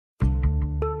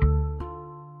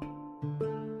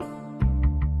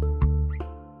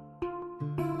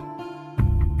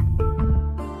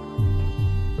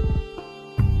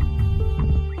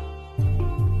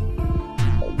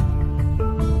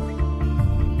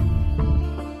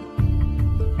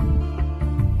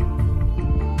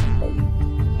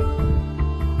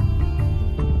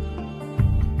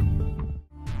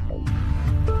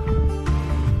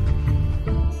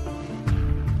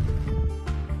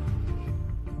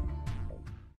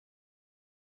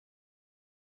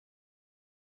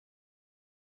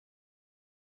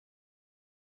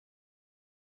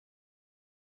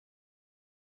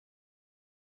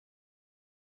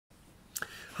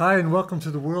Hi, and welcome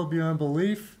to the World Beyond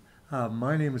Belief.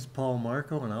 My name is Paul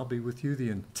Marco, and I'll be with you the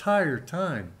entire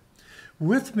time.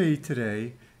 With me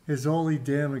today is Ole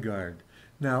Dammegard.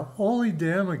 Now, Ole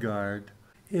Dammegard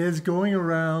is going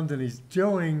around and he's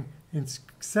doing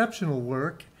exceptional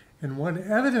work, and one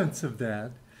evidence of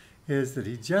that is that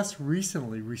he just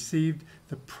recently received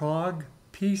the Prague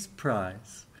Peace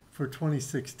Prize for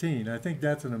 2016. I think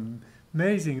that's an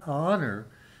amazing honor,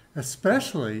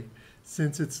 especially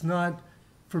since it's not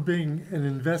for being an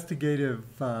investigative,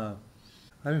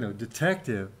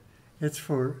 detective. It's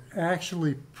for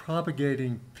actually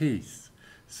propagating peace.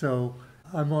 So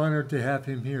I'm honored to have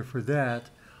him here for that.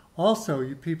 Also,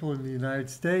 you people in the United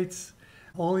States,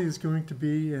 Ole is going to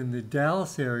be in the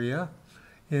Dallas area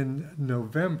in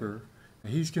November.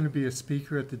 He's going to be a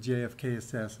speaker at the JFK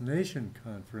Assassination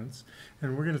Conference,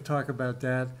 and we're going to talk about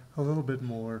that a little bit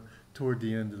more toward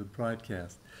the end of the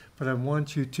broadcast. But I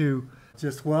want you to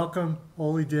just welcome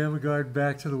Ole Dammegard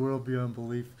back to the World Beyond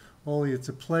Belief. Ole, it's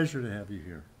a pleasure to have you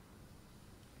here.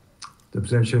 The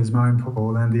pleasure is mine,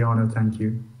 Paul, and the honor. Thank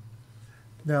you.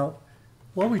 Now,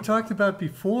 what we talked about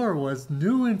before was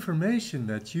new information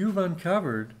that you've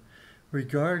uncovered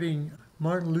regarding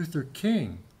Martin Luther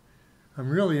King. I'm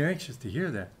really anxious to hear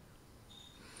that.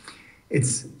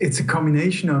 It's a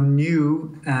combination of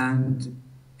new and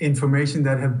information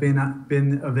that have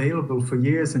been available for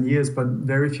years and years, but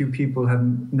very few people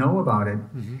know about it.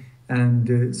 Mm-hmm.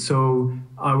 And so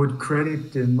I would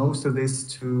credit most of this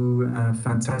to a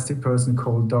fantastic person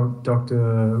called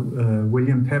Dr.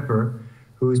 William Pepper,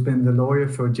 who's been the lawyer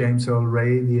for James Earl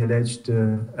Ray, the alleged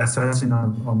assassin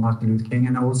of Martin Luther King,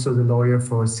 and also the lawyer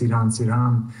for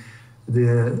Sirhan,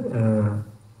 the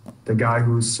guy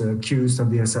who's accused of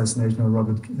the assassination of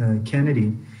Robert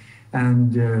Kennedy.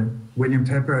 And William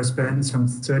Pepper has spent some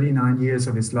 39 years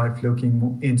of his life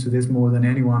looking into this more than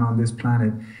anyone on this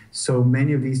planet. So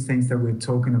many of these things that we're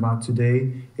talking about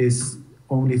today is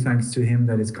only thanks to him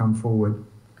that it's come forward.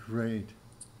 Great.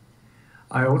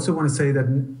 I also want to say that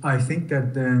I think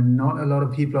that not a lot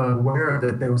of people are aware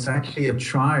that there was actually a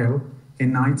trial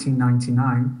in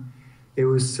 1999. There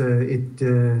was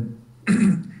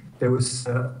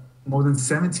more than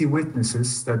 70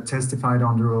 witnesses that testified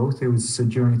under oath. It was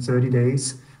during 30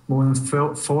 days, more than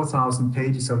 4,000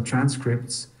 pages of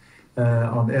transcripts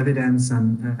of evidence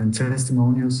and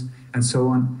testimonials and so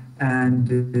on. And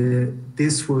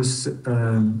this was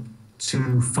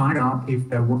to find out if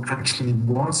there actually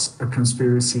was a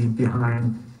conspiracy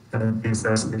behind the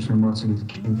assassination of Martin Luther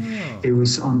King. Yeah. It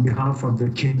was on behalf of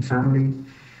the King family.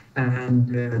 And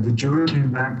the jury came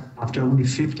back after only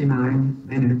 59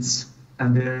 minutes,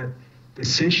 and the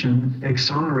decision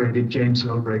exonerated James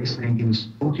Earl Ray, saying he was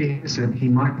totally innocent. He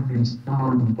might have been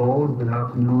found involved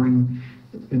without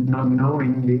not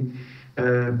knowingly,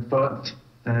 but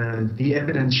the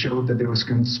evidence showed that there was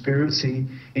conspiracy,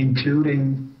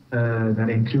 included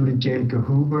J. Edgar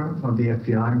Hoover of the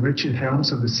FBI, Richard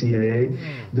Helms of the CIA,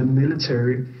 the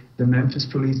military, the Memphis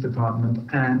Police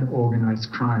Department, and organized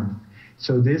crime.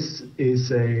 So this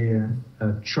is a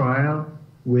trial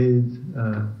with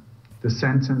the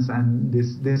sentence, and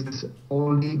this is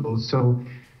all legal. So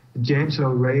James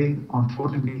Earl Ray,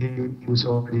 unfortunately, he was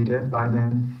already dead by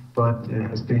then, but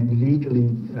has been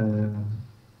legally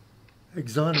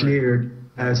cleared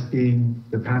as being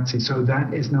the patsy. So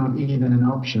that is not even an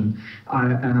option.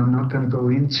 And I'm not going to go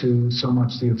into so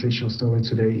much the official story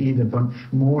today either, but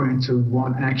more into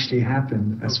what actually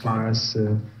happened as far as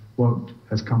what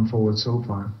has come forward so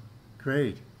far.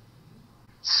 Great.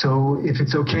 So if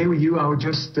it's okay with you, I would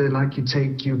just like to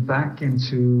take you back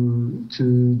into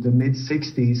the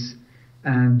mid-60s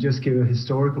and just give a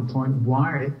historical point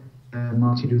why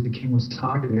Martin Luther King was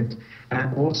targeted,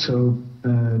 and also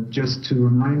just to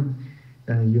remind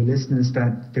your listeners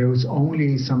that there was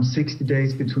only some 60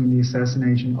 days between the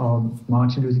assassination of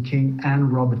Martin Luther King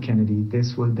and Robert Kennedy.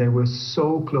 They were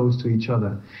so close to each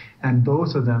other, and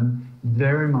both of them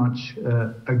very much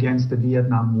against the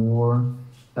Vietnam War,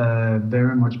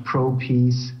 very much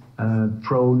pro-peace,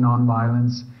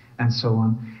 pro-nonviolence, and so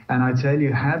on. And I tell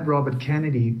you, had Robert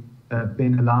Kennedy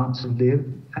been allowed to live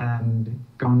and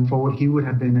gone forward, he would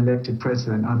have been elected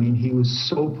president. I mean, he was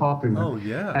so popular. Oh,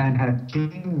 yeah. And had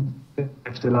King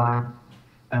left alive,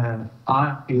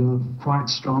 I feel quite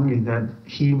strongly that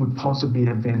he would possibly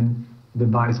have been the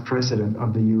vice president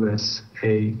of the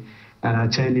USA. And I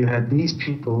tell you, had these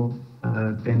people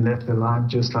been left alive,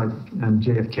 just like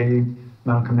JFK,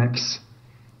 Malcolm X,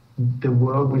 the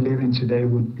world we live in today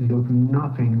would look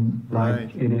nothing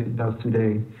like it does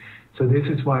today. So this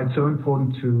is why it's so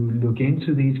important to look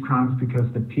into these crimes,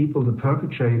 because the people, the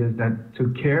perpetrators that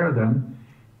took care of them,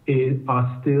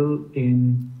 are still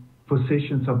in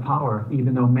positions of power,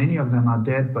 even though many of them are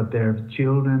dead, but their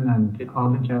children and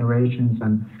other generations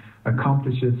and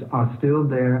accomplices are still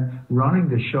there running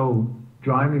the show,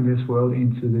 driving this world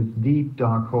into this deep,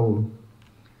 dark hole.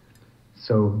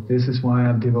 So this is why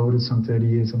I've devoted some 30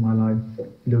 years of my life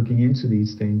looking into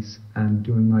these things and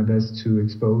doing my best to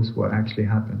expose what actually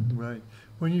happened. Right.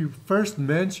 When you first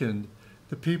mentioned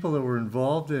the people that were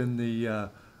involved in the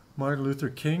Martin Luther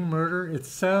King murder, it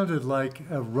sounded like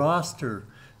a roster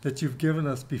that you've given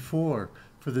us before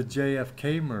for the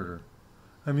JFK murder.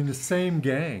 I mean, the same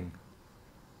gang.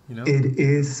 You know? It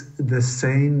is the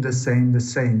same.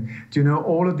 Do you know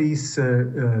all of these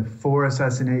 4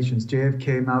 assassinations,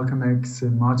 JFK, Malcolm X,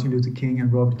 Martin Luther King,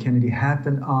 and Robert Kennedy,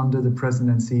 happened under the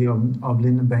presidency of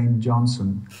Lyndon Baines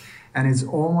Johnson? And it's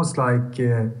almost like,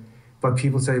 but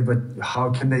people say, but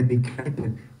how can they be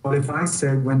connected? Well, if I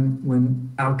said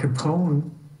when Al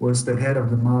Capone was the head of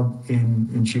the mob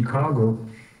in Chicago,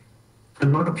 a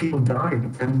lot of people died.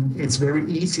 And it's very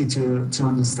easy to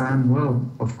understand, well,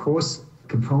 of course,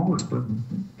 Capone was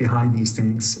behind these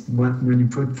things. When you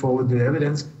put forward the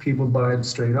evidence, people buy it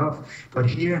straight off. But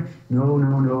here,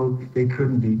 no, they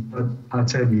couldn't be. But I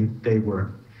tell you, they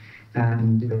were.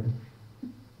 And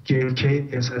JFK,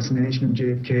 the assassination of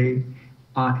JFK,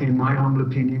 in my humble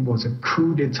opinion, was a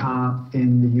coup d'etat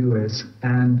in the US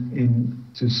and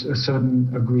to a certain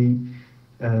degree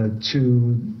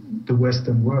to the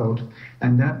Western world.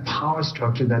 And that power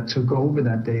structure that took over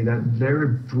that day, that very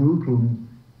brutal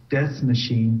death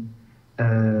machine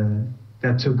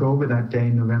that took over that day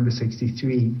in November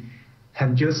 63,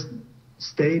 have just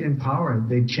stayed in power.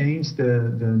 They changed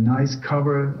the nice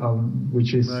cover,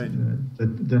 which is right.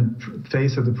 the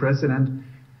face of the president,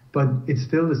 but it's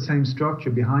still the same structure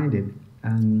behind it.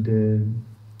 And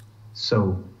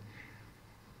so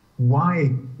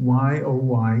why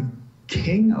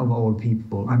King of all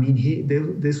people? I mean,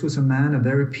 this was a man, a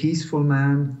very peaceful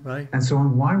man, right. And so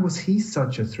on. Why was he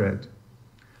such a threat?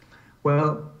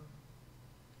 Well,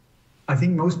 I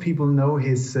think most people know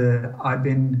his, I've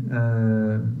been,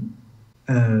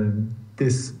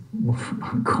 this,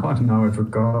 God, now I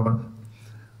forgot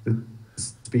the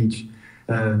speech.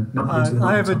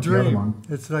 I have a dream.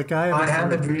 It's like I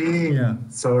have a dream. Yeah.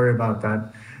 Sorry about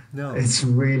that. No. It's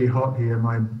really hot here.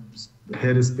 My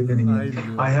head is spinning.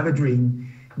 I have a dream.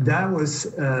 That was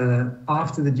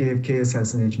after the JFK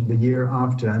assassination, the year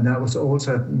after, and that was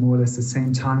also more or less the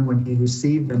same time when he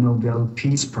received the Nobel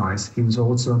Peace Prize. He was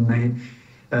also named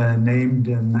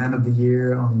Man of the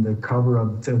Year on the cover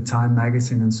of Time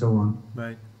magazine and so on.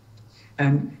 Right.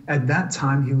 And at that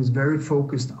time, he was very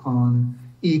focused on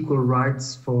equal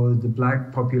rights for the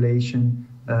black population,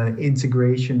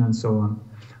 integration and so on.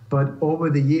 But over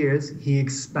the years, he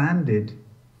expanded.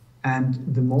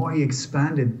 And the more he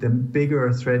expanded, the bigger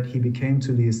a threat he became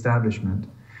to the establishment.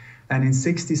 And in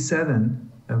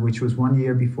 '67, which was 1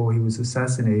 year before he was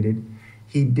assassinated,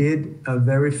 he did a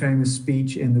very famous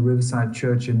speech in the Riverside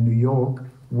Church in New York,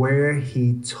 where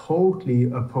he totally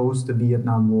opposed the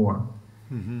Vietnam War,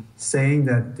 saying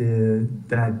that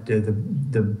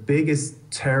the biggest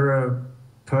terror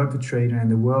perpetrator in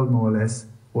the world, more or less,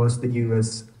 was the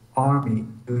U.S. Army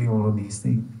doing all of these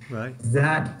things. Right.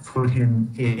 That put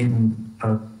him in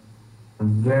a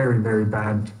very, very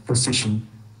bad position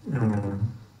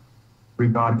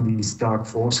regarding these dark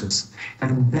forces.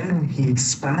 And then he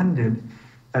expanded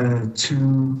to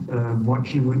what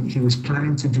he was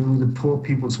planning to do, the Poor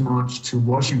People's March to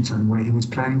Washington, where he was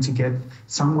planning to get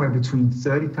somewhere between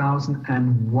 30,000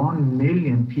 and 1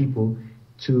 million people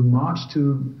to march to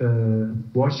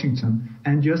Washington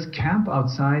and just camp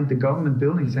outside the government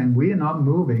building saying, we are not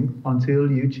moving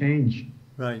until you change,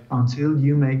 right? Until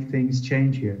you make things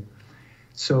change here.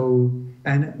 So,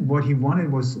 and what he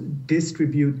wanted was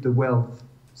distribute the wealth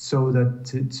so that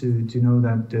to know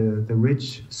that the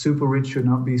rich, super rich should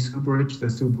not be super rich, the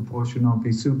super poor should not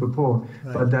be super poor,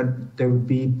 right. But that there would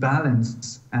be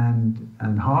balance and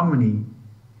harmony.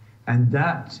 And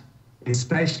that,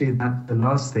 especially that the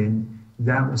last thing,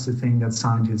 that was the thing that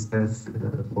signed his death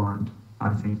warrant,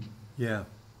 I think. Yeah.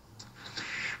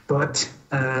 But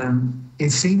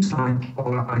it seems like,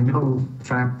 or I know the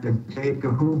fact that J.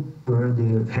 Edgar Hoover,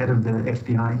 the head of the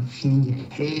FBI, he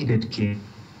hated King.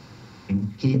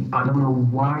 I don't know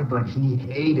why, but he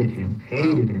hated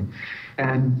him.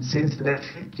 And since the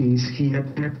 50s, he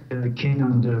had kept King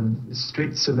under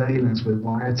strict surveillance with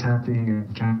wiretapping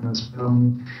and cameras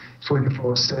filmed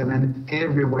 24/7.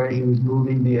 Everywhere he was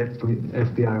moving, the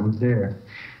FBI was there.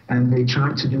 And they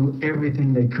tried to do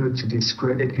everything they could to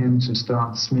discredit him, to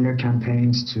start smear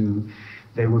campaigns,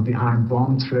 they were behind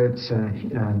bomb threats,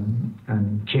 and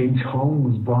King's home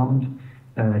was bombed.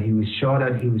 He was shot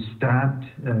at, he was stabbed,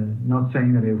 not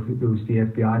saying that it was the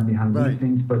FBI behind these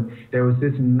things, but there was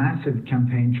this massive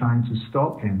campaign trying to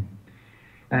stop him.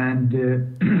 And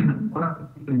one of the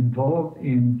people involved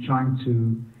in trying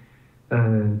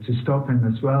to stop him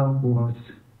as well was,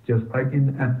 just like in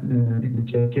the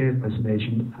JFK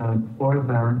assassination, an oil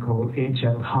baron called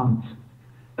H.L. Hunt,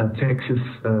 a Texas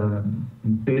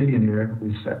billionaire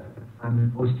who's the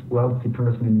most wealthy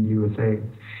person in the USA.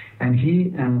 And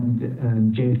he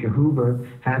and J. Edgar Hoover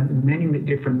had many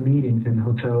different meetings in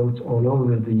hotels all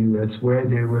over the U.S. where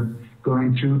they were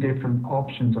going through different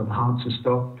options of how to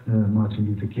stop Martin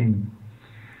Luther King.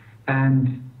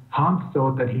 And Hunt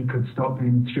thought that he could stop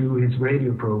him through his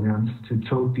radio programs to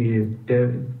totally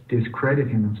discredit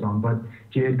him and so on. But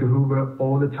J. Edgar Hoover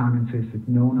all the time insisted,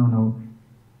 no, no, no.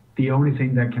 The only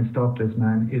thing that can stop this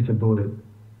man is a bullet.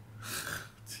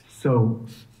 So,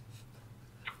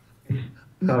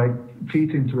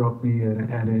 please interrupt me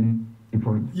at any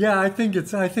point. Yeah, I think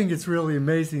it's really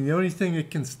amazing. The only thing that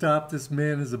can stop this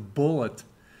man is a bullet.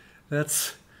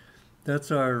 That's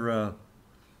our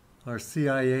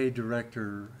CIA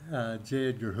director, J.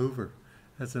 Edgar Hoover.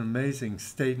 That's an amazing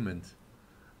statement.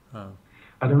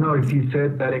 I don't know if he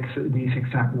said that these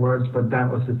exact words, but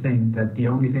that was the thing, that the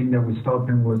only thing that would stop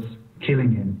him was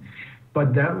killing him.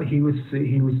 But that he was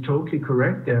totally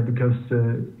correct there, because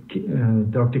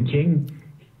Dr. King,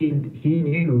 he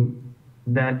knew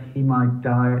that he might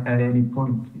die at any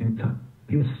point in time.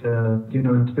 He was,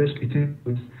 especially since it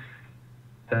was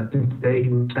the day he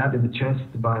was stabbed in the chest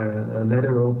by a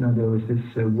letter opener. There was this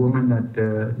woman that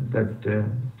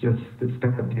just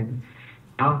stabbed him.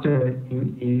 After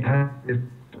he had this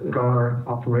scar,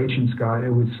 operation scar,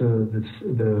 it was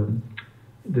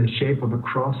the shape of a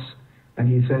cross. And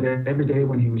he said that every day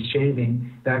when he was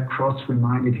shaving, that cross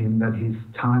reminded him that his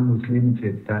time was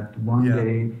limited, that one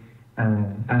day,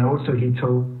 and also he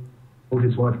told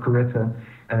his wife, Coretta,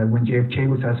 when JFK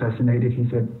was assassinated, he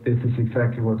said, this is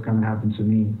exactly what's going to happen to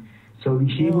me. So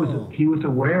he was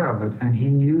aware of it, and he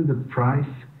knew the price,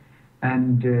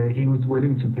 and he was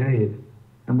willing to pay it.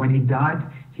 And when he died,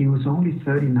 he was only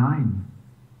 39.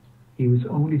 He was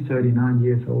only 39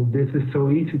 years old. This is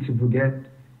so easy to forget.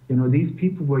 You know, these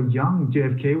people were young.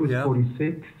 JFK was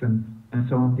 46, and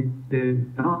so on. They're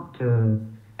not,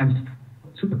 and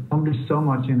to accomplish so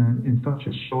much in such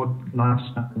a short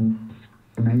lifetime.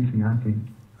 It's amazing, I think.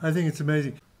 I think it's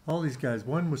amazing. All these guys,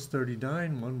 one was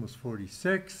 39, one was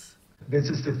 46. This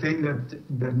is the thing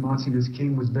that Martin Luther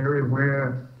King was very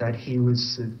aware that he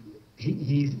was,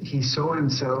 he saw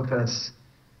himself as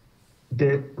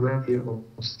dead already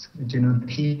almost. You know,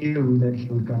 he knew that he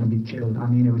was going to be killed. I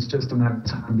mean, it was just a matter of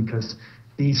time, because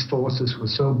these forces were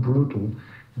so brutal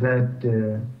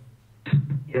that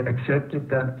he had accepted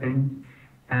that thing,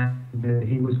 and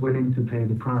he was willing to pay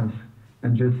the price.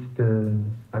 And just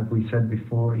like we said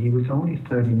before, he was only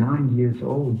 39 years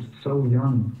old, so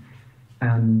young.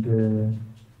 And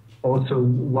also,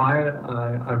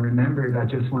 while I remember it, I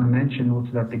just want to mention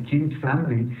also that the King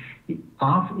family,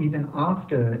 even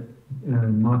after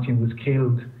Martin was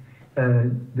killed,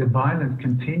 the violence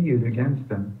continued against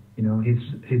them. You know,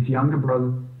 his younger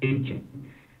brother, King,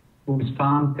 who was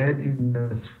found dead in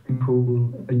the swimming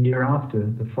pool a year after,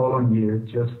 the following year,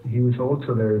 he was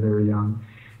also very, very young.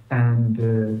 And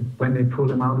when they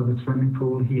pulled him out of the swimming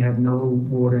pool, he had no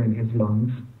water in his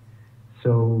lungs.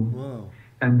 So, wow.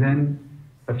 And then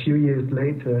a few years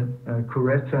later,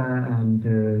 Coretta and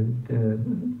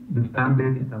the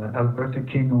family, Alberta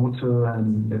King also,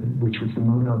 and which was the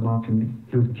mother of Martin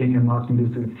Luther King, and Martin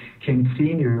Luther King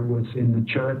Sr. was in the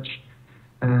church,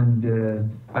 and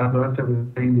Alberta was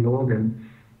playing the organ,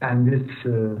 and this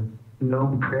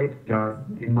lone crazy guy,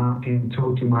 in my opinion,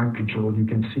 totally mind controlled. You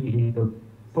can see he was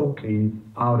totally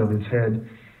out of his head.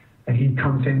 And he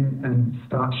comes in and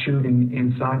starts shooting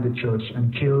inside the church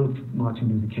and kills Martin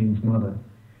Luther King's mother.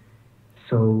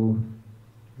 So,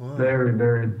 wow. Very,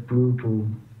 very brutal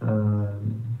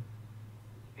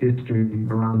history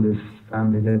around this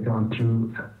family. They've gone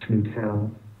through absolute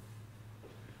hell.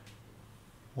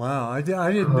 Wow, I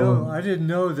didn't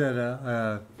know that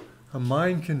a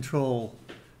mind control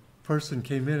person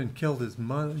came in and killed his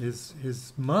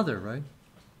mother, right?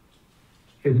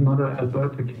 His mother,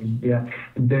 Alberta King, yeah.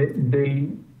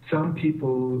 Some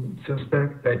people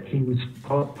suspect that he was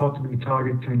possibly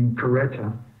targeting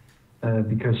Coretta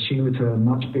because she was a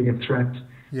much bigger threat,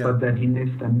 but that he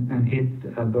missed and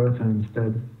hit Alberta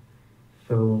instead.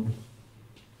 So,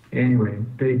 anyway,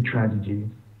 big tragedy.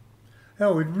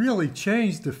 Oh, it really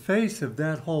changed the face of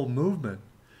that whole movement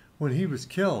when he was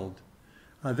killed.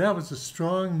 That was a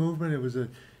strong movement. It was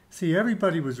see,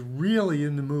 everybody was really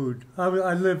in the mood.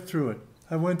 I lived through it.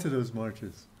 I went to those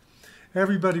marches.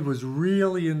 Everybody was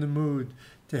really in the mood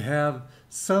to have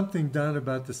something done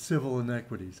about the civil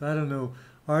inequities. I don't know,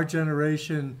 our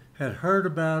generation had heard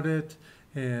about it,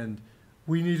 and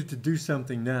we needed to do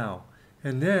something now.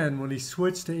 And then when he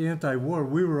switched to anti-war,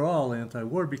 we were all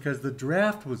anti-war because the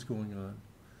draft was going on.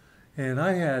 And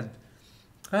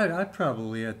I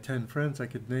probably had 10 friends I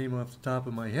could name off the top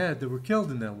of my head that were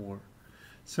killed in that war.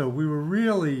 So we were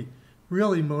really,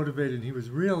 really motivated, and he was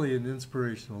really an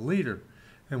inspirational leader.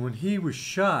 And when he was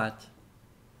shot,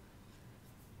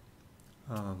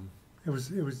 it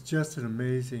was just an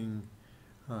amazing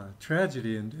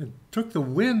tragedy, and took the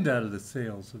wind out of the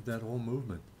sails of that whole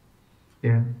movement.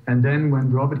 Yeah, and then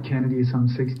when Robert Kennedy, some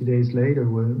 60 days later,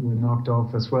 were knocked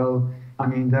off as well, I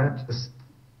mean, that just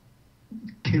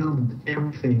killed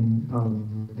everything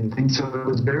of the thing. So it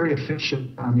was very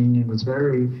efficient. I mean, it was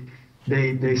very,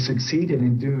 they succeeded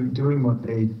in doing what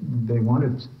they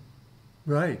wanted.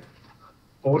 Right.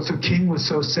 Also, King was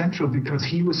so central because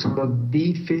he was sort of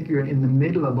the figure in the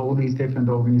middle of all these different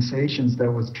organizations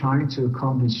that was trying to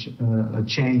accomplish a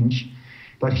change.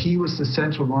 But he was the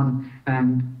central one,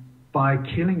 and by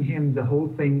killing him, the whole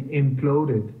thing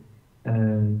imploded.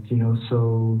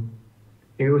 So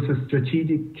it was a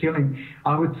strategic killing.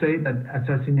 I would say that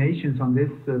assassinations on this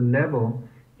level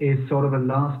is sort of a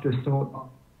last resort.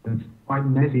 It's quite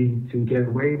messy to get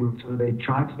away with, so they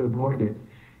try to avoid it.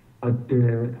 But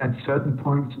at certain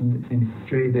points in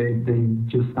history, they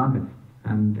just done it.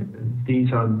 And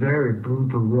these are very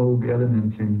brutal rogue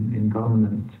elements in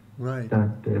government. Right.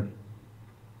 That,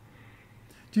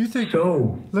 do you think...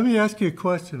 So, let me ask you a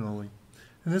question, Ole.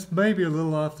 And this may be a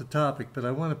little off the topic, but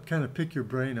I want to kind of pick your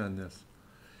brain on this.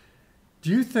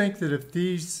 Do you think that if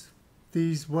these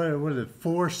what are they,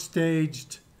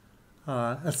 4-staged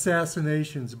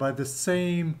assassinations by the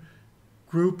same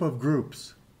group of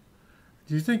groups,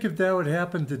 do you think if that would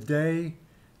happen today,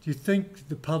 do you think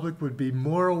the public would be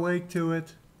more awake to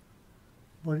it?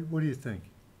 What do you think?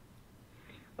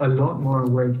 A lot more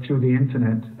awake through the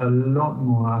internet. A lot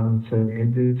more, I would say.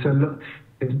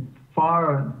 It's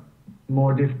far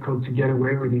more difficult to get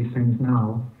away with these things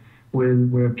now,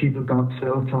 where people got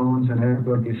cell phones and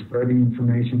everybody's spreading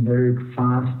information very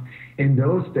fast. In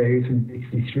those days, in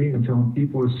 '63 and so on,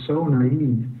 people were so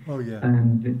naive. Oh yeah.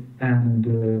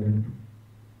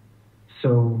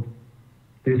 So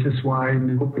this is why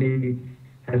nobody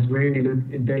has really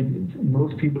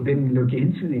most people didn't look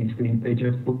into these things. They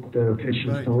just booked the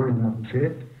official story and that was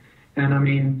it. And I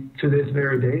mean, to this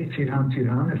very day,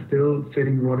 Sirhan is still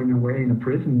sitting rotting away in a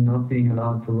prison, not being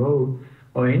allowed parole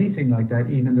or anything like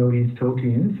that, even though he's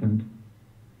totally innocent.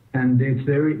 And it's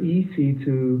very easy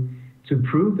to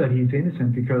prove that he's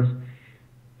innocent because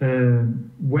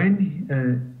when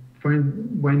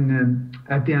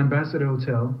at the Ambassador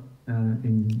Hotel,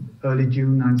 in early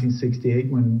June 1968,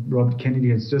 when Robert Kennedy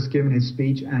has just given his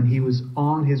speech and he was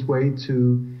on his way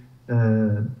to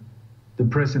the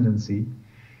presidency,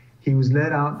 he was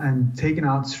led out and taken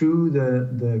out through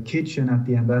the kitchen at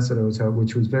the Ambassador Hotel,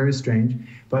 which was very strange.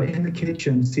 But in the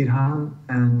kitchen, Sirhan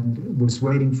was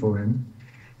waiting for him.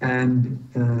 And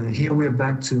here we're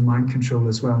back to mind control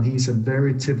as well. He's a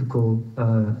very typical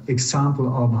example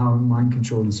of how mind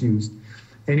control is used.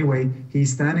 Anyway,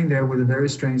 he's standing there with a very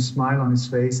strange smile on his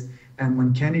face, and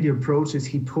when Kennedy approaches,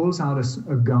 he pulls out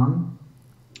a gun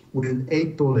with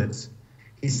 8 bullets.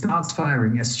 He starts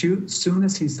firing. As soon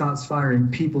as he starts firing,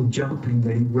 people jumping,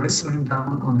 they wrestle him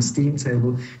down on a steam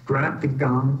table, grab the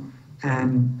gun,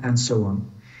 and so on.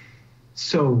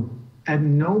 So at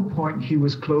no point he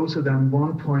was closer than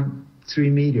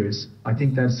 1.3 meters. I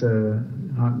think that's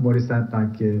what is that,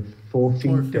 like 4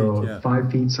 feet or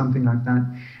 5 feet, something like that.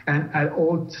 And at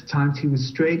all times he was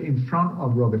straight in front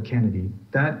of Robert Kennedy.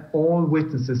 That all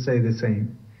witnesses say the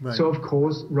same. Right. So of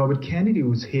course Robert Kennedy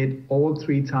was hit all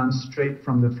 3 times straight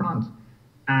from the front.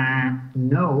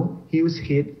 No, he was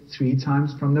hit 3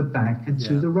 times from the back and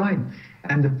to the right.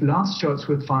 And the last shots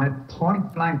were fired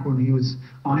point blank when he was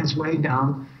on his way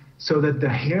down, so that the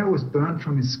hair was burnt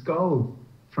from his skull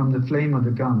from the flame of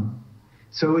the gun.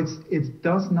 So it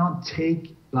does not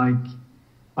take, like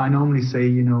I normally say,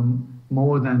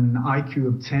 more than an IQ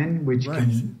of 10, which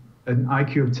can, an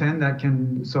IQ of 10 that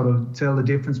can sort of tell the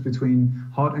difference between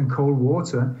hot and cold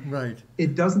water. Right.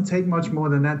 It doesn't take much more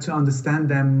than that to understand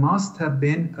there must have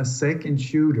been a second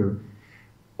shooter.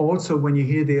 Also, when you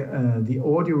hear the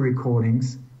audio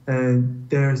recordings,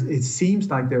 it seems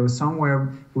like there was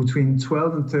somewhere between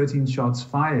 12 and 13 shots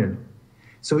fired.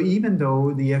 So even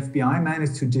though the FBI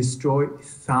managed to destroy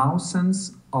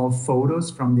thousands of photos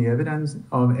from the evidence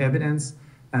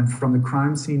and from the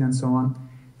crime scene and so on,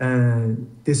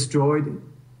 destroyed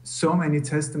so many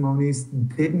testimonies,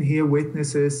 didn't hear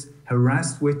witnesses,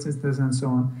 harassed witnesses, and so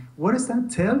on. What does that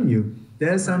tell you?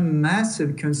 There's a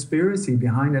massive conspiracy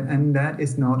behind it, and that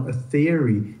is not a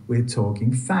theory. We're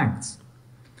talking facts.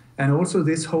 And also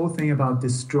this whole thing about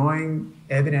destroying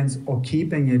evidence or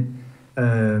keeping it,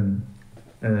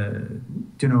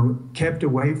 kept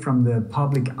away from the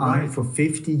public eye for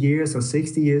 50 years or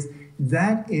 60 years,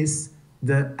 that is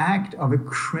the act of a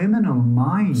criminal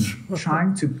mind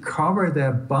trying to cover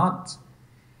their butt.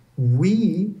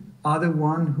 We are the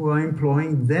one who are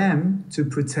employing them to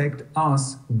protect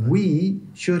us. We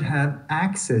should have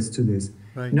access to this.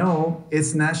 Right. No,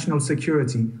 it's national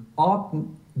security.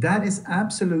 That is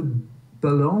absolute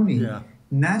baloney. Yeah.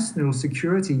 National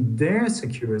security, their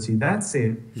security, that's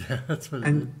it. Yeah, that's what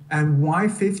and why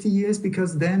 50 years?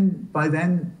 Because by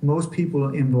then most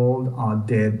people involved are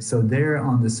dead, so they're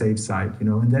on the safe side,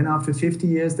 and then after 50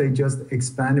 years they just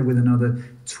expanded with another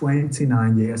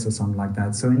 29 years or something like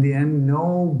that. So in the end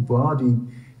nobody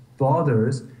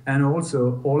bothers, and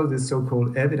also all of this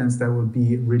so-called evidence that will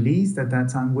be released at that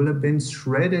time will have been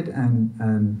shredded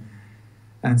and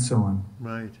so on.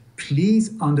 Right.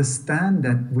 Please understand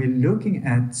that we're looking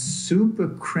at super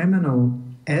criminal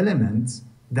elements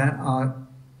that are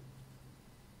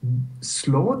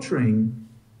slaughtering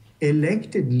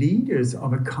elected leaders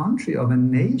of a country, of a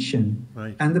nation.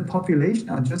 Right. And the population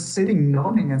are just sitting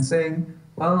nodding and saying,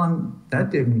 well,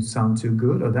 that didn't sound too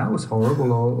good, or that was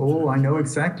horrible, or, oh, I know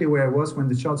exactly where I was when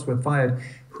the shots were fired.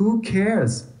 Who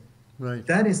cares? Right.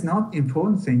 That is not the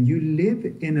important thing. You live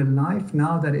in a life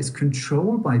now that is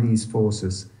controlled by these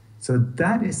forces. So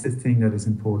that is the thing that is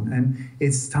important. And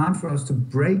it's time for us to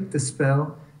break the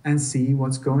spell and see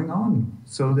what's going on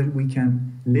so that we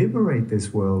can liberate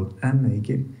this world and make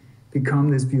it become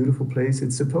this beautiful place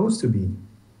it's supposed to be.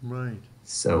 Right.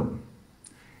 So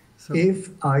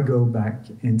if I go back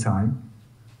in time,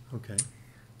 okay,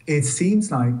 it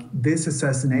seems like this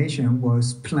assassination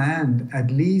was planned, at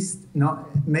least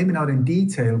maybe not in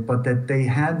detail, but that they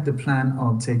had the plan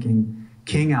of taking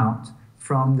King out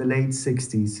from the late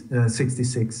 60s,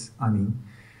 66, I mean.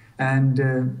 And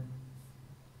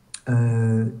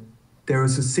there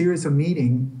was a series of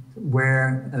meetings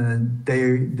where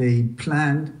they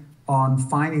planned on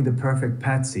finding the perfect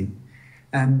patsy.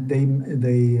 And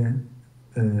they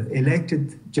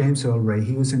elected James Earl Ray.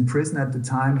 He was in prison at the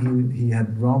time. He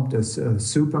had robbed a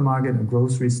supermarket, a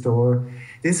grocery store.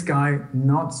 This guy,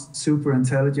 not super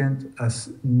intelligent, a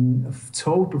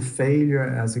total failure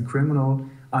as a criminal.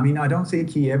 I mean, I don't think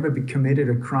he ever committed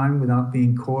a crime without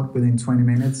being caught within 20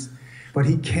 minutes. But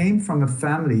he came from a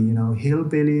family,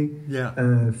 hillbilly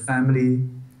family,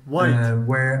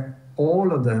 where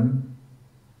all of them,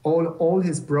 all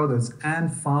his brothers and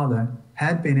father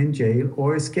had been in jail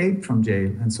or escaped from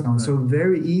jail and so on. Right. So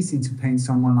very easy to paint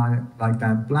someone like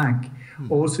that black.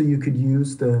 Also, you could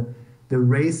use the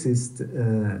racist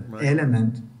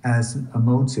element as a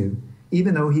motive.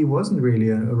 Even though he wasn't really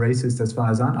a racist as far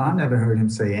as I never heard him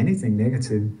say anything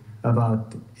negative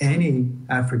about any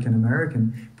African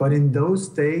American. But in those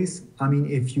days, I mean,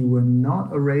 if you were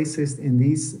not a racist in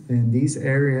these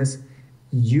areas,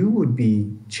 you would be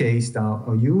chased out,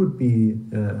 or you would be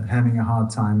having a hard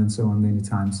time, and so on many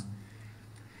times.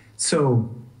 So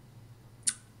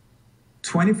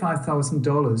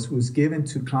 $25,000 was given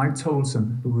to Clyde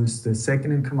Tolson, who was the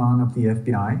second in command of the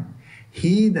FBI.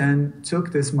 He then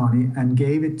took this money and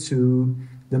gave it to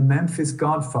the Memphis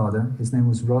Godfather. His name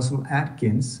was Russell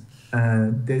Atkins,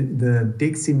 the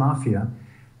Dixie Mafia,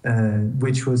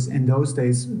 which was in those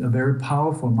days a very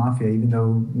powerful mafia, even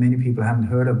though many people haven't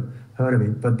heard of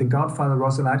it. But the Godfather,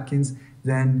 Russell Atkins,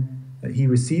 then he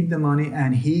received the money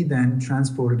and he then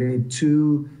transported it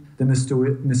to the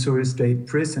Missouri State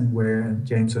Prison where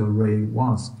James Earl Ray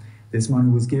was. This money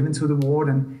was given to the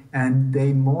warden, and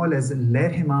they more or less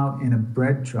let him out in a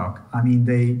bread truck. I mean,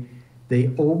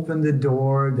 they opened the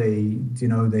door, they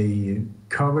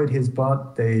covered his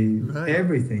butt,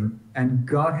 everything, and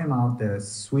got him out there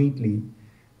sweetly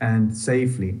and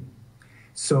safely.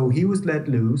 So he was let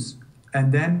loose,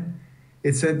 and then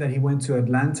it said that he went to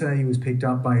Atlanta, he was picked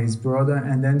up by his brother,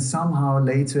 and then somehow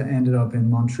later ended up in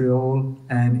Montreal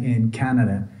and in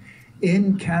Canada.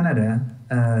 In Canada,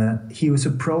 he was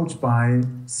approached by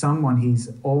someone he's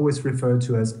always referred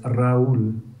to as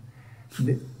Raoul.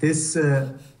 This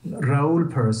Raoul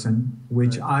person,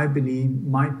 which I believe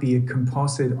might be a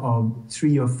composite of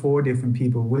 3 or 4 different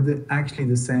people with actually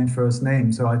the same first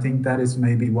name. So I think that is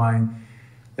maybe why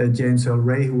James Earl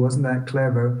Ray, who wasn't that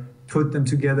clever, put them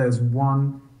together as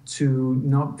one to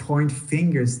not point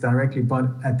fingers directly, but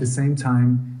at the same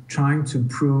time trying to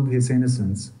prove his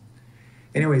innocence.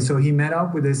 Anyway, so he met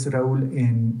up with this Raoul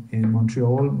in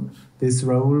Montreal. This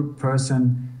Raoul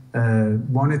person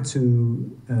wanted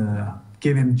to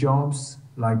give him jobs,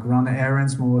 like run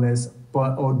errands more or less,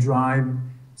 or drive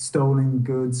stolen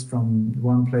goods from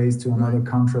one place to another,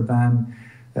 contraband,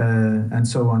 and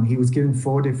so on. He was given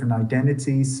 4 different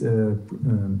identities,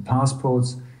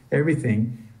 passports,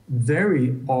 everything.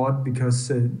 Very odd, because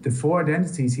the 4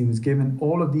 identities he was given,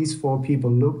 all of these 4 people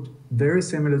looked very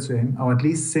similar to him, or at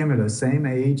least similar, same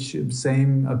age,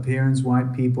 same appearance,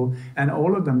 white people, and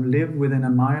all of them lived within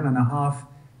 1.5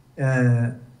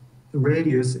 mile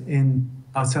radius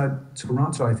outside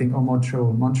Toronto, I think, or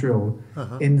Montreal,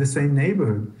 in the same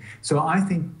neighborhood. So I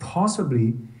think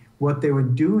possibly what they were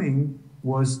doing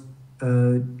was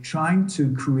trying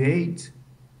to create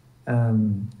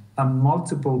a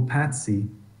multiple patsy.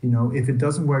 You know, if it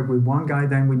doesn't work with one guy,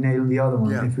 then we nail the other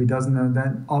one. Yeah. If it doesn't,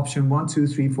 then option 1, 2,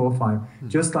 3, 4, 5.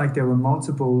 Just like there were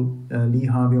multiple Lee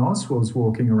Harvey Oswalds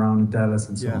walking around in Dallas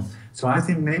and so on. So I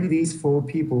think maybe these 4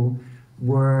 people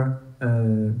were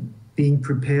being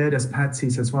prepared as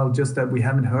patsies as well, just that we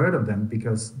haven't heard of them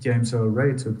because James Earl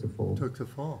Ray took the fall.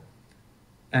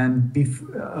 And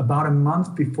about a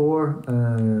month before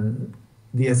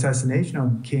the assassination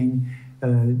of King,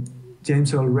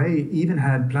 James Earl Ray even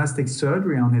had plastic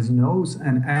surgery on his nose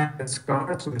and added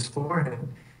scars to his forehead,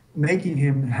 making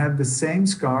him have the same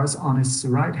scars on his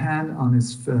right hand, on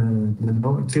his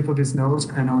the tip of his nose,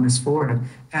 and on his forehead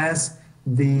as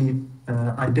the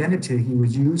identity he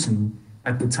was using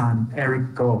at the time,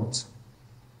 Eric Galt.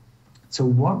 So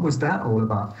what was that all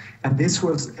about? And this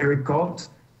was Eric Galt.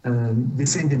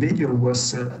 This individual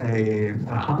was a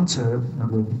hunter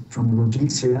from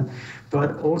Rhodesia,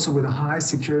 but also with a high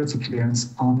security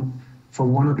clearance for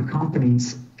one of the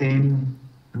companies in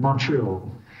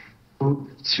Montreal. So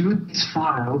through these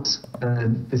files,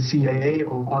 the CIA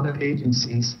or other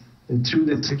agencies, through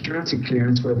the security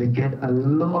clearance, where they get a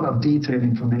lot of detailed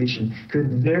information, could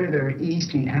very, very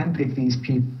easily handpick these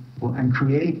people and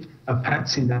create a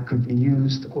patsy that could be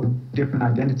used, or different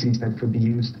identities that could be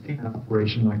used in an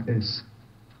operation like this.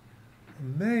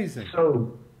 Amazing.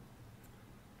 So,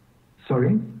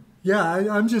 sorry?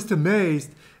 Yeah, I'm just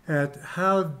amazed at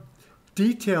how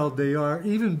detailed they are,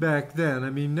 even back then. I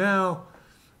mean, now,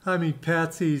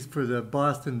 patsies for the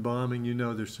Boston bombing, you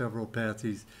know, there's several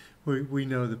patsies. We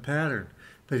know the pattern.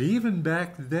 But even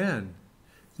back then,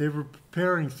 they were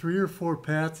preparing 3 or 4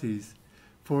 patsies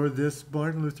for this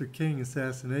Martin Luther King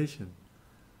assassination.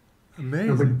 Amazing.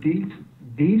 No, but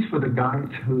these were the guys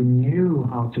who knew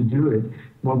how to do it.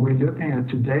 What we're looking at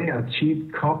today are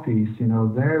cheap copies, you know,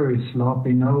 very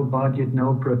sloppy, no budget,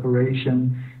 no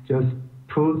preparation, just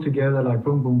pulled together like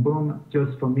boom, boom, boom,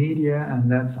 just for media, and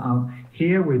that's out.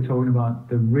 Here we're talking about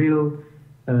the real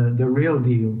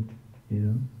deal, you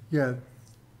know. Yeah,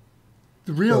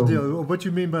 the real deal. What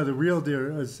you mean by the real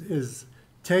deal is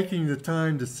taking the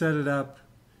time to set it up,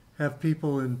 have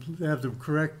the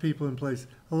correct people in place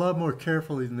a lot more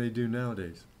carefully than they do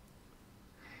nowadays.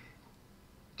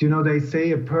 Do you know, they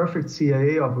say a perfect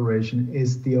CIA operation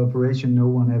is the operation no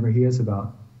one ever hears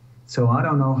about. So I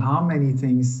don't know how many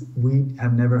things we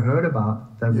have never heard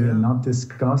about that we have not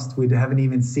discussed. We haven't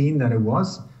even seen that it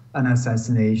was an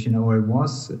assassination or it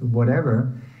was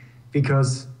whatever,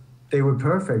 because they were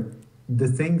perfect. The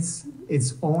things,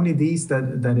 it's only these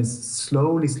that is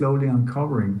slowly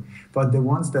uncovering. But the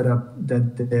ones that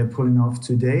they're pulling off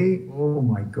today, oh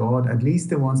my God, at least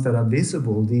the ones that are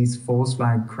visible, these false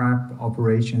flag crap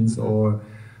operations or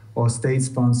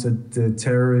state-sponsored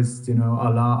terrorists, you know,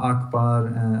 Allah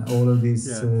Akbar, all of these,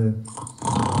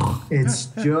 it's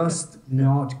just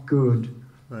not good.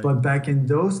 Right. But back in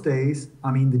those days,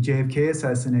 I mean, the JFK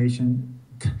assassination,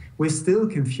 we're still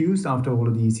confused after all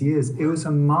of these years. It was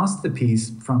a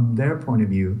masterpiece from their point of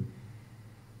view.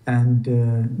 And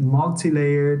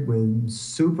multi-layered with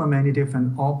super many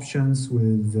different options,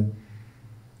 with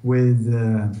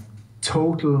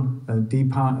total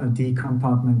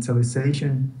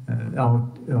decompartmentalization,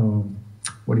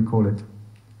 what do you call it?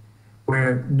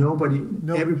 Where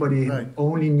everybody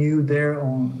only knew their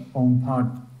own part,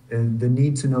 the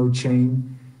need to know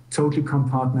chain, totally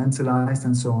compartmentalized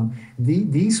and so on.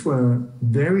 These were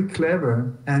very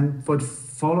clever, but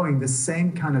following the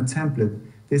same kind of template.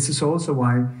 This is also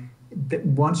why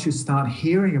once you start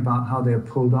hearing about how they're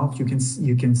pulled off, you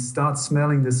can start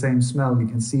smelling the same smell. You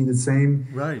can see the same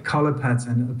color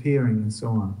pattern appearing and so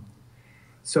on.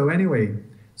 So anyway,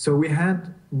 so we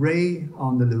had Ray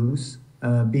on the loose,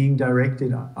 being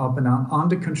directed up and down,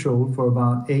 under control for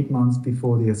about 8 months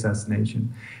before the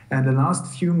assassination. And the last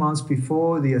few months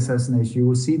before the assassination, you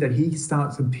will see that he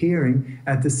starts appearing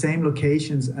at the same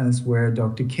locations as where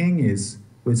Dr. King is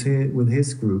with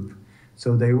his group.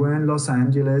 So they were in Los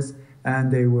Angeles,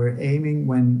 and they were aiming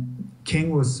when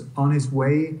King was on his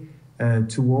way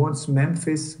towards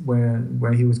Memphis, where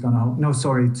he was going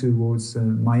to, towards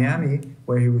Miami,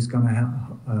 where he was going to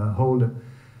hold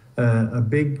a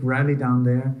big rally down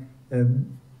there.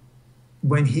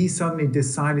 When he suddenly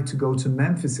decided to go to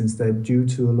Memphis instead, due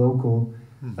to a local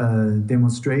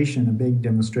demonstration, a big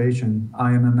demonstration,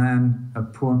 I am a man, a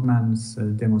poor man's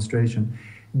demonstration,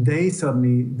 they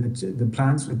suddenly, the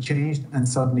plans were changed, and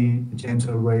suddenly James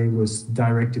Earl Ray was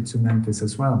directed to Memphis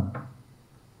as well.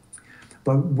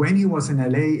 But when he was in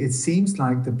LA, it seems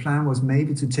like the plan was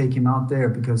maybe to take him out there,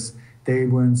 because they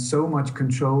were in so much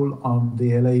control of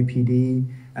the LAPD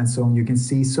and so on. You can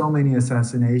see so many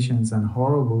assassinations and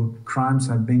horrible crimes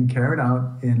have been carried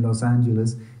out in Los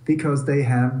Angeles because they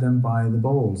have them by the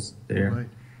balls there. Right.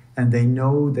 And they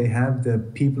know they have the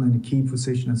people in the key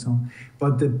position and so on.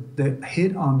 But the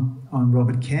hit on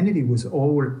Robert Kennedy was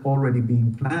already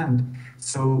being planned.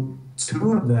 So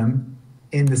two of them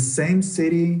in the same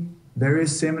city, very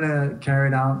similar,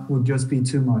 carried out, would just be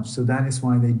too much. So that is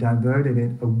why they diverted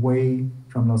it away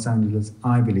from Los Angeles,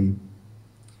 I believe.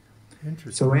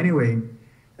 Interesting. So anyway,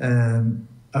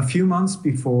 a few months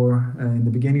before, in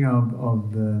the beginning of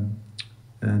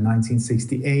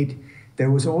 1968, there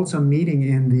was also a meeting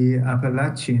in the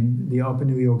Appalachian, the upper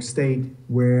New York State,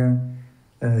 where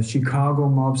Chicago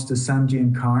mobster Sam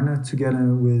Giancana,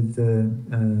 together with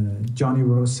Johnny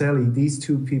Rosselli, these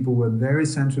two people were very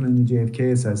central in the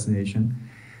JFK assassination.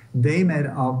 They met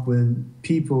up with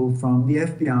people from the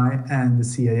FBI and the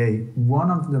CIA.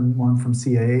 One from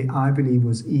CIA, I believe,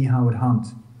 was E. Howard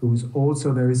Hunt, who was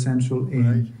also very central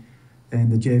in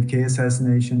the JFK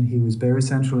assassination. He was very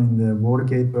central in the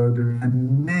Watergate burglary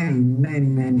and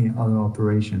many other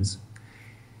operations.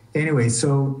 Anyway,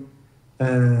 so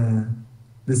the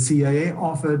CIA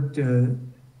offered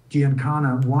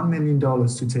Giancana $1 million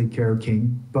to take care of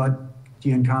King, but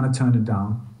Giancana turned it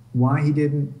down. Why he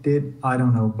did, I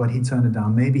don't know, but he turned it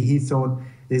down. Maybe he thought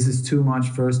this is too much,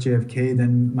 first JFK,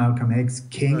 then Malcolm X,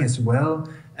 King as well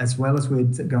as we're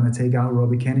going to take out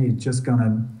Robert Kennedy, it's just going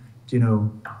to,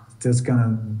 just going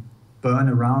to burn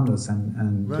around us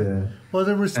and well,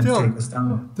 there was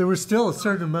still a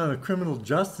certain amount of criminal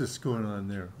justice going on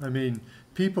there. I mean,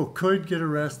 people could get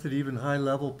arrested, even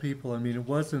high-level people. I mean, it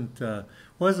wasn't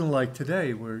like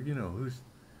today, where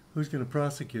who's going to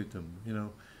prosecute them?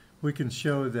 We can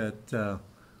show that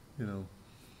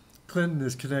Clinton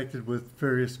is connected with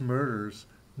various murders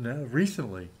now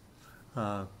recently.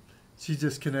 She's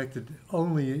just connected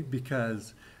only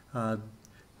because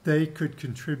they could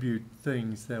contribute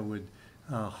things that would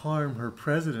harm her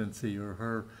presidency or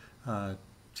her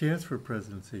chance for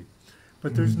presidency.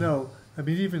 But there's no, I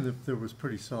mean, even if there was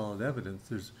pretty solid evidence,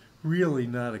 there's really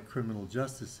not a criminal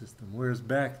justice system. Whereas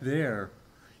back there,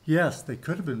 yes, they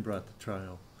could have been brought to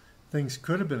trial. Things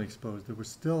could have been exposed. There was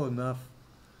still enough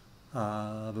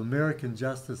of American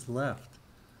justice left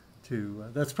to,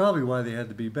 that's probably why they had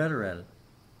to be better at it.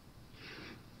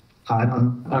 I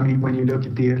mean, when you look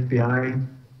at the FBI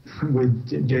with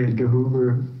J. Edgar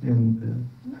Hoover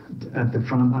at the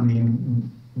front, I mean,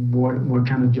 what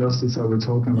kind of justice are we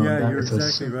talking about? Yeah, you're exactly right.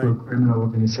 It's a super criminal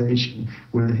organization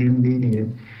with him leading it.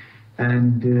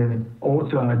 And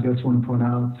also, I just want to point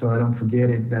out, so I don't forget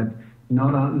it, that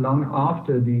not long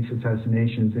after these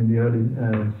assassinations in the early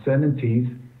 70s,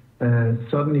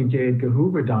 suddenly J. Edgar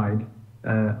Hoover died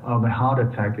of a heart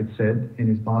attack, it said, in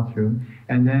his bathroom.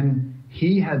 And then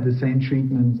he had the same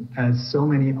treatment as so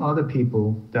many other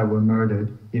people that were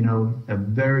murdered. A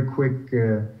very quick,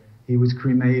 he was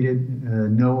cremated,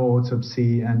 no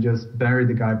autopsy, and just buried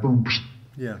the guy, boom.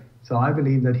 Yeah. So I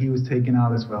believe that he was taken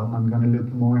out as well. I'm going to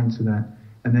look more into that.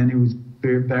 And then he was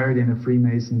buried in a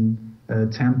Freemason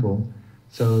temple.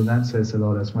 So that says a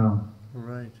lot as well.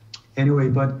 Right. Anyway,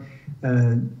 but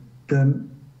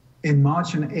in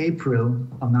March and April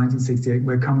of 1968,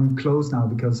 we're coming close now,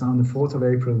 because on the 4th of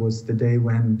April was the day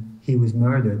when he was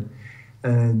murdered.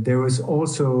 There was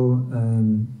also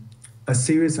a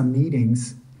series of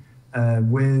meetings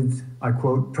with, I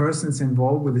quote, persons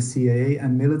involved with the CIA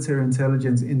and military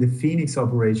intelligence in the Phoenix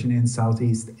operation in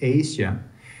Southeast Asia.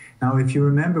 Now, if you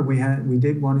remember, we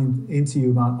did one interview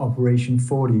about Operation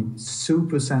 40,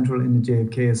 super central in the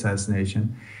JFK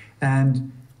assassination.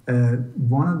 And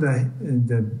one of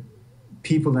the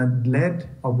people that led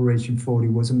Operation 40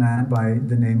 was a man by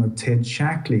the name of Ted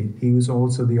Shackley. He was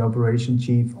also the operation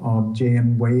chief of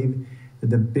JM Wave,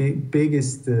 the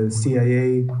biggest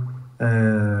CIA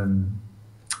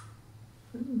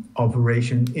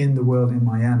operation in the world in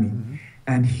Miami. Mm-hmm.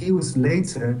 And he was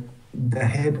later the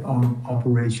head of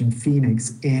Operation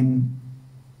Phoenix in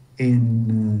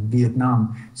in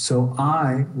Vietnam. So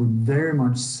I would very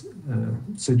much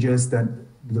suggest that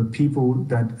the people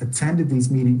that attended these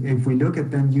meetings, if we look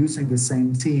at them using the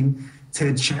same team,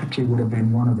 Ted Shackley would have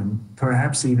been one of them,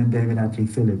 perhaps even David Atlee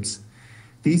Phillips.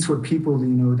 These were people,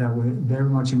 that were very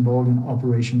much involved in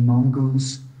Operation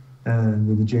Mongoose,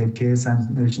 with the JFK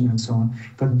assassination and so on.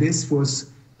 But this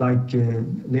was like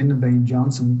Lyndon Baines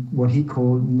Johnson, what he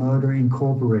called murder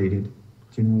incorporated,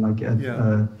 like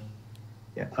a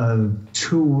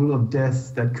tool of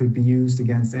death that could be used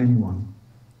against anyone.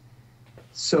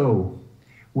 So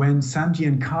when Sam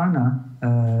Giancana,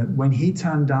 when he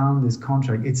turned down this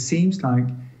contract, it seems like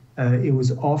it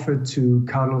was offered to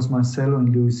Carlos Marcello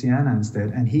in Louisiana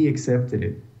instead, and he accepted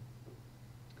it.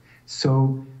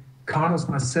 So Carlos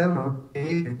Marcello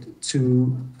gave it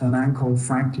to a man called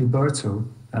Frank Liberto,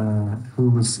 who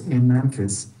was in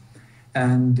Memphis.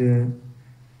 And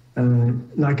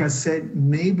like I said,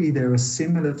 maybe there were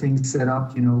similar things set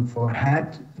up, for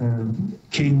had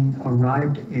King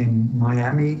arrived in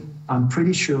Miami, I'm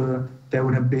pretty sure there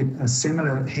would have been a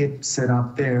similar hit set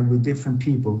up there with different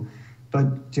people. But,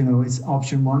 it's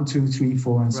option 1, 2, 3,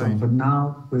 4, and so on. But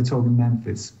now we're talking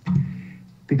Memphis.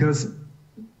 Because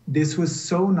this was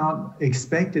so not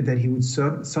expected that he would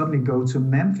suddenly go to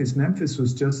Memphis. Memphis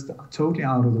was just totally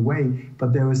out of the way.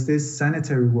 But there was this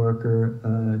sanitary worker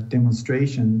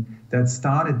demonstration that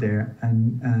started there.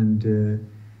 And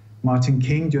Martin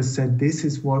King just said, this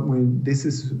is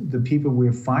the people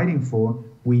we're fighting for.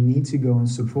 We need to go and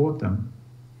support them.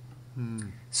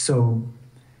 So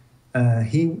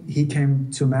he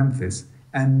came to Memphis.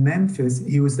 And Memphis,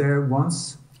 he was there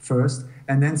once first.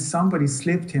 And then somebody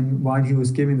slipped him, while he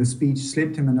was giving the speech,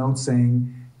 slipped him a note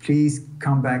saying, please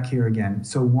come back here again.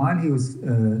 So while he was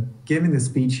giving the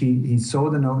speech, he saw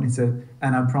the note and he said,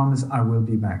 and I promise I will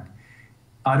be back.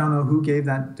 I don't know who gave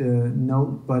that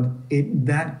note, but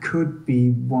that could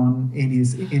be one in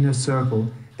his inner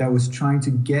circle that was trying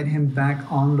to get him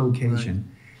back on location,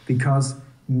 because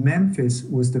Memphis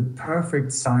was the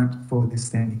perfect site for this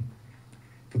thing.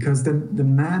 Because the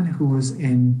man who was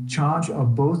in charge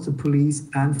of both the police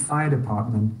and fire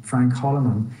department, Frank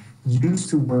Holloman, used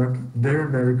to work very,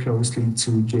 very closely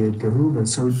to J. Edgar Hoover.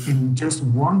 So in just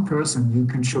one person, you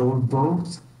control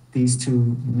both these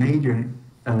two major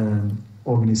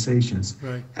organizations.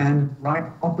 Right. And right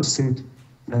opposite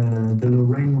the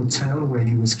Lorraine Motel where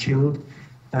he was killed,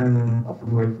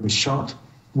 where he was shot,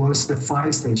 was the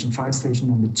fire station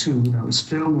number 2, that was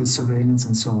filled with surveillance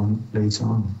and so on later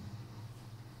on.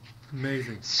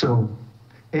 Amazing. So,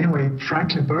 anyway,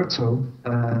 Frank Liberto,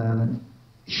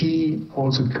 he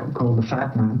also called the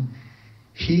Fat Man,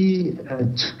 he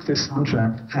took this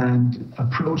contract and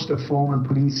approached a former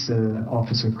police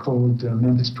officer called,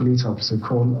 Memphis police officer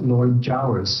called Lloyd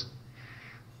Jowers.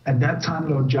 At that time,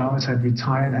 Lloyd Jowers had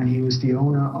retired and he was the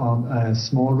owner of a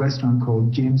small restaurant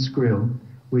called Jim's Grill,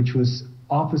 which was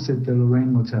opposite the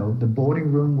Lorraine Motel. The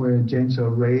boarding room where James Earl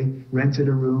Ray rented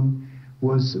a room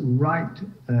was right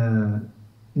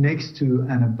next to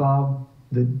and above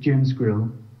the Jim's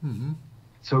Grill. Mm-hmm.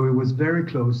 So it was very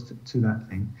close to that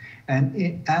thing.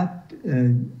 And at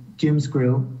Jim's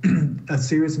Grill, a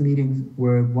series of meetings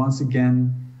were once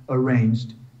again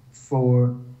arranged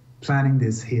for planning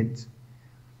this hit.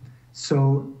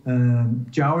 So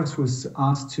Jowers was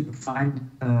asked to find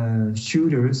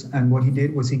shooters, and what he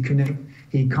did was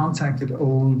he contacted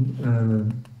old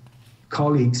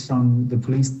colleagues from the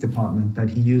police department that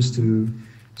he used to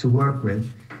work with.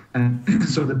 And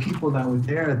so the people that were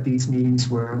there at these meetings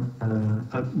were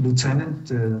a lieutenant,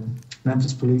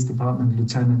 Memphis Police Department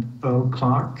Lieutenant Earl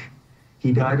Clark.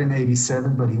 He died in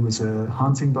 '87, but he was a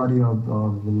hunting buddy of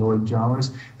Lloyd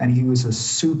Jowers, and he was a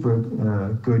super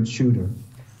good shooter.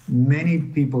 Many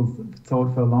people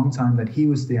thought for a long time that he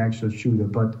was the actual shooter,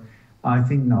 but I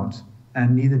think not,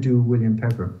 and neither do William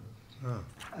Pepper.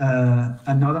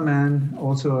 Another man,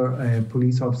 also a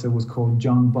police officer, was called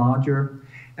John Barger.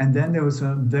 And then there was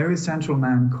a very central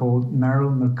man called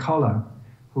Merrill McCullough,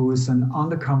 who was an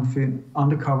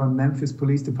undercover Memphis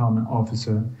Police Department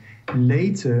officer.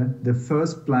 Later, the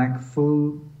first black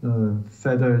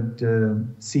full-feathered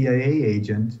CIA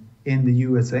agent in the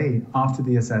USA after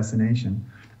the assassination.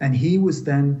 And he was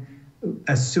then,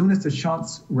 as soon as the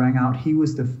shots rang out, he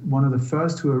was one of the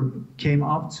first who came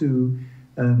up to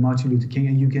Martin Luther King,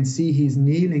 and you can see he's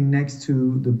kneeling next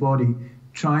to the body,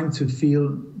 trying to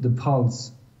feel the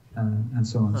pulse and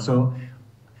so on. Uh-huh. So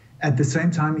at the same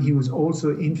time, he was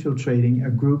also infiltrating a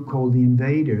group called the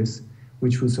Invaders,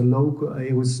 which was a local.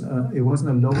 It wasn't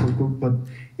a local group, but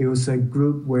it was a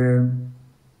group where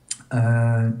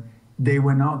they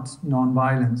were not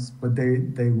nonviolent, but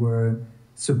they were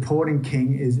supporting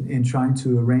King in trying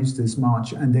to arrange this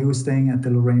march, and they were staying at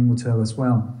the Lorraine Motel as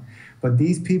well. But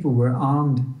these people were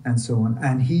armed and so on,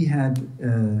 and he had,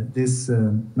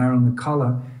 Marilyn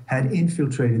McCullough had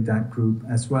infiltrated that group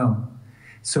as well.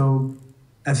 So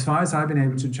as far as I've been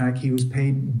able to track, he was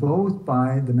paid both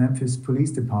by the Memphis Police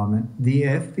Department, the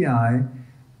FBI,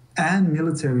 and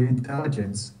military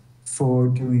intelligence for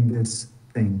doing this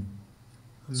thing.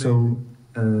 So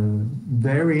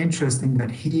very interesting that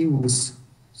he was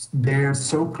there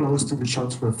so close to the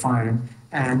shots were fired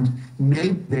and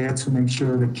made there to make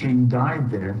sure that King died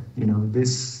there. You know,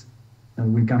 this,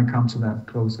 we're going to come to that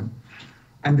closer.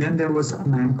 And then there was a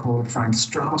man called Frank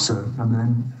Strausser, a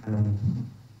man,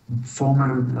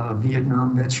 former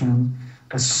Vietnam veteran,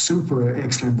 a super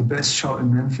excellent, the best shot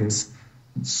in Memphis,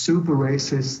 super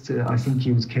racist. I think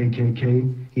he was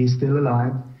KKK. He's still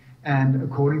alive. And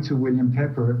according to William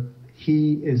Pepper,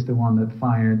 he is the one that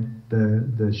fired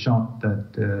the shot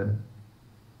that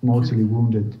mortally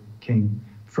wounded King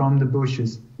from the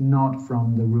bushes, not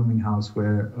from the rooming house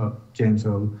where James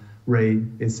Earl Ray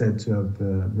is said to have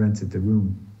rented the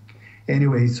room.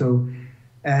 Anyway, so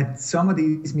at some of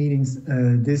these meetings,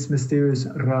 this mysterious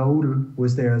Raoul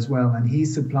was there as well, and he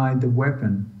supplied the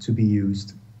weapon to be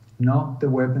used, not the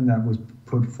weapon that was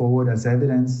put forward as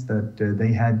evidence that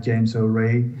they had James Earl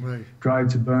Ray drive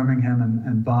to Birmingham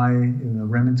and buy a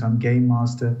Remington Game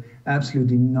Master.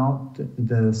 Absolutely not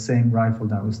the same rifle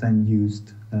that was then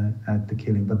used at the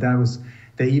killing. But that was,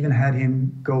 they even had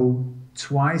him go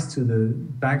twice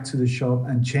back to the shop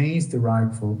and change the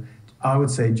rifle, I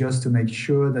would say, just to make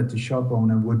sure that the shop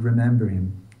owner would remember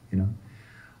him, you know.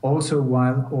 Also,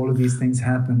 while all of these things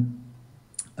happened,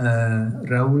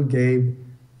 Raoul gave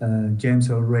James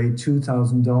Earl Ray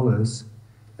 $2,000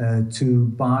 to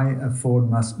buy a Ford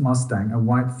Mustang, a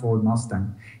white Ford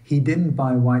Mustang. He didn't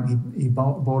buy white, he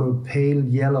bought a pale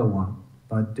yellow one.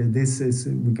 But this is,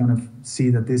 we're going to see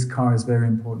that this car is very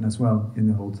important as well in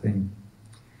the whole thing.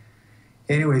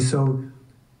 Anyway, so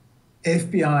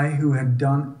FBI, who had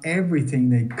done everything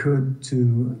they could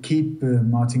to keep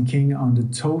Martin King under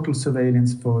total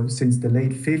surveillance since the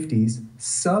late 50s,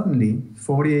 suddenly,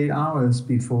 48 hours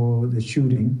before the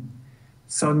shooting,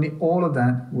 suddenly all of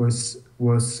that was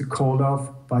called off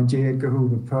by J. Edgar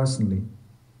Hoover personally.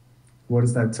 What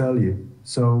does that tell you?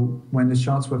 So when the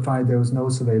shots were fired, there was no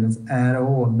surveillance at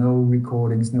all, no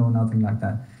recordings, no nothing like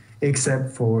that, except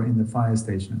for in the fire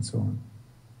station and so on.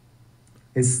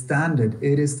 It's standard.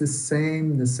 It is the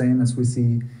same as we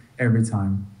see every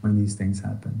time when these things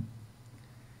happen.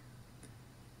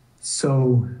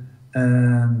 So,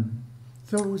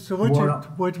 so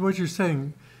what you're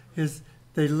saying is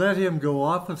they let him go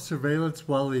off of surveillance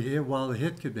while the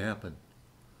hit could happen.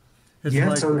 It's yeah,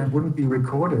 like, so it wouldn't be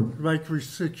recorded. Like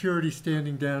security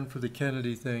standing down for the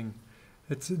Kennedy thing.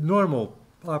 It's a normal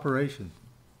operation.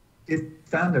 It's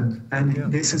standard,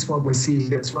 and this is what we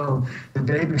see as well. The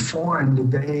day before and the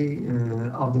day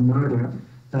of the murder,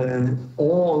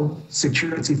 all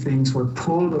security things were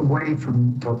pulled away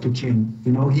from Dr. King.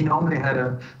 You know, he normally had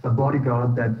a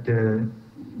bodyguard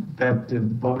that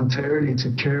voluntarily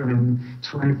took care of him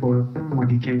 24/7 when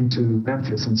he came to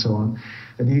Memphis and so on.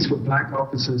 And these were black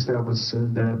officers that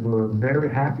were very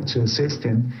happy to assist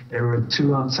him. There were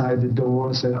two outside the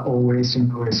doors, always, you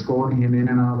know, escorting him in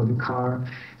and out of the car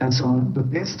and so on.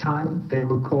 But this time they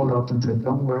were called up and said,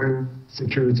 "Don't worry,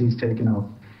 security is taken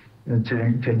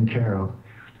care of."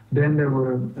 Then there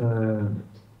were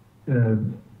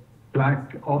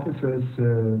black officers,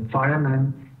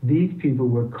 firemen. These people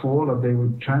were called up, they were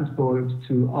transported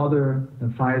to other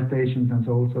fire stations, and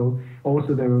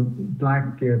also there were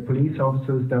black police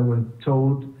officers that were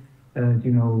told,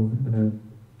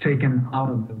 taken out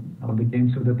of the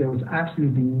game, so that there was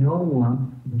absolutely no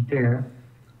one there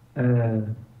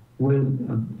with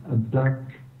a black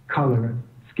color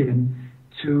skin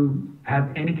to have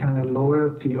any kind of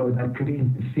loyalty or that could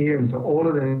interfere. So all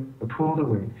of them were pulled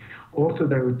away. Also,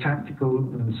 there were tactical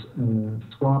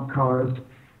squad cars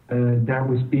that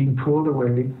was being pulled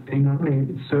away. They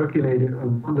normally circulated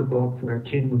around the block where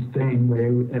King was staying,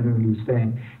 wherever he was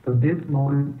staying. But this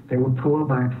morning, they were pulled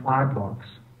back 5 blocks.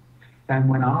 And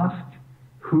when asked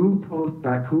who pulled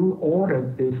back, who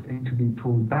ordered this thing to be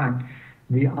pulled back,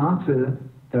 the answer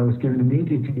that was given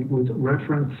immediately was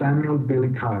Reverend Samuel Billy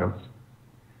Kyles.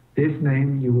 This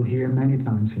name you will hear many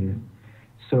times here.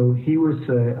 So he was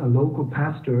a local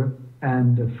pastor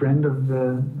and a friend of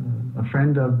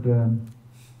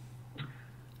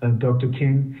Dr.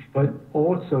 King, but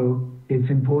also it's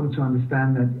important to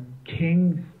understand that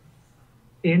King's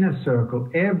inner circle,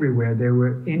 everywhere, there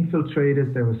were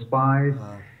infiltrators, there were spies.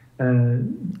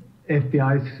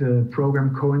 FBI's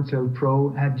program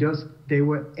COINTELPRO had just they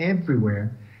were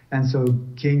everywhere. And so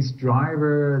King's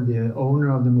driver, the owner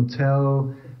of the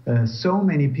motel, so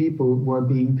many people were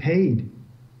being paid.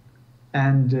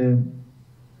 And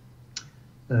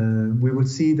we will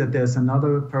see that there's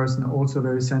another person also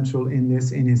very central in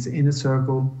this, in his inner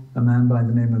circle, a man by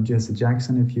the name of Jesse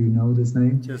Jackson, if you know this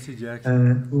name. Jesse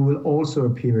Jackson. Who will also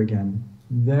appear again.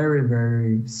 Very,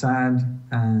 very sad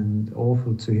and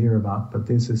awful to hear about, but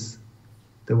this is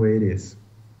the way it is.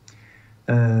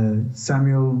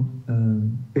 Samuel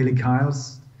Billy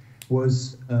Kyles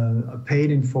was a paid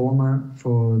informer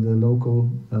for the local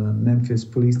Memphis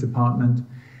Police Department,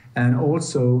 and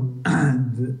also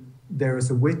there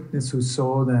is a witness who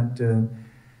saw that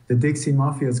the Dixie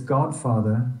Mafia's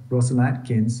godfather, Russell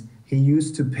Atkins, he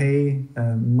used to pay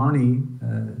money,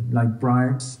 like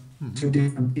bribes, to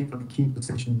different people in key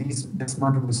positions. This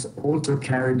money was also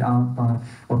carried out by,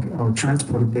 or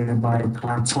transported there by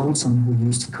Clyde Tolson, who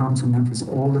used to come to Memphis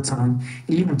all the time,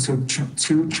 even took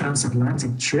two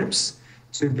transatlantic trips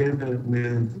together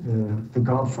with the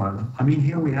godfather. I mean,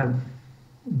 here we have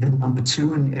the number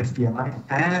 2 in the FBI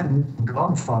and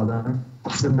godfather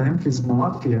of the Memphis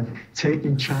Mafia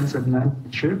taking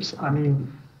transatlantic trips. I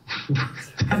mean,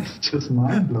 that's just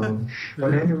mind-blowing.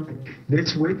 But anyway,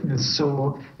 this witness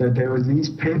saw that there were these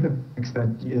paperbacks that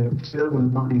filled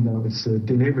with money that was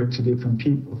delivered to different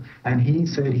people. And he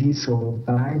said he saw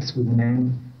bags with the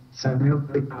name Samuel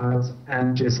Billy Kyles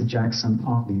and Jesse Jackson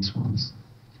on these ones.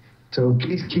 So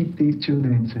please keep these two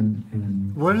names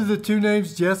in What are the two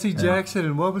names, Jesse Jackson,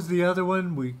 and what was the other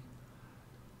one?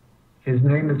 His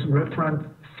name is Reverend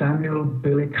Samuel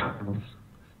Billy Kyles.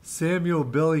 Samuel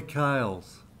Billy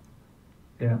Kyles.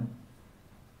 Yeah.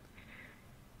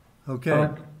 Okay.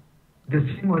 But the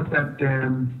thing was that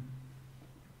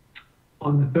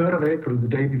on the 3rd of April, the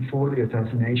day before the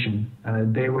assassination,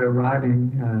 they were arriving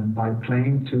by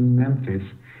plane to Memphis,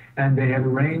 and they had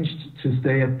arranged to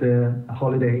stay at the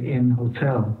Holiday Inn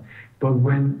Hotel. But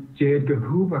when J. Edgar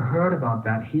Hoover heard about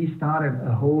that, he started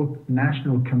a whole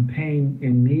national campaign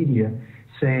in media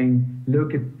saying,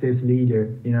 look at this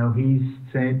leader, you know, he's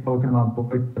talking about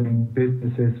boycotting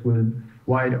businesses with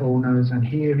white owners, and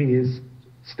here he is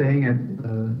staying at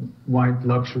white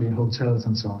luxury hotels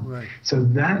and so on. Right. So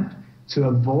that, to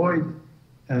avoid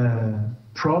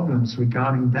problems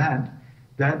regarding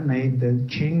that made the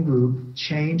King Group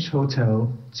change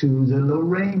hotel to the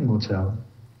Lorraine Motel.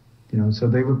 You know, so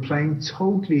they were playing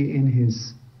totally in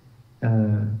his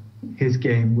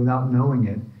game without knowing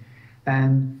it.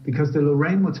 And because the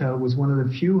Lorraine Motel was one of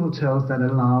the few hotels that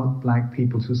allowed black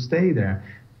people to stay there.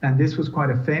 And this was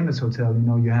quite a famous hotel. You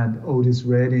know, you had Otis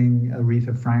Redding,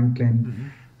 Aretha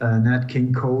Franklin, Nat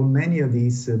King Cole, many of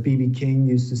these, B.B. King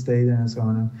used to stay there and so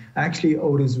on. Actually,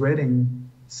 Otis Redding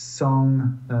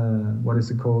song, what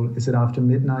is it called? Is it After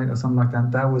Midnight or something like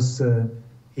that? That was,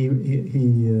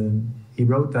 he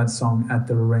wrote that song at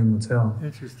the Lorraine Motel.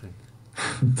 Interesting.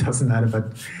 Doesn't matter,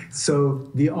 but so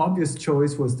the obvious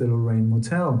choice was the Lorraine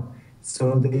Motel.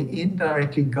 So they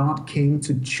indirectly got King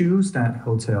to choose that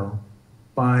hotel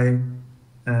by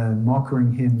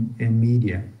mocking him in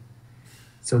media.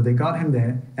 So they got him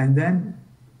there, and then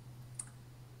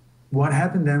what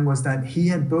happened then was that he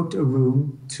had booked a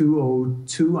room,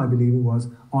 202, I believe it was,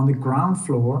 on the ground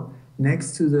floor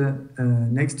next to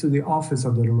the office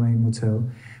of the Lorraine Motel,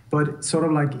 but sort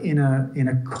of like in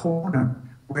a corner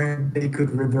where they could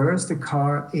reverse the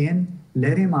car in,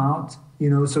 let him out, you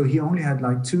know, so he only had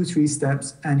like 2-3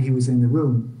 steps and he was in the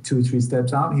room. 2-3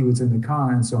 steps out, he was in the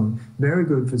car and so on. Very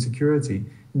good for security.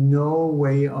 No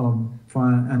way for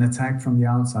an attack from the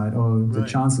outside, or the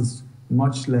chances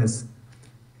much less.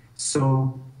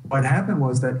 So what happened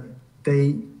was that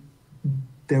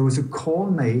there was a call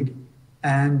made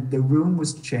and the room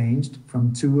was changed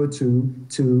from 202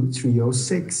 to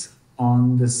 306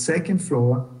 on the second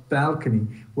floor balcony,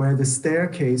 where the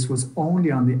staircase was only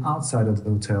on the outside of the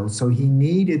hotel. So he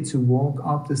needed to walk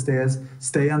up the stairs,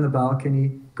 stay on the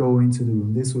balcony, go into the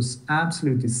room. This was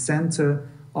absolutely center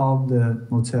of the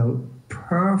motel.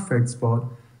 Perfect spot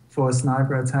for a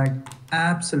sniper attack.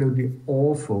 Absolutely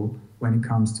awful when it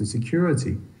comes to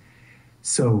security.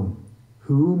 So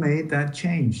who made that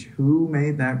change? Who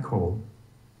made that call?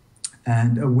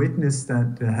 And a witness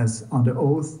that has under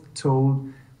oath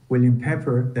told William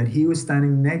Pepper that he was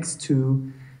standing next to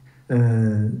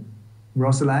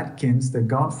Russell Atkins, the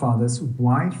godfather's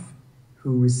wife,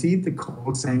 who received the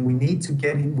call saying, we need to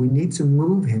get him, we need to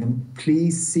move him,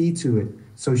 please see to it.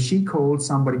 So she called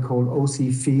somebody called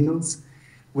O.C. Fields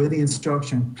with the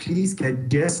instruction, please get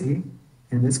Jesse,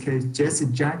 in this case Jesse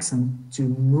Jackson, to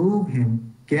move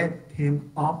him, get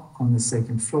him up on the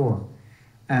second floor.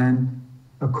 And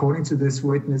according to this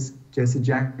witness, Jesse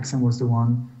Jackson was the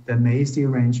one that made the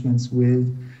arrangements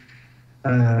with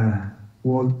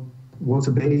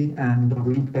Walter Bailey and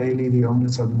Reed Bailey, the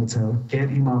owners of the motel, get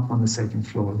him up on the second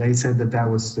floor. They said that that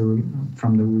was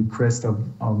from the request of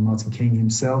Martin King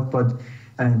himself, but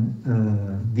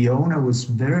the owner was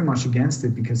very much against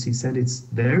it because he said it's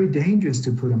very dangerous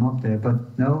to put him up there,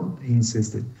 but no, he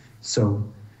insisted. So,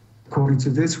 according to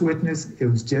this witness, it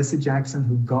was Jesse Jackson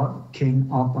who got King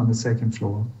up on the second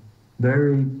floor.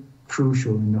 Very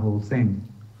crucial in the whole thing.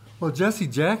 Well, Jesse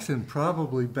Jackson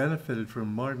probably benefited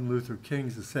from Martin Luther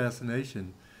King's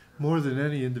assassination more than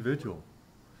any individual,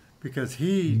 because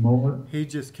he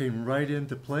just came right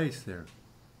into place there.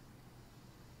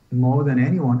 More than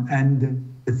anyone.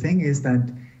 And the thing is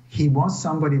that he was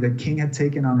somebody that King had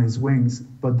taken on his wings,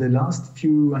 but the last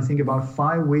few, I think about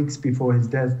 5 weeks before his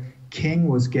death, King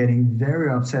was getting very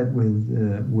upset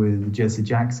with Jesse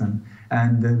Jackson,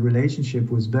 and the relationship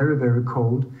was very, very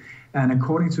cold. And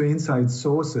according to inside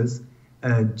sources,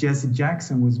 Jesse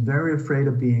Jackson was very afraid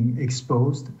of being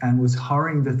exposed and was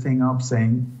hurrying the thing up,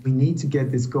 saying, "We need to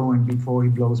get this going before he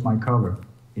blows my cover."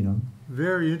 You know.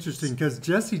 Very interesting, because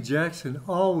Jesse Jackson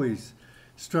always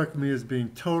struck me as being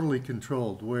totally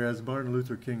controlled, whereas Martin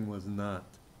Luther King was not.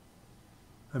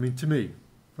 I mean, to me,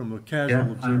 from a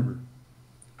casual observer.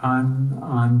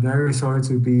 I'm very sorry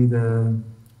to be the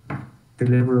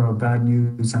deliverer of bad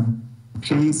news, and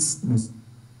please, Mr.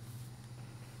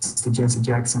 Jesse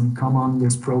Jackson, come on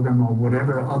this program or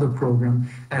whatever other program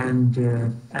and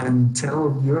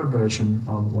tell your version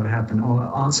of what happened, or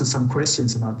answer some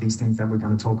questions about these things that we're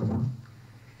going to talk about.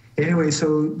 Anyway,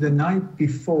 so the night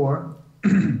before,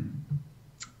 it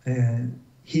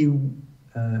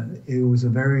was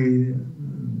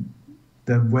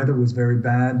the weather was very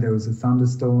bad. There was a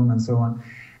thunderstorm and so on,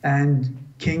 and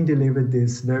King delivered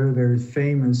this very, very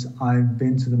famous "I've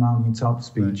been to the mountaintop"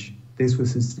 speech. Right. This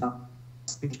was his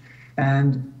speech.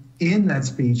 And in that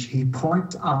speech, he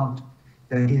pointed out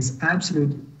that his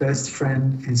absolute best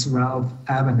friend is Ralph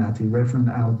Abernathy, Reverend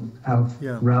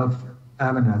Ralph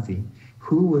Abernathy,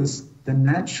 who was the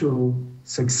natural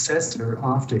successor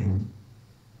after him,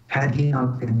 had he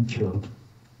not been killed.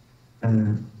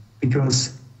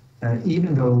 Because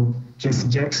even though Jesse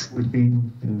Jackson was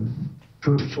being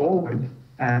put forward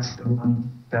as the one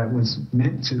that was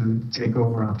meant to take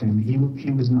over after him,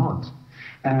 he was not.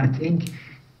 And I think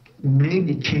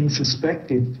maybe King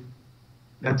suspected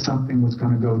that something was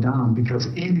going to go down, because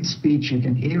in his speech, you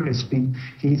can hear his speech,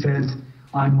 he says,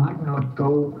 "I might not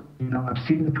go, I've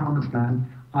seen the promised land,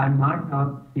 I might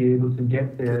not be able to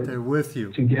get there with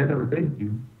you, together with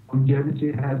you.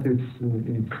 Longevity has its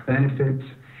benefits,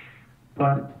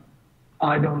 but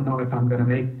I don't know if I'm going to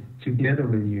make it together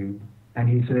with you." And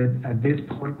he said, "At this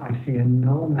point, I fear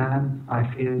no man, I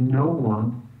fear no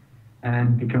one,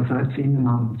 and because I've seen the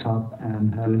mountaintop,"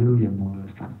 and hallelujah, more or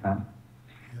less like that.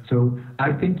 Yeah. So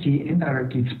I think he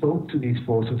indirectly spoke to these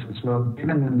forces as well,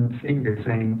 giving them the finger,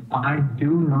 saying, "I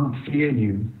do not fear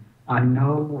you. I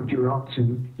know what you're up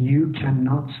to. You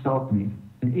cannot stop me.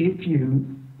 And if you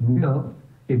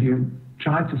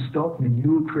try to stop me, you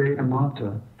will create a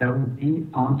martyr that will be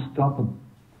unstoppable.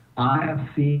 I have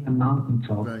seen a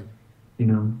mountaintop, right.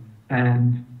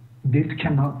 And this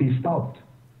cannot be stopped."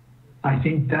 I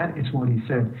think that is what he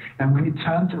said. And when he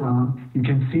turns around, you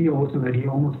can see also that he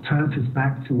almost turns his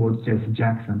back towards Jesse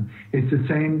Jackson. It's the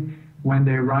same when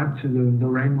they arrive to the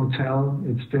Lorraine Motel.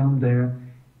 It's filmed there.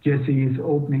 Jesse is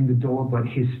opening the door, but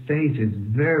his face is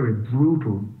very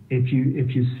brutal. If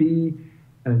you see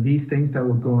these things that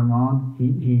were going on,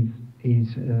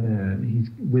 he's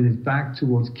with his back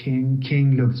towards King.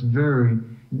 King looks very.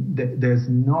 There's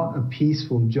not a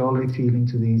peaceful, jolly feeling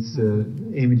to these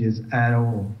images at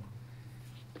all.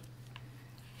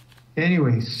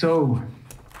 Anyway, so.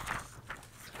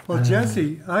 Well,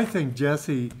 I think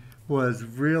Jesse was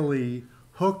really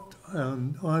hooked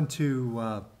onto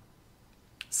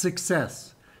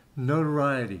success,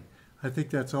 notoriety. I think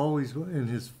that's always in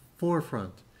his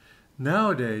forefront.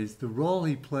 Nowadays, the role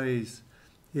he plays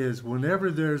is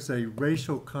whenever there's a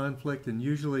racial conflict, and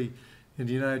usually in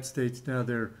the United States now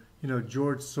they're,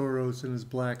 George Soros and his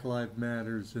Black Lives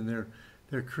Matters, and they're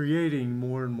creating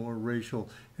more and more racial.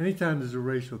 Anytime there's a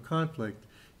racial conflict,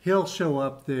 he'll show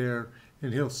up there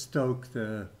and he'll stoke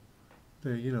the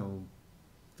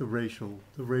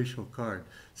racial card.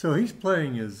 So he's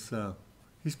playing a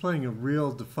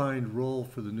real defined role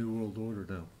for the New World Order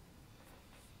now.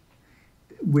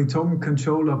 We're talking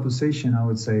controlled opposition, I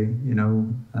would say.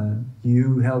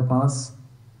 You help us,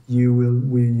 we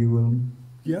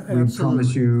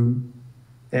promise you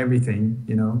everything.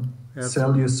 Absolutely.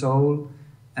 Sell your soul,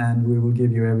 and we will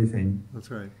give you everything. That's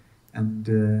right. And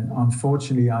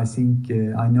unfortunately, I think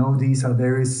I know these are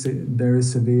very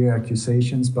severe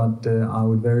accusations, but I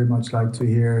would very much like to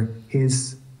hear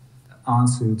his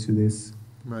answer to this.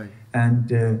 Right. And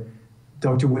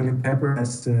Dr. William Pepper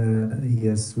has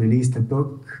released a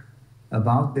book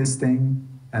about this thing,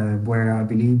 where I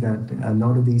believe that a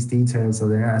lot of these details are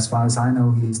there. As far as I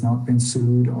know, he's not been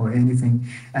sued or anything.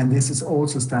 And this is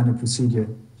also standard procedure.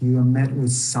 You are met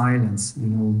with silence,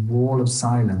 wall of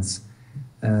silence.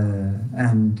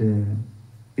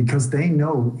 Because they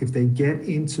know if they get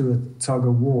into a tug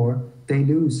of war, they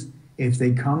lose. If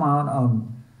they come out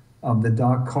of the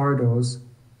dark corridors,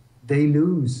 they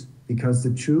lose, because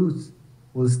the truth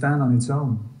will stand on its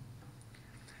own.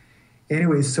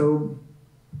 Anyway, so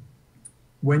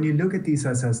when you look at these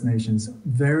assassinations,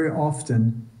 very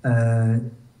often,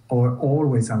 or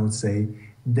always I would say,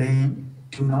 they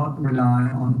do not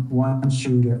rely on one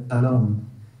shooter alone.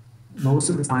 Most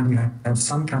of the time you have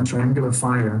some kind of triangular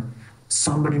fire.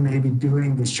 Somebody may be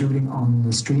doing the shooting on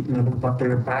the street level, but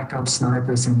there are backup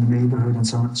snipers in the neighborhood and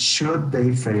so on. Should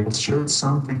they fail, should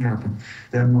something happen,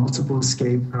 there are multiple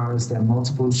escape cars, there are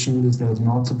multiple shooters, there's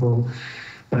multiple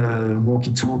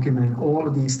walkie-talkie men, all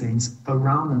of these things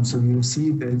around them. So you'll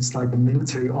see that it's like a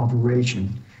military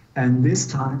operation. And this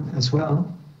time as well,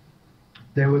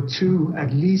 there were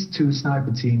at least two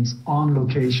sniper teams on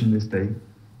location this day.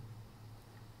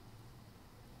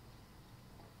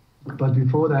 But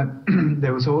before that,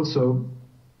 there was also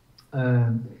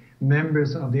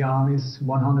members of the Army's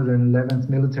 111th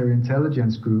Military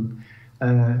Intelligence Group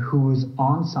who was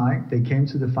on site. They came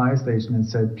to the fire station and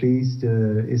said, please,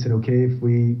 is it okay if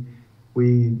we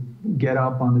get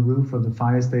up on the roof of the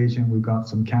fire station? We've got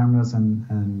some cameras and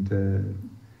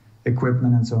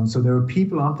equipment and so on. So there were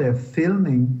people out there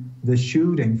filming the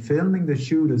shooting, filming the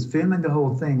shooters, filming the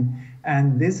whole thing.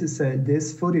 And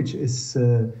this footage is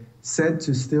said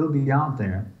to still be out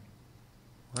there.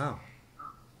 Wow.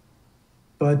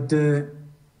 But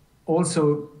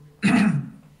also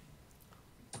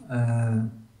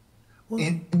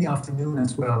in the afternoon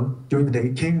as well, during the day,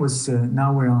 King was,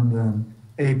 now we're on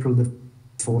April the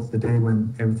 4th, the day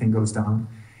when everything goes down.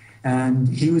 And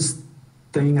he was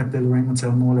staying at the Lorraine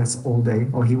Hotel more or less all day,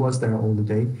 or he was there all the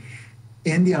day.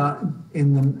 During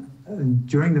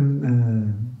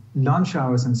the lunch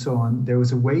hours and so on, there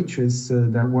was a waitress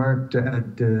that worked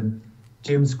at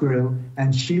Jim's Grill,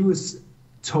 and she was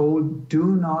told,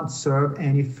 do not serve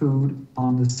any food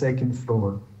on the second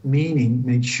floor, meaning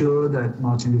make sure that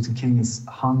Martin Luther King is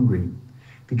hungry,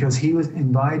 because he was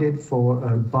invited for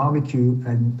a barbecue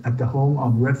at the home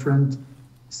of Reverend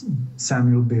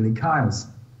Samuel Billy Kyles.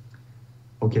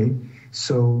 Okay,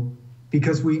 so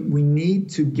because we need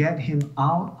to get him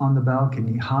out on the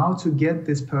balcony. How to get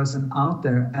this person out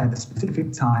there at a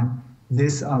specific time,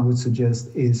 this I would suggest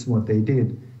is what they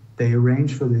did. They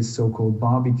arranged for this so-called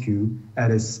barbecue at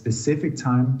a specific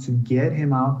time to get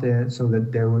him out there so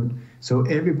that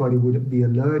everybody would be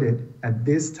alerted at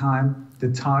this time.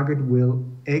 The target will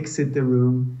exit the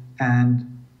room, and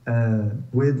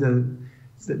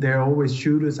there are always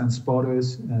shooters and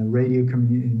spotters, radio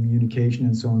communication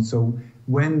and so on. So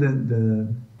when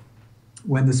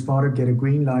the spotter get a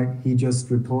green light, he just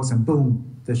reports and boom,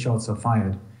 the shots are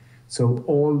fired. So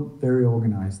all very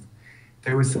organized.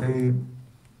 Like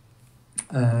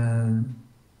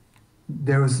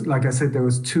I said, there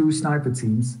was two sniper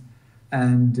teams,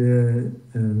 and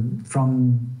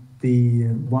from the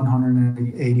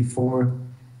 184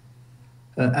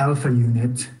 Alpha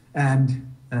unit, and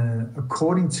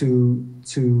according to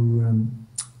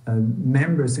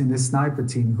members in the sniper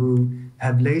team who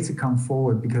have later come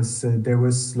forward, because there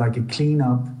was like a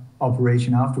cleanup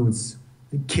operation afterwards,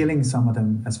 killing some of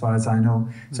them, as far as I know.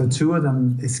 Mm-hmm. So two of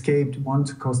them escaped, one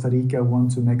to Costa Rica, one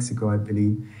to Mexico, I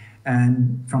believe.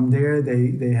 And from there,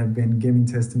 they have been giving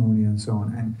testimony and so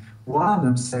on. And one of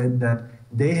them said that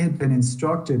they had been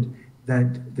instructed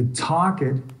that the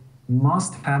target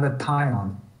must have a tie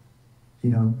on.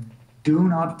 Do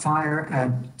not fire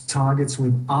at targets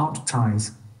without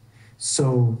ties.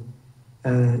 So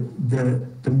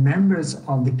the members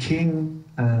of the King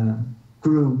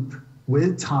group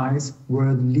with ties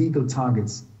were legal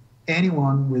targets.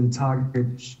 Anyone with a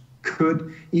target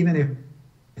could, even if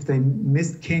they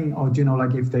missed King, or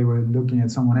like if they were looking at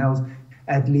someone else,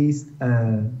 at least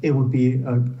it would be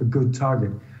a good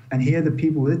target. And here the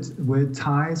people with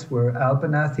ties were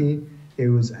Abernathy, it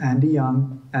was Andy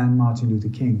Young, and Martin Luther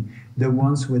King. The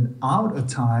ones without a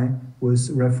tie was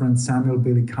Reverend Samuel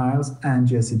Billy Kyles and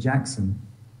Jesse Jackson.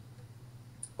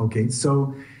 Okay,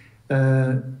 so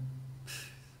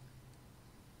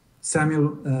Samuel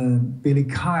Billy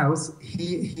Kyles,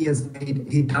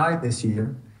 he died this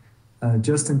year,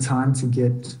 just in time to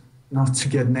get, not to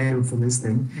get nailed for this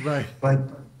thing. Right. But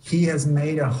he has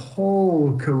made a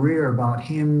whole career about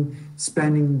him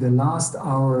spending the last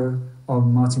hour of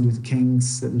Martin Luther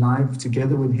King's life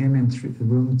together with him in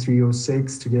room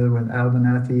 306, together with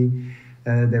Abernathy.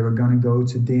 They were going to go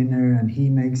to dinner, and he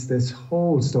makes this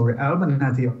whole story.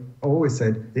 Abernathy always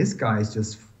said, this guy is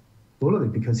just full of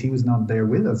it because he was not there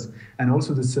with us. And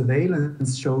also the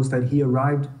surveillance shows that he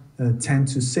arrived 10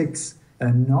 to 6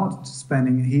 and not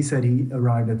spending, he said he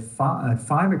arrived at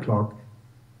 5 o'clock.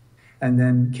 And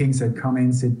then King said, come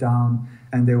in, sit down.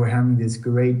 And they were having this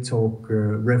great talk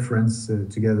reference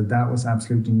together. That was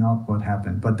absolutely not what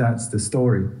happened, but that's the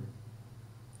story.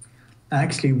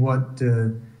 Actually, what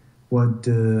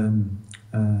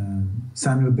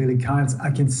Samuel Billy Kyles, I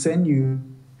can send you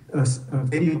a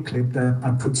video clip that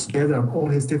I put together of all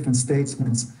his different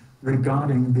statements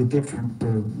regarding the different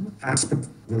aspects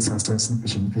of this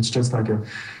assassination. It's just like a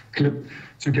clip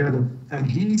together. And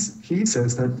he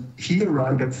says that he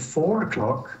arrived at 4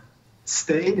 o'clock,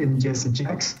 stayed in Jesse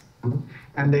Jackson,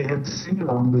 and they had to sing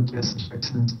along with Jesse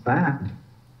Jackson's band.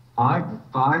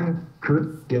 I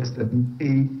could guess that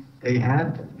they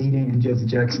had a meeting in Jesse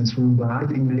Jackson's room, but I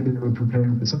think maybe they were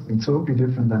preparing for something totally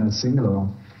different than a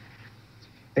sing-along.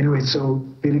 Anyway, so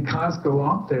Billy Kyles go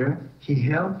out there. He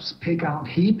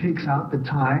picks out the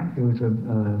tie. It was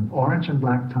an orange and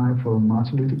black tie for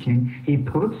Martin Luther King. He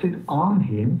puts it on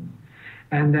him,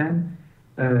 and then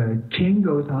King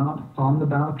goes out on the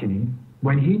balcony.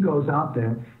 When he goes out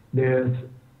there, there's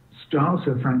Frank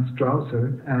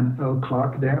Strausser, and Earl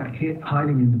Clark there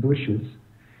hiding in the bushes.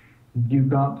 You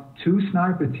got 2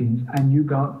 sniper teams, and you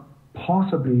got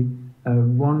possibly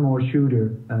one more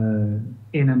shooter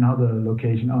in another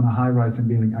location on a high-rise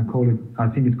building. I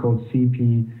think it's called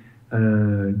CP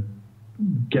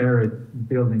Garrett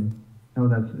building. No,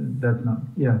 that's not.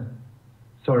 Yeah,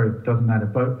 sorry, it doesn't matter.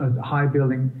 But a high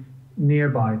building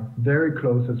nearby, very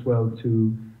close as well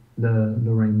to the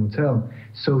Lorraine Motel.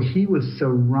 So he was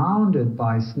surrounded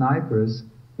by snipers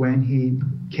when he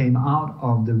came out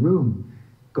of the room,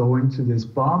 going to this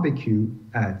barbecue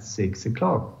at 6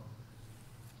 o'clock.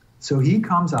 So he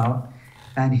comes out,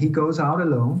 and he goes out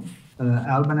alone.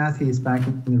 Abernathy is back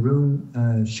in the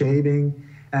room shaving,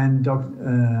 and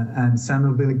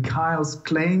Samuel Billy Kyles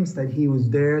claims that he was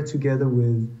there together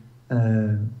with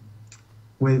Martin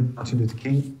Luther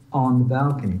King on the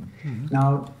balcony. Mm-hmm.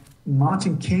 Now,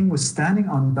 Martin King was standing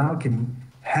on the balcony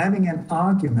having an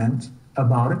argument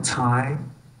about a tie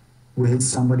with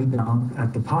somebody down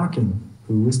at the parking.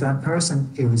 Who was that person?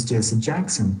 It was Jesse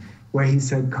Jackson, where he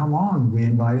said, come on, we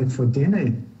invited for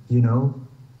dinner,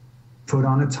 put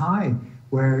on a tie.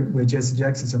 Where Jesse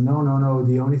Jackson said, no,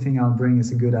 the only thing I'll bring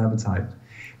is a good appetite.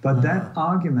 But that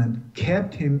argument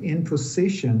kept him in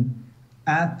position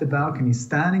at the balcony,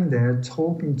 standing there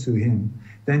talking to him.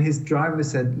 Then his driver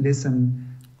said, listen,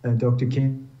 Dr.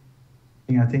 King,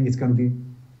 I think it's going to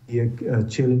be a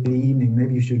chilly evening.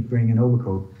 Maybe you should bring an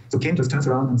overcoat. So King just turns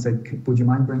around and said, would you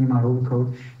mind bringing my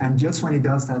overcoat? And just when he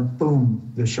does that,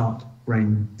 boom, the shot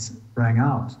rang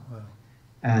out. Wow.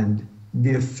 And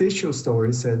the official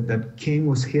story said that King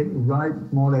was hit right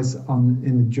more or less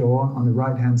in the jaw on the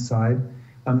right-hand side,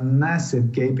 a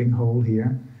massive gaping hole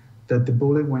here, that the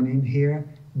bullet went in here,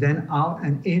 then out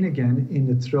and in again in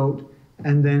the throat,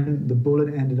 and then the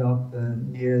bullet ended up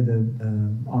near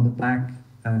on the back,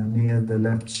 near the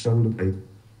left shoulder blade.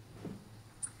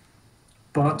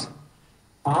 But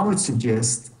I would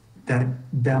suggest that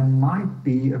there might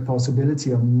be a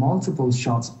possibility of multiple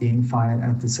shots being fired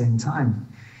at the same time.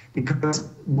 Because,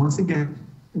 once again,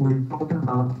 we're talking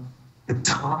about the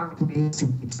target needs to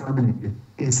be terminated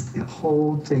is the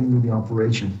whole thing with the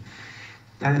operation.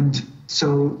 And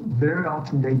so very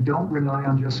often they don't rely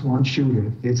on just one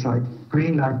shooter. It's like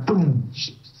green light, boom,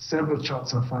 several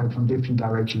shots are fired from different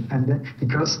directions. And then,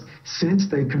 because since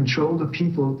they control the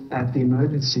people at the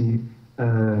emergency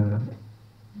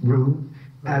room,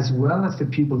 as well as the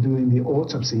people doing the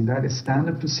autopsy, that is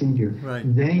standard procedure, right.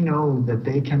 They know that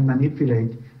they can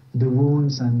manipulate the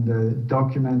wounds and the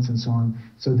documents and so on.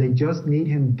 So they just need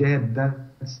him dead.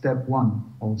 That's step one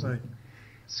also. Right.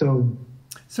 So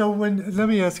let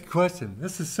me ask a question.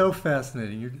 This is so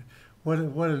fascinating. What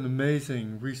an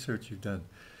amazing research you've done.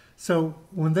 So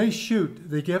when they shoot,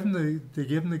 they give them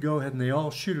the go ahead, and they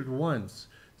all shoot at once.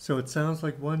 So it sounds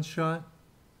like one shot.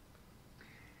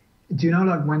 Do you know,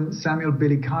 like when Samuel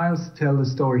Billy Kyles tells the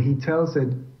story, he tells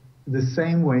it the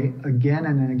same way again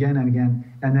and then again and again,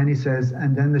 and then he says,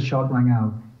 and then the shot rang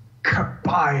out,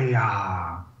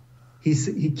 kapaya.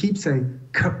 He keeps saying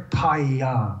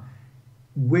kapaya,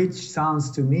 which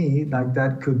sounds to me like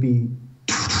that could be,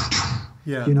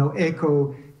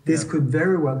 echo This could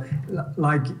very well,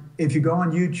 like if you go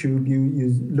on YouTube,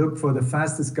 you look for the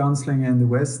fastest gunslinger in the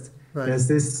West. Right. There's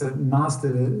this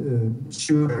master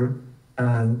shooter,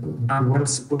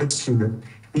 West shooter.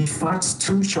 He fires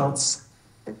 2 shots.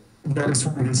 That is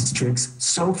one of his tricks.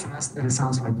 So fast that it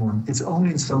sounds like one. It's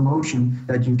only in slow motion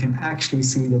that you can actually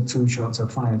see that 2 shots are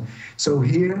fired. So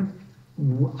here,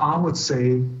 I would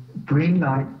say green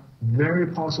light. Very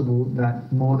possible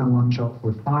that more than 1 shot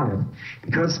was fired,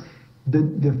 because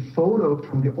the photo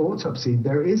from the autopsy,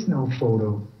 there is no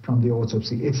photo from the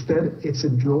autopsy. Instead, it's a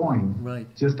drawing. Right.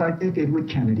 Just like they did with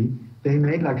Kennedy, they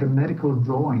made like a medical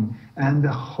drawing, and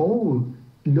the hole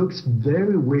looks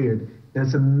very weird.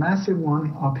 There's a massive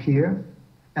one up here,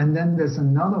 and then there's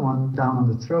another one down on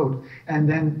the throat, and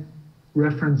then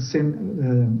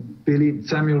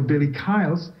Samuel Billy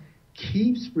Kyles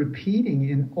keeps repeating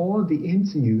in all the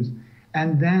interviews,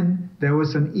 and then there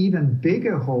was an even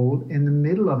bigger hole in the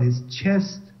middle of his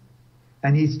chest,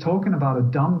 and he's talking about a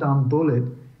dum-dum bullet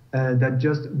that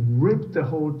just ripped the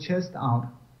whole chest out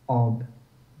of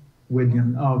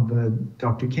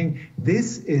Dr. King.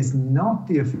 This is not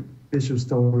the official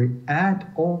story at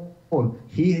all.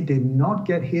 He did not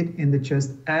get hit in the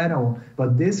chest at all,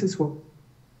 but this is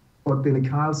what Billy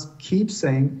Kyles keeps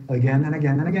saying again and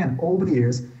again and again over the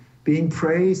years, being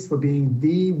praised for being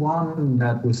the one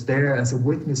that was there as a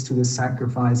witness to the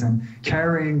sacrifice and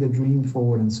carrying the dream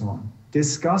forward and so on.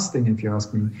 Disgusting, if you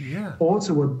ask me. Yeah.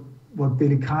 Also, what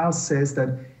Billy Kyles says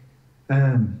that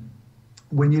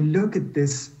when you look at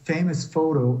this famous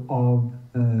photo of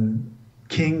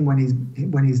King when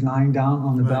he's lying down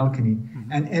on the balcony,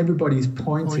 and everybody's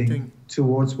pointing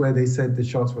towards where they said the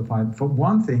shots were fired. For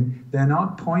one thing, they're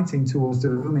not pointing towards the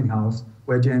rooming house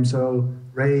where James Earl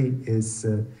Ray is,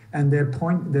 and they're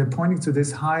pointing to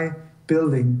this high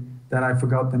building that I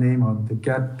forgot the name of, the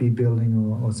Gatsby building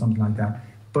or something like that.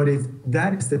 But if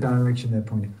that is the direction they're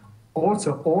pointing.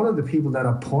 Also, all of the people that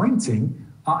are pointing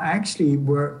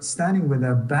were standing with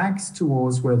their backs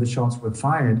towards where the shots were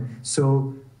fired.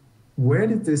 So where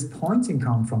did this pointing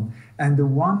come from? And the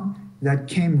one that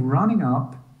came running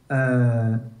up,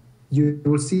 you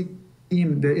will see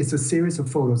him, it's a series of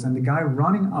photos, and the guy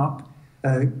running up,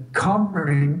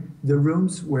 covering the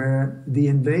rooms where the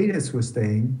invaders were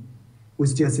staying,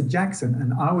 was Jesse Jackson.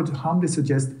 And I would humbly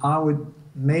suggest, I would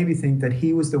maybe think that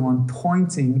he was the one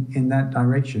pointing in that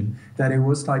direction, that it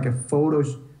was like a photo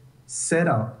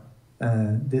setup,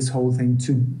 this whole thing,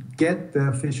 to get the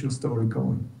official story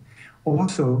going.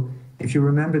 Also, if you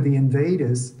remember the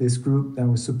invaders, this group that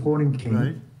was supporting King,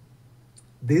 right.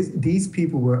 These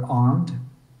people were armed,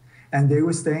 and they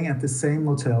were staying at the same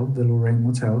motel, the Lorraine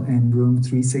Motel, in room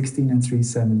 316 and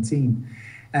 317.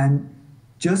 And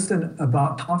just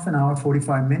about half an hour,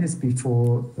 45 minutes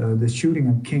before the shooting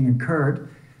of King occurred,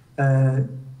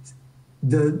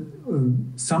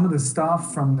 some of the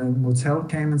staff from the motel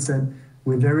came and said,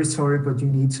 "We're very sorry, but you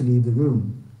need to leave the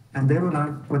room." And they were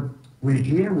like, "But we're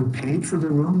here, we paid for the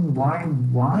room,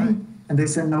 why? And they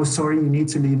said, "No, sorry, you need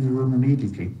to leave the room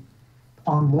immediately."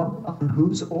 On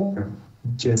whose order?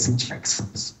 Jesse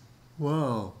Jackson's.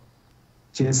 Whoa.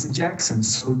 Jesse Jackson.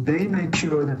 So they made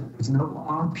sure that there was no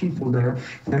armed people there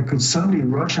that could suddenly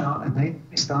rush out and they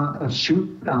start a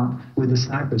shootout with the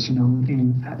snipers. You know, can you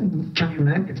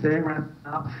imagine if they ran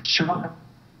out, shot,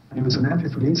 it was an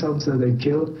anti-police officer they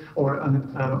killed, or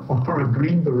a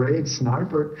Green Beret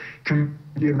sniper? Can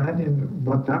you imagine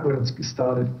what that would have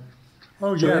started?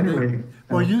 Oh, so yeah. Anyway,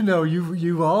 well, you know,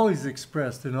 you've always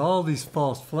expressed in all these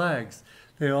false flags,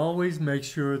 they always make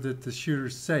sure that the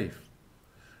shooter's safe.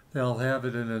 They'll have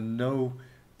it in a no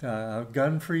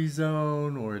gun-free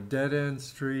zone or a dead-end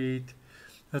street.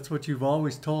 That's what you've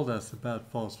always told us about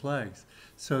false flags.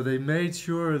 So they made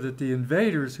sure that the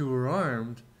invaders who were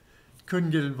armed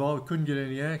couldn't get involved, couldn't get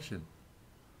any action.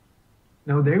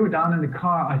 No, they were down in the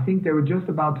car. I think they were just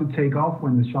about to take off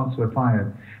when the shots were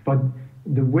fired. But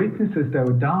the witnesses that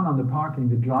were down on the parking,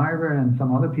 the driver and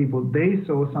some other people, they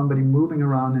saw somebody moving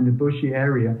around in the bushy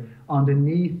area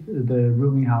underneath the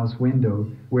rooming house window,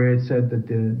 where it said that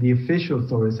the official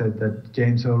story said that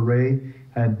James Earl Ray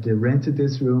had rented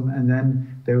this room, and then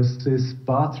there was this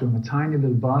bathroom, a tiny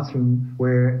little bathroom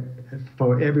where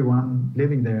for everyone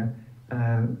living there,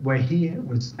 where he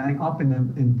was standing up in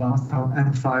the bathtub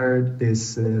and fired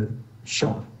this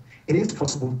shot. It is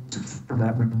possible to from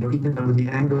that window, even though the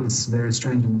angle is very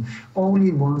strange. And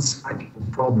only one slight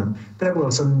problem. There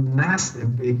was a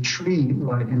massive big tree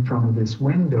right in front of this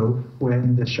window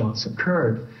when the shots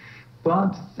occurred.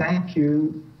 But thanks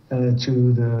to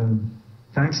the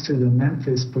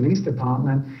Memphis Police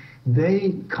Department,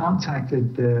 they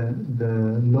contacted the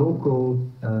local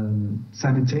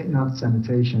not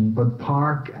sanitation, but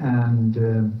park and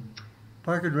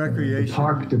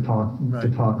recreation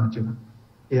department,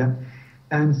 yeah,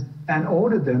 and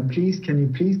ordered them, can you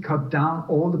please cut down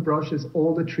all the brushes,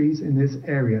 all the trees in this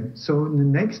area. So the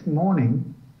next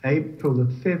morning, April the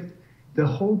 5th, the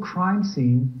whole crime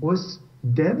scene was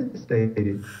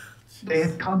devastated. They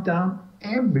had cut down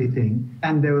everything,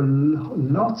 and there were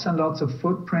lots and lots of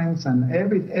footprints, and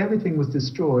everything was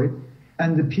destroyed.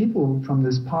 And the people from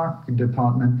this park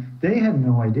department, they had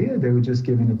no idea. They were just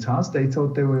given a task. They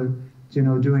thought they were,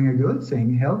 doing a good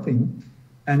thing, helping,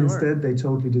 and instead they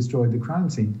totally destroyed the crime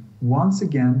scene. Once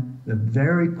again, the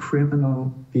very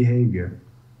criminal behavior.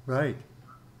 Right.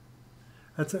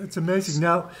 It's amazing.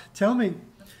 Now, tell me,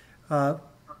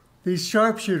 these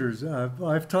sharpshooters,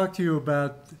 I've talked to you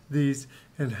about these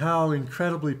and how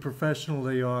incredibly professional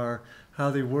they are, how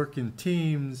they work in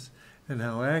teams, and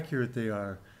how accurate they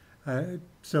are.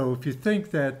 So if you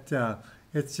think that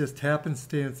it's just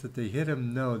happenstance that they hit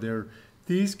them, no,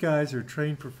 these guys are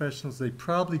trained professionals. They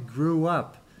probably grew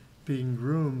up being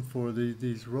groomed for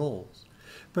these roles.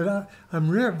 But I'm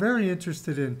very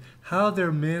interested in how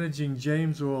they're managing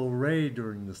James Earl Ray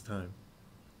during this time.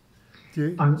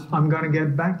 I'm going to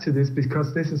get back to this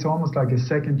because this is almost like a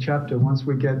second chapter. Once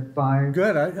we get by,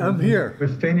 good, I'm here. We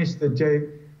finish the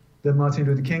Martin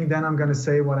Luther King. Then I'm going to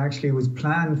say what actually was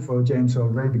planned for James Earl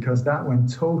Ray, because that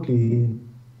went totally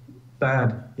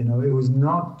bad. It was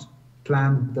not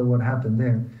planned that what happened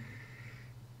there.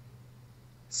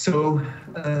 So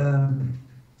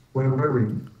where were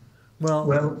we?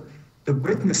 Well, the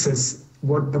witnesses.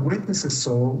 What the witnesses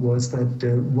saw was that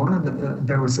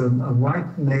there was a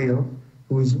white male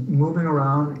who was moving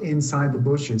around inside the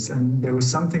bushes, and there was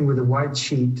something with a white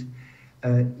sheet.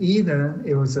 Either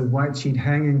it was a white sheet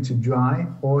hanging to dry,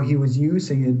 or he was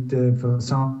using it for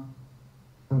some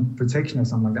protection or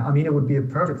something like that. I mean, it would be a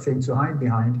perfect thing to hide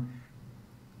behind.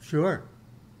 Sure.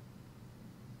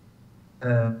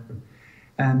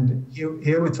 And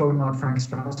here we're talking about Frank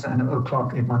Strauss and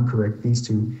O'Clock, if I'm correct, these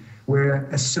two, where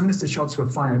as soon as the shots were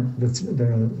fired,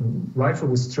 the rifle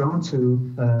was thrown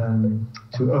to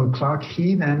O'Clock.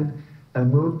 He then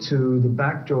moved to the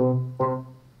back door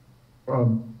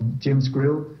of Jim's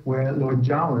grill, where Lloyd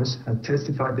Jowers had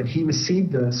testified that he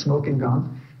received the smoking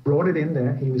gun, brought it in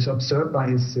there. He was observed by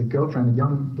his girlfriend, a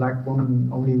young black woman,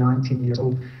 only 19 years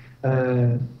old,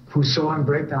 who saw him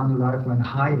break down the rifle and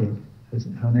hide it.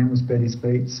 Her name was Betty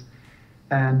Spates.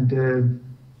 And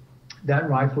that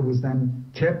rifle was then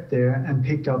kept there and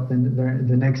picked up the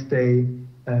next day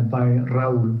by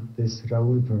this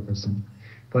Raoul person.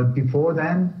 But before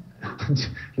then,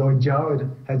 Lloyd Joward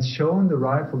had shown the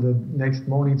rifle the next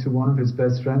morning to one of his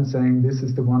best friends, saying, "This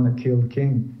is the one that killed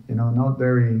King." Not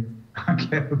very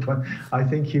clever, but I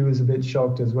think he was a bit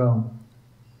shocked as well.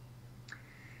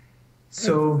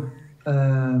 So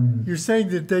you're saying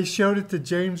that they showed it to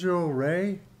James Earl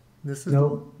Ray?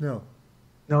 No.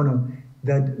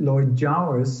 That Lloyd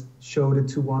Jowers showed it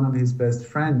to one of his best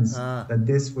friends, that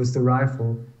this was the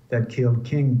rifle that killed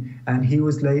King. And he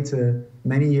was later,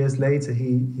 many years later,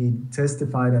 he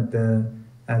testified at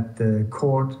the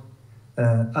court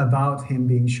about him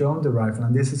being shown the rifle.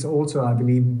 And this is also, I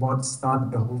believe, what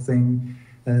started the whole thing,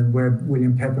 where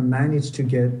William Pepper managed to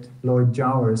get Lloyd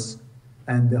Jowers,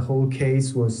 and the whole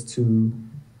case was to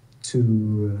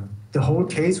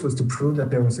prove that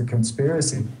there was a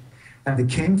conspiracy. And the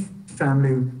King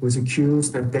family was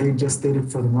accused that they just did it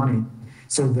for the money.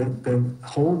 So the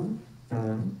whole,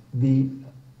 the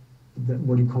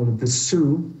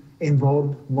sue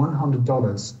involved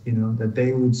 $100, that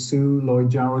they would sue Lloyd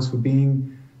Jowers for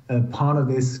being part of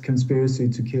this conspiracy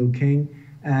to kill King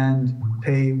and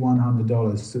pay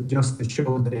 $100, just to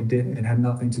show that it had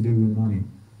nothing to do with money.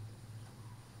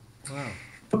 Wow.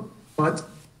 But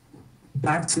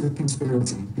back to the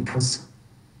conspiracy, because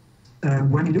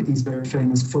when you look at these very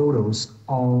famous photos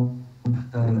of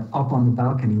up on the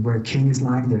balcony where King is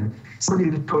lying there,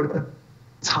 somebody had put a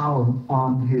towel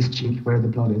on his cheek where the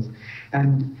blood is.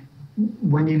 And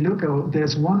when you look,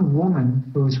 there's one woman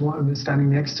who's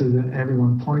standing next to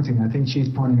everyone pointing. I think she's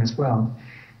pointing as well.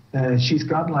 She's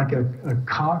got like a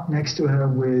cart next to her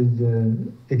with,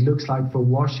 it looks like for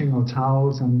washing or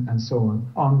towels and so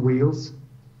on wheels.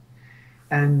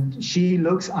 And she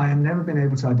looks, I have never been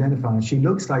able to identify her. She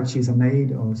looks like she's a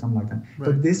maid or something like that. Right.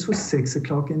 But this was 6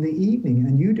 o'clock in the evening,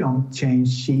 and you don't change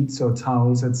sheets or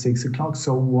towels at 6 o'clock.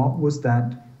 So what was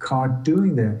that cart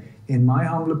doing there? In my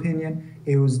humble opinion,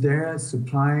 it was there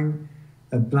supplying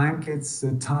blankets,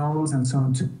 towels, and so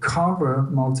on to cover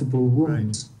multiple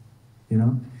wounds,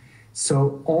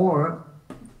 So, or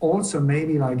also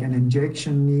maybe like an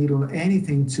injection needle,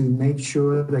 anything to make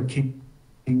sure that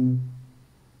King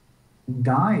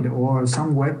died, or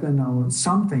some weapon or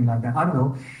something like that. I don't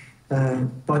know.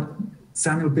 But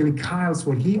Samuel Billy Kyles,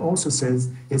 what he also says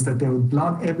is that there was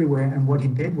blood everywhere, and what he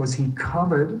did was he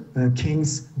covered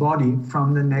King's body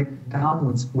from the neck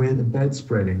downwards with a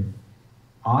bedspreading.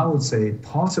 I would say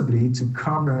possibly to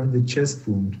cover the chest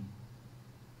wound.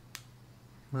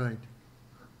 Right.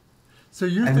 So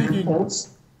you're And thinking also,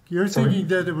 thinking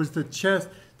that it was the chest.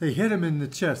 They hit him in the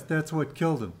chest. That's what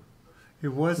killed him.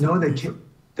 It wasn't. no,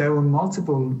 there were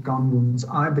multiple gun wounds,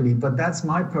 I believe, but that's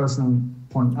my personal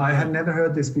point. I had never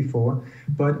heard this before,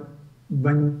 but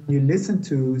when you listen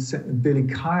to Billy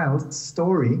Kyle's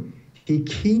story, he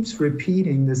keeps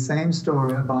repeating the same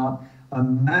story about a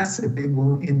massive big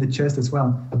wound in the chest as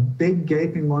well, a big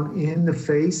gaping one in the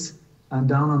face and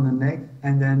down on the neck,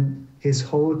 and then his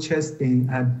whole chest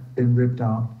had been ripped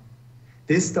out.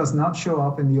 This does not show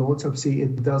up in the autopsy.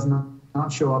 It does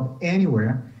not show up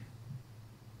anywhere.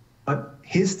 But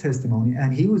his testimony,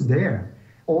 and he was there,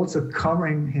 also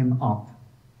covering him up.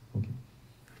 Okay.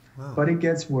 Wow. But it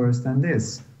gets worse than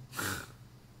this.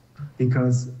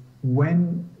 Because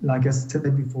when, like I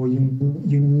said before, you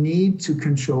need to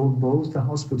control both the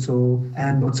hospital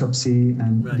and autopsy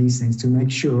and right. these things to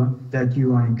make sure that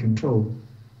you are in control.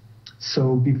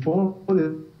 So before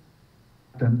this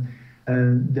happened,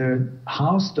 the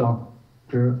house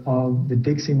doctor of the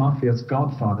Dixie Mafia's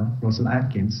godfather, Russell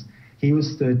Atkins, he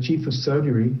was the chief of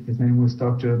surgery. His name was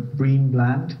Dr. Breen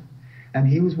Bland, and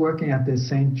he was working at the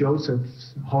St.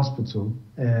 Joseph's Hospital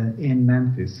in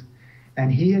Memphis.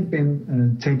 And he had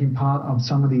been taking part of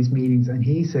some of these meetings, and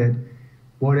he said,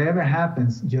 whatever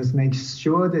happens, just make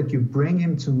sure that you bring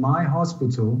him to my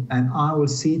hospital, and I will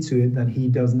see to it that he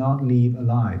does not leave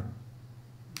alive.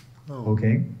 Oh.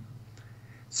 Okay?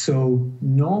 So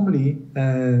normally,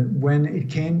 when it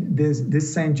came,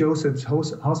 this St. Joseph's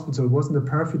Hospital wasn't the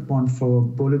perfect one for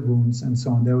bullet wounds and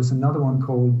so on. There was another one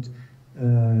called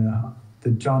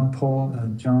the John Paul,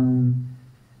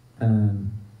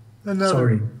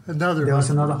 Another. There was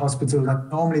another hospital that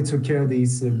normally took care of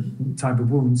these type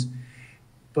of wounds.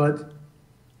 But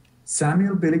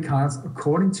Samuel Billy Kyles,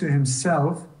 according to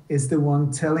himself, is the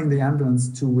one telling the ambulance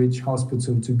to which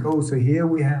hospital to go. So here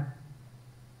we have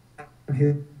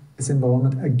his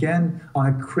involvement again on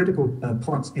a critical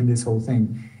point in this whole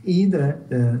thing. Either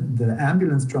the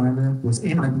ambulance driver was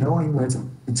in and knowing where to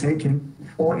take him,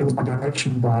 or it was by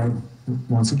direction by,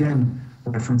 once again,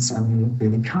 Reverend Samuel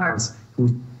Billy Kyles,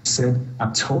 who said,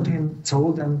 I told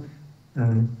them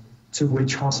to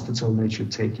which hospital they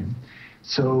should take him.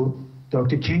 So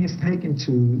Dr. King is taken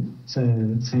to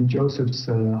St. Joseph's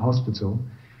Hospital,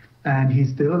 and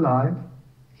he's still alive.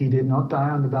 He did not die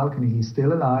on the balcony. He's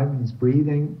still alive. He's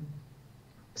breathing,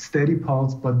 steady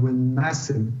pulse, but with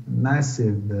massive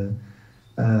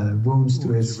wounds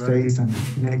to his face and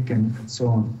neck and so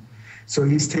on. So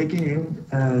he's taken him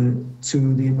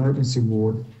to the emergency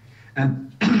ward,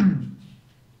 and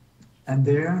and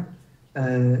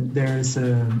there's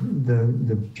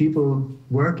the people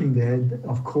working there.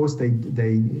 Of course, they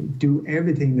do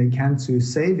everything they can to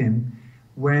save him.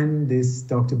 When this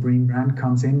Dr. Breen Brand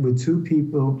comes in with two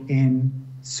people in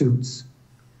suits,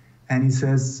 and he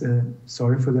says,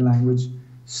 sorry for the language,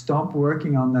 stop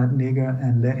working on that nigger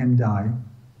and let him die.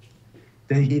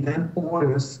 He then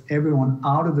orders everyone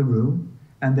out of the room,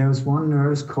 and there was one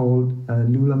nurse called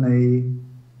Lula May,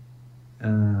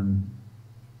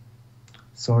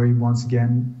 sorry once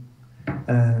again,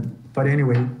 but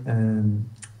anyway,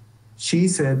 she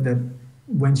said that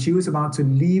when she was about to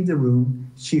leave the room,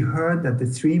 she heard that the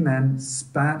three men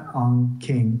spat on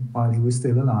King while he was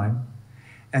still alive.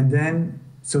 And then,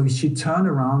 so she turned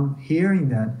around hearing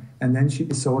that, and then she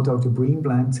saw Dr. Breen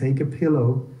Bland take a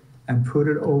pillow and put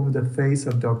it over the face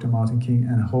of Dr. Martin King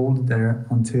and hold it there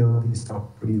until he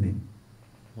stopped breathing.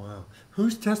 Wow.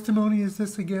 Whose testimony is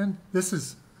this again? This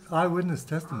is eyewitness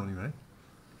testimony, right?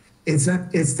 The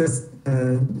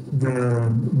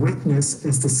witness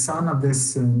is the son of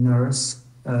this nurse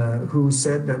who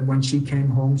said that when she came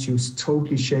home, she was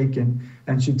totally shaken,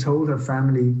 and she told her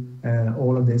family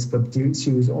all of this, but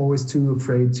she was always too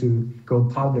afraid to go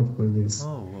public with this.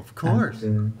 Oh, of course.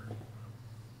 And,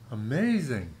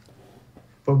 amazing.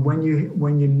 But when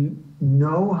you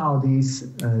know how these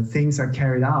things are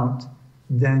carried out,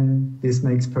 then this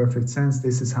makes perfect sense.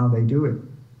 This is how they do it.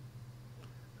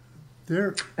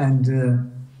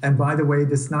 And by the way,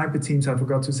 the sniper teams, I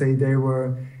forgot to say,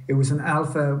 it was an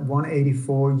Alpha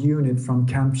 184 unit from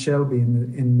Camp Shelby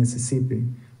in Mississippi.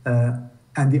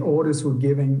 And the orders were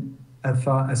given, as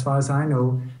far as I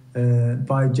know,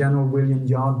 by General William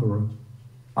Yarborough.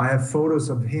 I have photos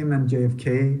of him and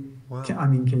JFK. Wow. I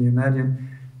mean, can you imagine?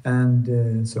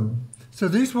 And so. So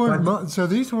these weren't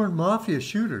mafia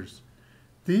shooters.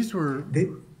 These were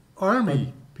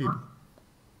army people.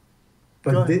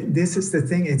 But this is the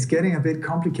thing. It's getting a bit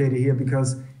complicated here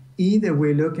because either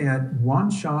we're looking at one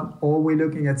shot or we're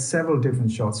looking at several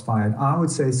different shots fired. I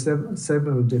would say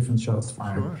several different shots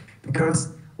fired. Sure.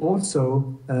 Because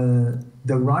also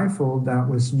the rifle that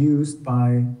was used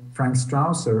by Frank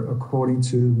Strausser, according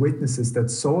to witnesses that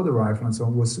saw the rifle and so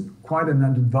on, was quite an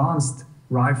advanced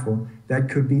rifle that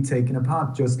could be taken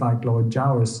apart, just like Lloyd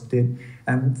Jowers did.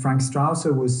 And Frank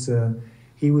Strausser was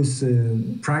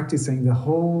practicing the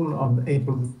whole of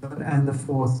April 3rd and the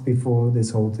 4th before this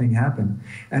whole thing happened.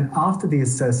 And after the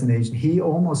assassination, he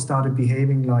almost started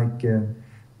behaving like,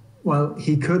 well,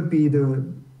 he could be the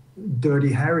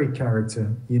Dirty Harry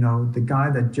character, you know, the guy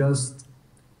that just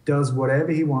does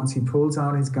whatever he wants. He pulls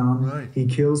out his gun, right. He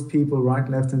kills people right,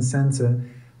 left, and center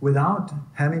without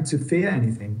having to fear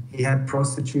anything. He had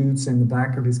prostitutes in the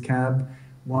back of his cab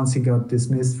once he got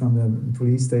dismissed from the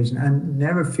police station, and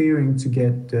never fearing to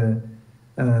get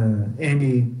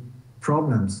any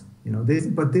problems. You know,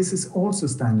 but this is also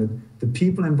standard. The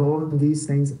people involved in these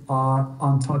things are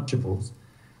untouchables,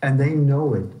 and they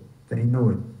know it. They know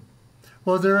it.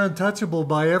 Well, they're untouchable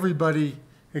by everybody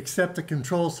except the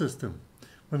control system.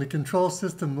 When the control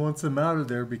system wants them out of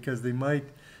there because they might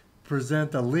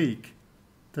present a leak,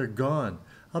 they're gone.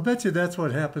 I'll bet you that's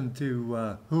what happened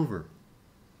to Hoover.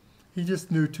 He just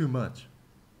knew too much.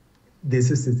 This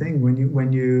is the thing.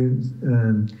 When you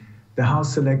the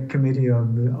House Select Committee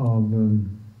of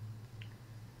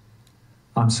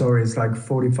I'm sorry, it's like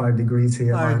 45 degrees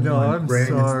here. I know, I'm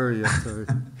sorry. I'm sorry.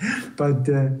 But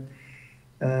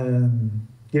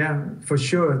yeah, for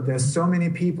sure. There's so many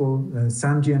people.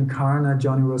 Sam Giancana,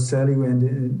 Johnny Rosselli,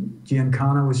 when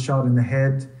Giancana was shot in the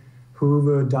head.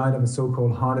 Hoover died of a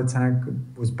so-called heart attack,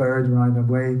 was buried right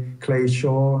away. Clay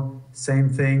Shaw, same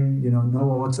thing, you know,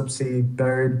 no autopsy,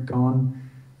 buried, gone.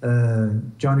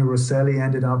 Johnny Rosselli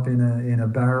ended up in a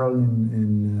barrel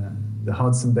in the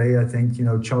Hudson Bay, I think, you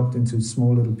know, chopped into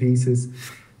small little pieces.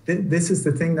 This is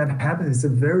the thing that happens. It's a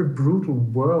very brutal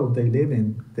world they live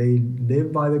in. They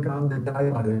live by the gun, they die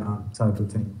by the gun, type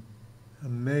of thing.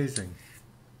 Amazing.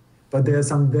 But there are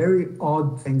some very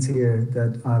odd things here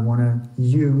that I want to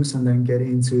use and then get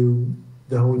into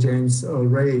the whole James Earl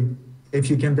Ray. If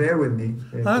you can bear with me.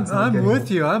 I'm with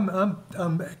you.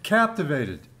 I'm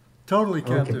captivated. Totally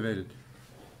captivated.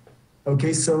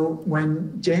 Okay, so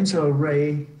when James Earl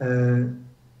Ray,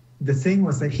 the thing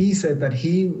was that he said that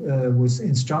he was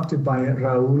instructed by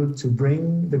Raoul to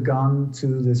bring the gun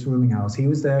to this rooming house. He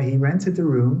was there. He rented the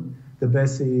room, the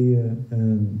Bessie,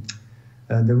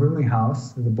 the rooming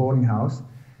house, the boarding house.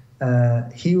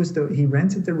 He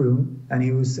rented the room, and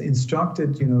he was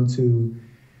instructed, you know,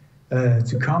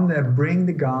 to come there, bring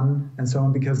the gun, and so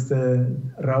on, because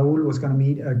Raoul was going to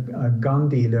meet a gun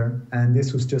dealer, and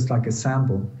this was just like a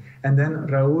sample. And then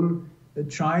Raoul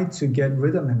tried to get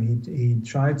rid of him. He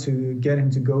tried to get him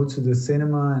to go to the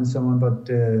cinema and so on, but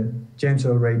James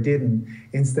Earl Ray didn't.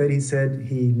 Instead, he said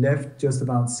he left just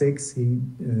about 6.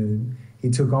 He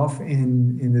took off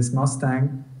in this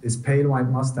Mustang, this pale white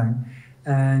Mustang,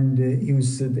 and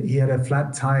he had a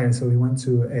flat tire, so he went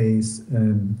to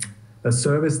a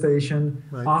service station,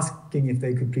 right, asking if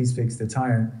they could please fix the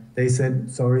tire. They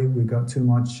said, sorry, we got too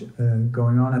much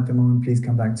going on at the moment, please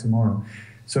come back tomorrow.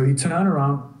 So he turned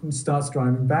around and starts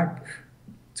driving back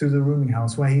to the rooming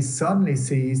house, where he suddenly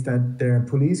sees that there are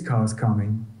police cars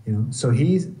coming. You know, so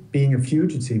he's being a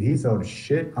fugitive. He thought,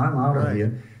 shit, I'm out of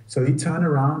here. So he turned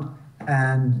around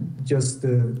and just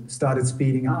started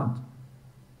speeding out.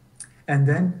 And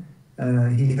then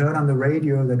he heard on the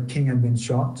radio that King had been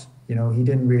shot. You know, he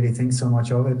didn't really think so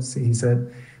much of it, he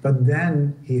said. But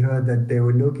then he heard that they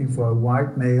were looking for a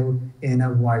white male in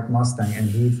a white Mustang, and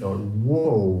he thought,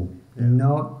 whoa,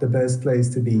 not the best place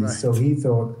to be. Right. So he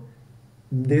thought,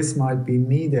 this might be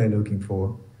me they're looking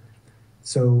for.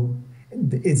 So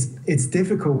it's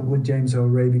difficult with James Earl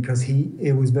Ray, because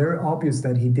it was very obvious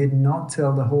that he did not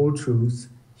tell the whole truth.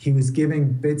 He was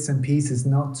giving bits and pieces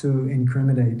not to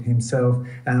incriminate himself,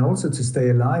 and also to stay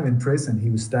alive in prison. He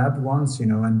was stabbed once, you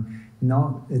know, and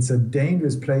it's a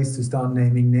dangerous place to start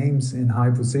naming names in high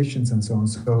positions and so on.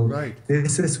 So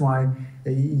this is why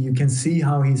you can see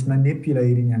how he's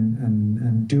manipulating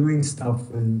and doing stuff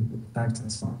with facts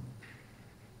and so on.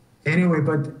 Anyway,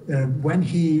 but when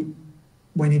he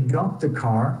dropped the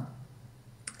car,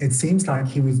 it seems like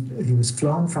he was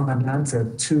flown from Atlanta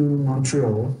to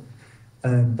Montreal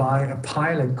by a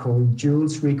pilot called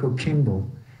Jules Rico Kimball.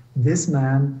 This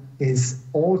man is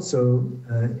also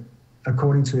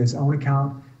according to his own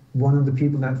account, one of the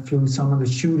people that flew some of the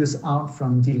shooters out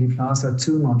from Dealey Plaza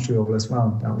to Montreal as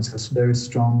well. That was a very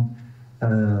strong,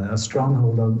 a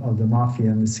stronghold of the mafia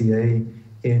and the CIA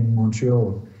in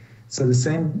Montreal. So the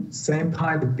same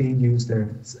pilot being used there.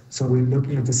 So we're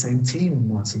looking at the same team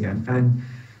once again.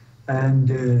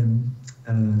 And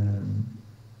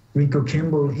Rico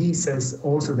Kimball, he says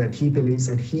also that he believes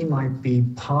that he might be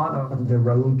part of the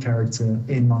Raoul character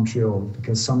in Montreal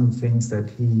because some of the things that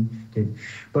he did.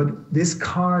 But this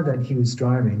car that he was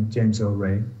driving, James Earl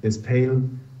Ray, this pale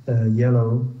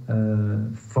yellow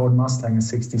Ford Mustang in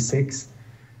 '66,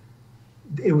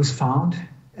 it was found.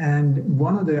 And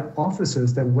one of the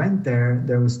officers that went there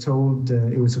was told,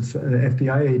 it was an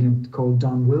FBI agent called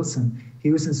Don Wilson.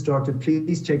 He was instructed,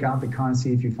 please check out the car and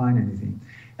see if you find anything.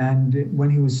 And when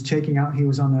he was checking out, he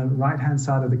was on the right-hand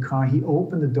side of the car. He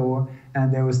opened the door,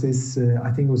 and there was this,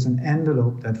 I think it was an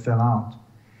envelope that fell out.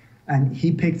 And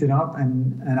he picked it up,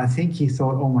 and I think he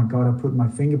thought, oh my God, I put my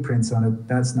fingerprints on it.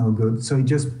 That's no good. So he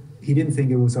didn't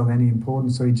think it was of any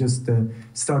importance, so he just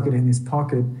stuck it in his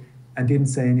pocket and didn't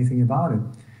say anything about it.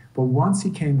 But once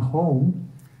he came home,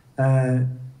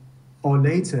 or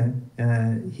later,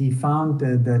 he found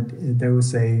that there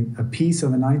was a piece of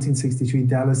a 1963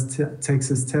 Dallas,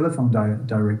 Texas telephone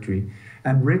directory,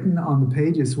 and written on the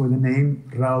pages were the name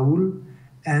Raoul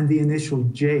and the initial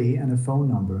J and a phone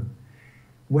number.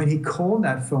 When he called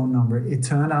that phone number, it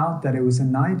turned out that it was a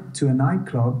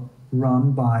nightclub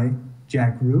run by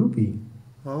Jack Ruby.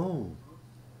 Oh.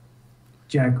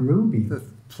 Jack Ruby. The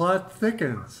plot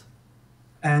thickens.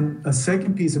 And a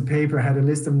second piece of paper had a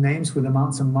list of names with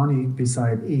amounts of money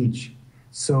beside each.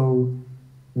 So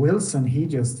Wilson, he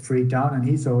just freaked out and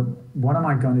he thought, what am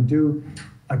I going to do?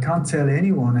 I can't tell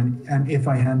anyone. And if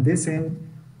I hand this in,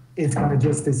 it's going to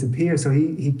just disappear. So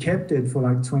he kept it for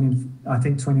like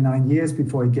 29 years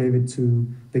before he gave it to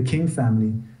the King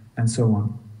family and so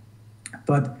on.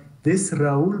 But this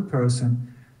Raoul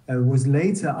person was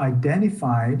later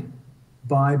identified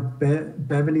by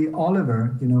Beverly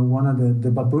Oliver, one of the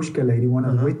babushka lady, one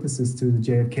of the witnesses to the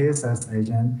JFK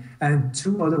assassination, and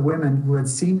two other women who had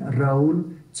seen Raoul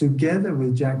together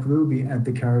with Jack Ruby at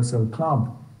the Carousel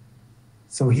Club.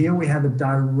 So here we have a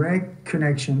direct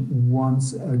connection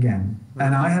once again.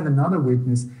 And I have another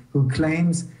witness who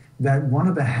claims that one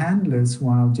of the handlers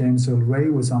while James Earl Ray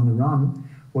was on the run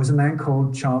was a man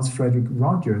called Charles Frederick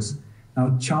Rogers.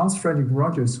 Now, Charles Frederick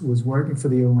Rogers was working for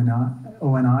the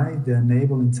ONI, the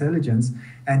Naval Intelligence,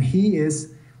 and he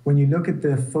is, when you look at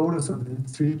the photos of the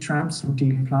three tramps from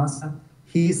Dealey Plaza,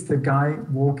 he's the guy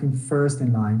walking first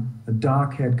in line, a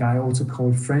dark-haired guy also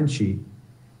called Frenchie.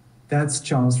 That's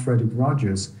Charles Frederick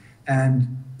Rogers. And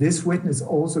this witness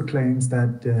also claims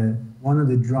that one of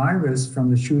the drivers from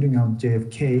the shooting of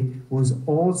JFK was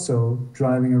also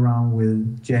driving around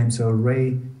with James Earl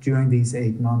Ray during these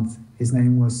 8 months. His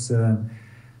name was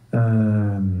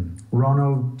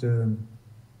Ronald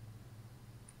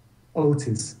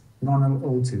Otis.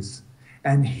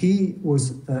 And he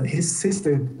was, his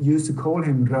sister used to call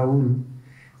him Raoul.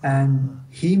 And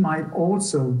he might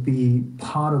also be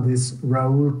part of this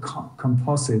Raoul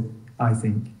composite, I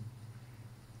think.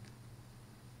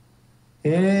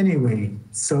 Anyway,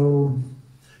 so...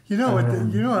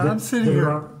 I'm sitting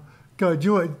here... Go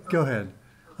ahead.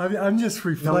 I'm just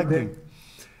reflecting.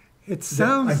 It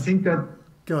sounds... I think that...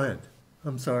 Go ahead.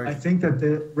 I'm sorry. I think that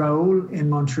the Raoul in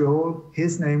Montreal,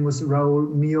 his name was Raoul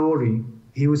Miori.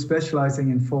 He was specializing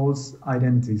in false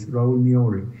identities, Raoul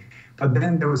Miori. But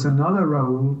then there was another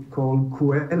Raoul called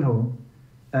Coelho,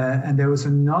 and there was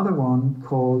another one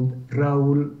called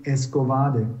Raoul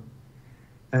Escovade.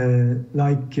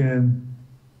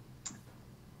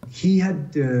 He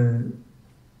had,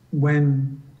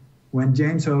 when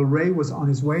James Earl Ray was on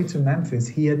his way to Memphis,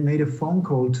 he had made a phone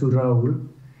call to Raoul.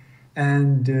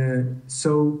 And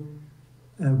so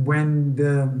when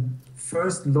the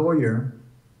first lawyer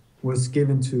was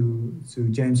given to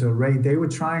James Earl Ray,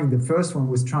 the first one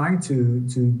was trying to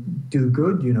do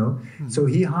good, Mm-hmm. So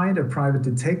he hired a private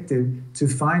detective to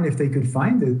find if they could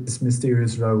find this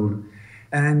mysterious Raoul.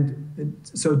 And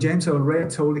so James Earl Ray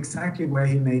told exactly where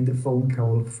he made the phone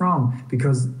call from,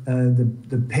 because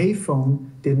the pay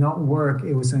phone did not work.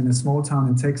 It was in a small town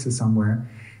in Texas somewhere.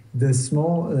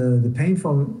 The pay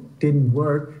phone didn't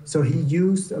work, so he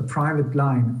used a private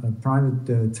line, a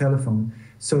private telephone.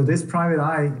 So this private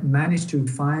eye managed to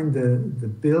find the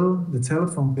bill, the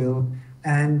telephone bill,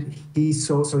 and he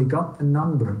got the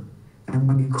number. And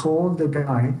when he called the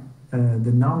guy,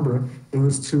 the number, it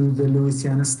was to the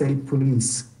Louisiana State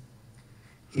Police.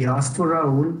 He asked for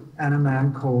Raoul, and a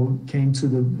man came to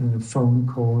the phone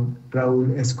called Raoul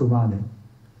Escovade.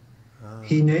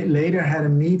 He later had a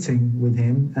meeting with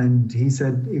him, and he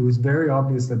said it was very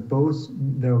obvious that both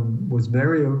was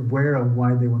very aware of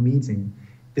why they were meeting.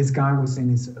 This guy was in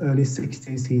his early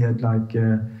 60s. He had like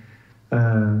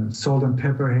salt and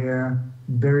pepper hair,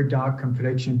 very dark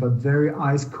complexion, but very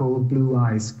ice cold blue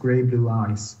eyes, gray blue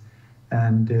eyes.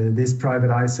 And this private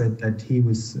eye said that he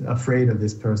was afraid of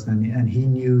this person, and he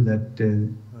knew that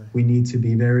we need to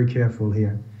be very careful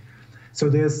here. So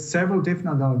there's several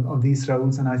different of these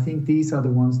roles, and I think these are the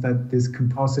ones that this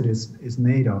composite is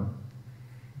made of.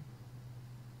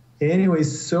 Anyway,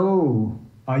 so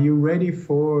are you ready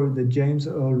for the James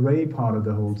Earl Ray part of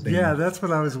the whole thing? Yeah, that's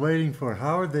what I was waiting for.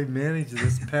 How did they manage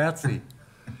this patsy?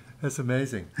 That's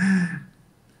amazing.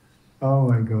 Oh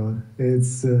my God,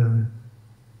 it's a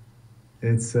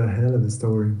hell of a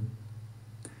story.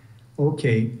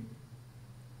 Okay.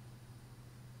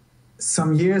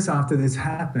 Some years after this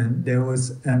happened, there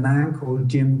was a man called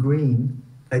Jim Green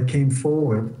that came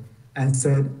forward and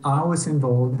said, I was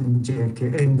involved in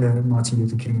the Martin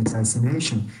Luther King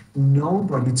assassination.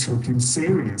 Nobody took him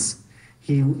serious.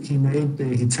 He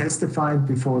testified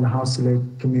before the House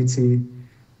Select Committee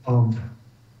of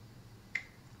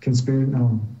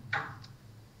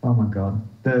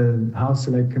the House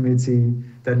Select Committee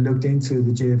that looked into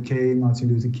the JFK, Martin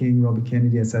Luther King, Robert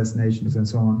Kennedy assassinations and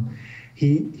so on.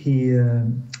 He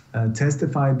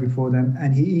testified before them,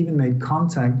 and he even made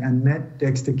contact and met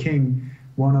Dexter King,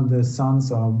 one of the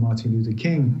sons of Martin Luther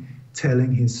King,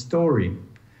 telling his story.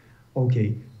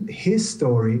 Okay, his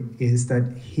story is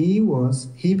that he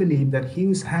believed that he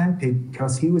was handpicked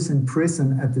because he was in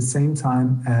prison at the same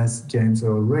time as James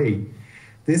Earl Ray.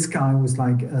 This guy was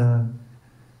like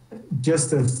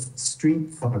just a street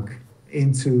thug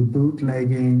into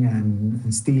bootlegging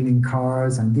and stealing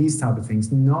cars and these type of things,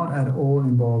 not at all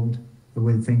involved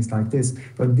with things like this.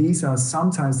 But these are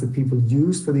sometimes the people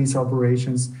used for these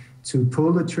operations to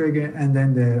pull the trigger, and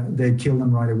then they kill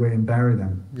them right away and bury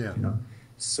them. Yeah. You know.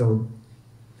 So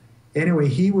anyway,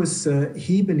 he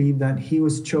believed that he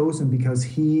was chosen because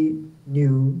he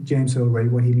knew James Earl Ray,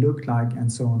 what he looked like,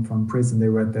 and so on from prison. They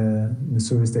were at the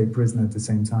Missouri State Prison at the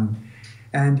same time.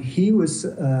 And he was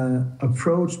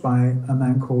approached by a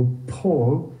man called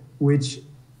Paul, which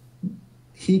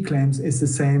he claims is the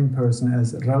same person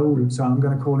as Raoul. So I'm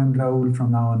going to call him Raoul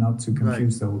from now on, not to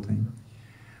confuse the whole thing.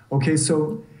 Okay,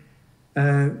 so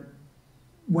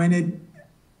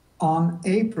on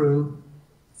April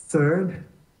 3rd,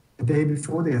 the day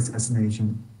before the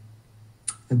assassination,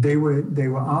 they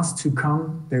were asked to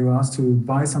come. They were asked to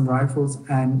buy some rifles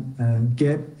and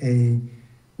get a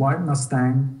white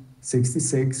Mustang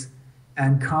 66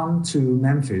 and come to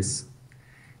Memphis.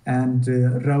 And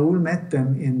Raoul met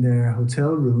them in their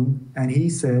hotel room, and he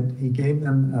said he gave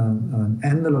them an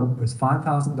envelope with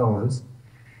 $5,000,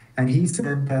 and he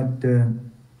said that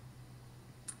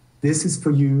this is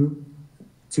for you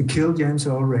to kill James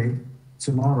Earl Ray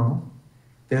tomorrow.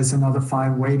 There's another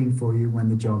 5 waiting for you when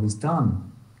the job is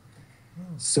done.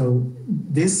 So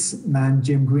this man,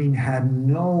 Jim Green, had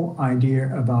no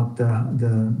idea about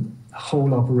the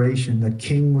whole operation, that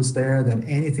King was there, that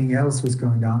anything else was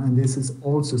going down, and this is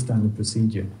also standard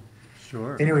procedure.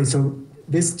 Sure. Anyway, so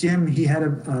this Jim, he had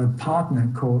a partner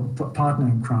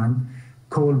in crime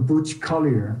called Butch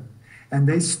Collier, and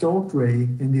they stalked Ray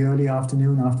in the early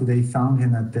afternoon after they found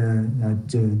him at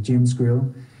Jim's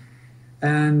Grill.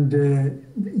 And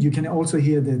you can also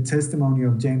hear the testimony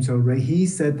of James Earl Ray. He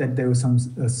said that there were some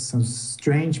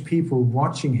strange people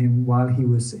watching him while he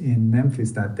was in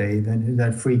Memphis that day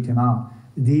that freaked him out.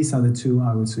 These are the 2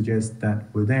 I would suggest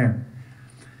that were there.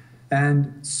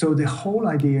 And so the whole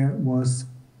idea was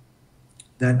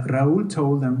that Raoul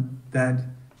told them that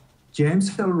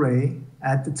James Earl Ray,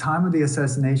 at the time of the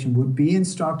assassination, would be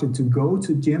instructed to go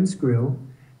to Jim's Grill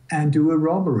and do a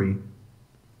robbery.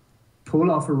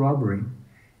 Pull off a robbery.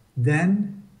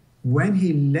 Then, when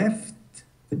he left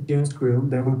the Jim's Grill,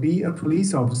 there would be a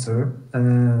police officer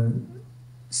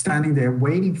standing there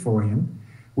waiting for him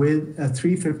with a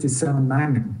 .357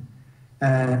 Magnum.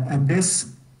 And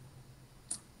this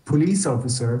police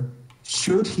officer,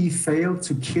 should he fail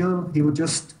to kill, he would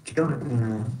just kill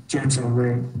James Earl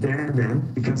Ray there and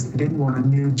then, because he didn't want a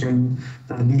new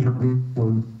Lee Harvey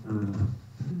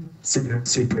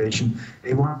situation.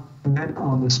 They want that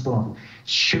on the spot.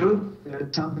 Should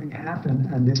something happen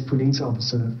and this police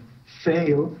officer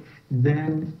fail,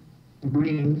 then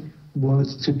Green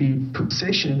was to be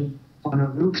positioned on a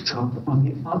rooftop on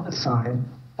the other side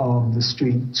of the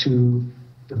street to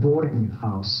the boarding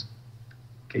house.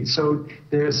 Okay, so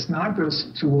there's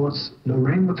snipers towards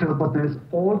Lorraine Hotel, but there's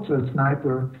also a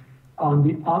sniper on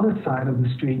the other side of the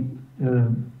street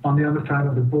on the other side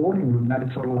of the boarding room. That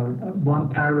is sort of like one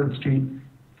parallel street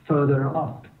further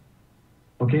up.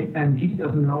 Okay, and he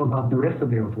doesn't know about the rest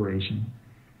of the operation.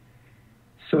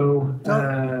 So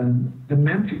the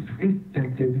Memphis police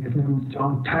detective, his name was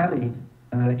John Talley,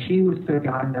 he was the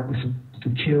guy that was supposed to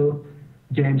kill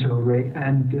James Earl Ray,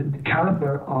 and the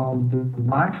caliber of the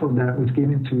rifle that was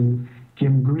given to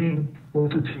Jim Green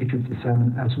was a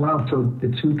 .357 as well. So the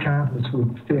two calibers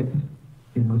would fit,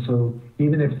 you know. So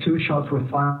even if two shots were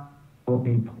fired, will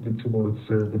be pointed towards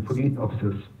the police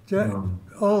officers.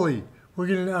 Ole,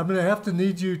 I'm gonna have to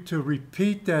need you to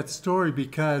repeat that story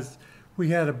because we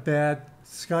had a bad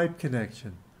Skype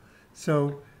connection.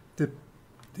 So to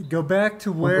go back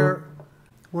to where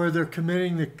they're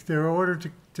committing they're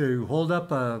ordered to hold up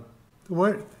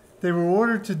they were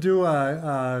ordered to do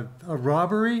a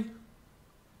robbery.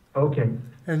 Okay.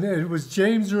 And it was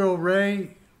James Earl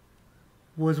Ray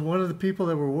was one of the people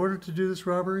that were ordered to do this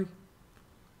robbery?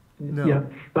 No. Yeah,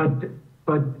 but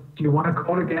do you want to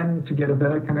call again to get a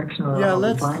better connection? Yeah,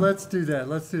 let's do that.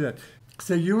 Let's do that.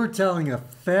 So you were telling a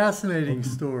fascinating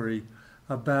story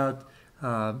about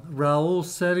Raoul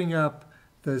setting up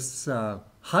this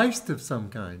heist of some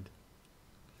kind.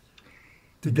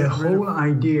 The whole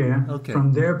idea,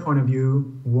 from their point of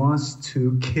view, was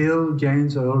to kill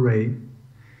James Earl Ray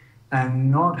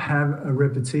and not have a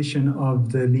repetition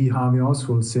of the Lee Harvey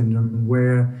Oswald syndrome,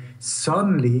 where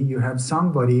suddenly you have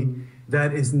somebody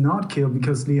that is not killed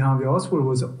because Lee Harvey Oswald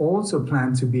was also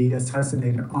planned to be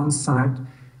assassinated on site.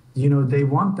 You know, they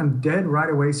want them dead right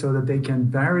away so that they can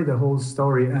bury the whole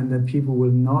story and that people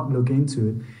will not look into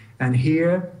it. And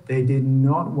here, they did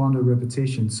not want a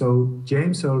repetition. So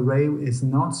James Earl Ray is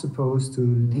not supposed to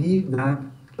leave that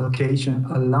location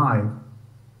alive.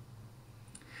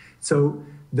 So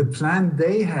the plan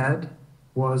they had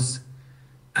was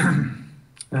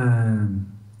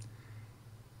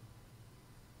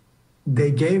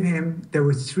they gave him, there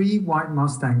were 3 white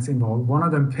Mustangs involved, one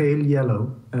of them pale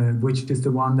yellow, which is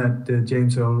the one that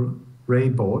James Earl Ray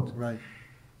bought. Right.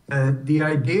 The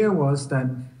idea was that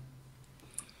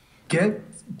get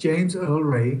James Earl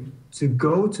Ray to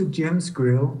go to Jim's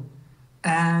Grill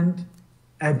and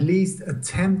at least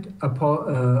attempt a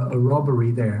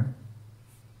robbery there.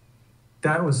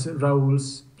 That was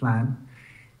Raoul's plan.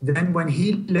 Then when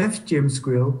he left Jim's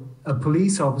Grill, a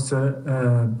police officer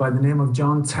by the name of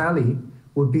John Talley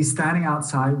would be standing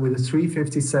outside with a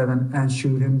 .357 and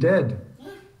shoot him dead.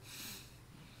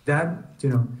 That, you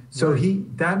know, so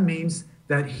that means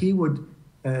that he would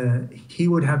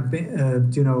have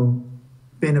been, you know,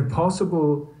 been a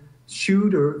possible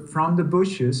shooter from the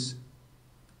bushes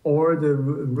or the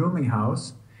rooming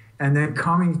house, and then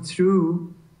coming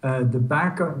through the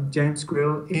back of James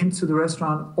Grill into the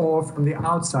restaurant, or from the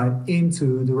outside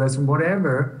into the restaurant,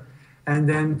 whatever, and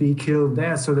then be killed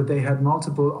there, so that they had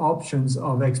multiple options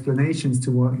of explanations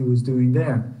to what he was doing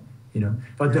there, you know.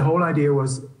 But the whole idea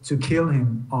was to kill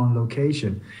him on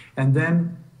location. And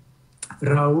then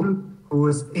Raoul, who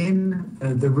was in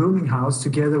the rooming house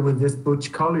together with this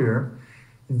Butch Collier,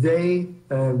 they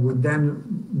would then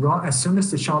run, as soon as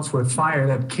the shots were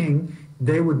fired at King,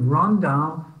 they would run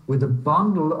down with a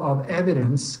bundle of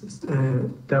evidence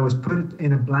that was put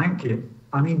in a blanket.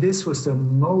 I mean, this was the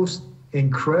most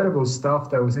incredible stuff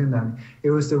that was in that.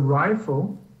 It was the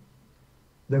rifle,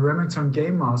 the Remington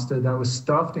Game Master, that was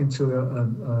stuffed into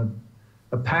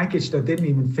a package that didn't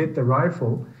even fit the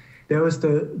rifle. There was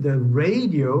the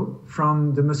radio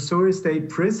from the Missouri State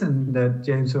Prison that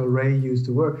James Earl Ray used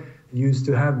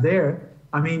to have there.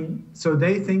 I mean, so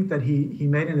they think that he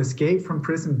made an escape from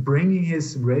prison, bringing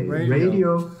his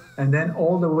radio, and then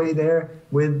all the way there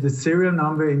with the serial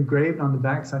number engraved on the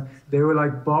backside. They were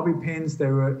like bobby pins.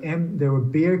 There were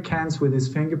beer cans with his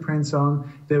fingerprints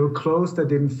on. There were clothes that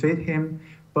didn't fit him,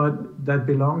 but that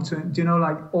belonged to him. You know,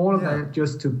 like all of that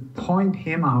just to point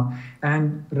him out.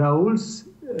 And Raoul's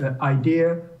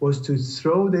idea was to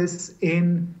throw this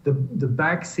in the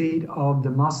back seat of the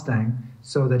Mustang,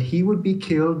 so that he would be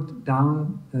killed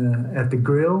down at the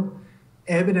grill.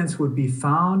 Evidence would be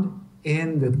found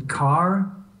in the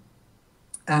car,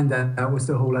 and that was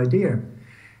the whole idea.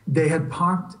 They had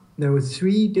parked, there were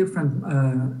 3 different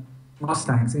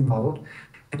Mustangs involved,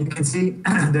 and you can see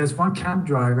there's one cab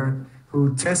driver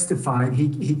who testified.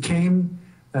 He came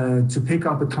to pick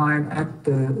up a client at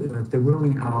the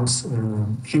rooming house.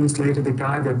 He was later the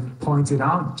guy that pointed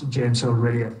out to James Earl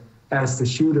Ray as the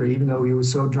shooter, even though he was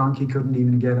so drunk he couldn't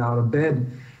even get out of bed.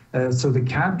 So the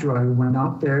cab driver went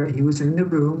up there. He was in the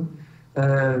room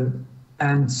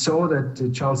and saw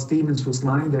that Charles Stevens was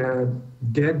lying there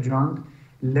dead drunk,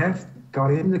 left,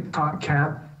 got in the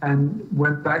cab, and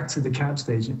went back to the cab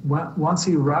station. Once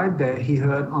he arrived there, he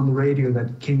heard on the radio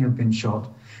that King had been shot.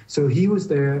 So he was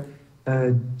there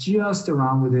just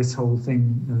around where this whole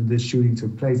thing, this shooting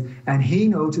took place. And he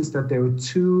noticed that there were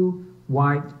two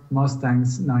white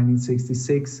Mustangs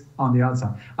 1966 on the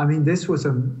outside. I mean, this was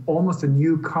almost a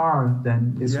new car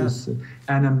then. This was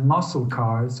and a muscle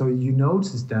car, so you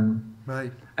noticed them.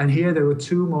 Right. And here there were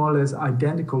two more or less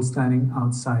identical standing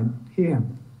outside here.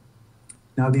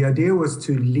 Now the idea was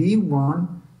to leave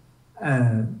one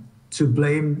to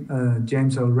blame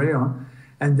James Earl Ray on,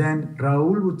 and then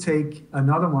Raul would take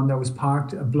another one that was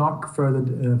parked a block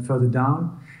further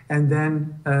down, and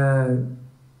then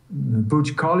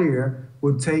Butch Collier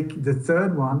would take the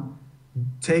third one,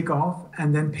 take off,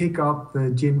 and then pick up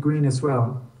Jim Green as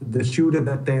well, the shooter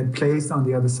that they had placed on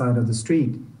the other side of the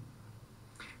street.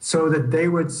 So that they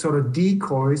were sort of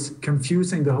decoys,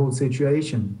 confusing the whole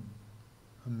situation.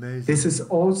 Amazing. This is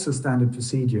also standard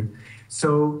procedure.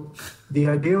 So the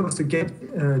idea was to get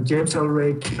James Earl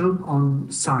Ray killed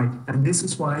on sight. And this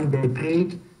is why they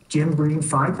paid Jim Green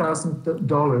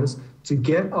 $5,000 to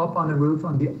get up on the roof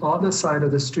on the other side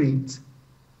of the street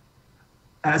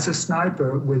as a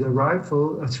sniper with a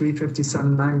rifle, a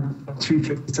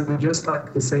 357, just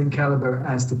like the same caliber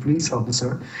as the police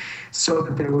officer, so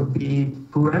that there would be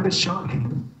whoever shot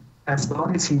him, as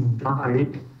long as he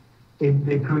died,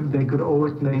 they could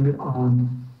always blame it on,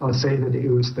 or say that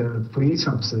it was the police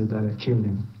officer that had killed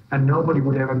him, and nobody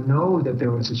would ever know that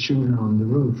there was a shooter on the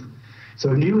roof.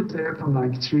 So he was there from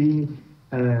like 3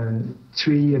 in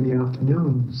the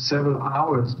afternoon, several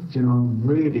hours,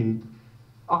 really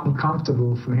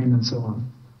uncomfortable for him and so on.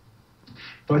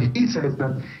 But he says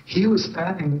that he was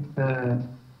standing,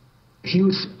 he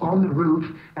was on the roof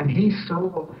and he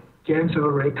saw James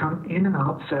Earl Ray come in and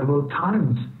out several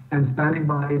times and standing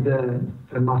by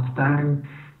the Mustang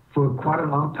for quite a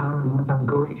long time,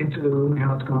 going into the rooming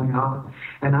house, going out.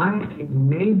 And I think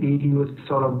maybe he was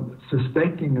sort of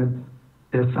suspecting that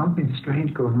there's something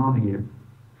strange going on here.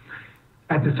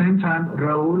 At the same time,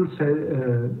 Raul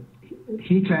said,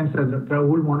 he claims that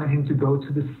Raul wanted him to go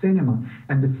to the cinema.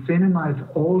 And the cinema is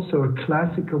also a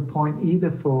classical point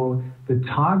either for the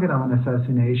target of an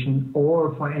assassination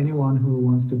or for anyone who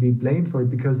wants to be blamed for it,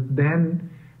 because then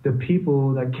the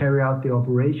people that carry out the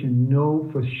operation know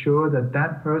for sure that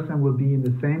that person will be in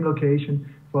the same location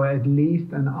for at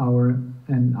least an hour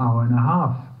and a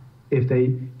half if they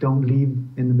don't leave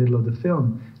in the middle of the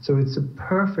film. So it's a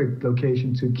perfect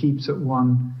location to keep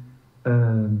one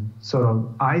sort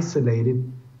of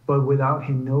isolated, but without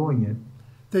him knowing it.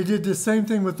 They did the same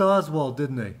thing with Oswald,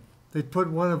 didn't they? They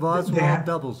put one of Oswald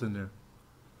doubles in there.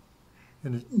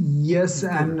 Yes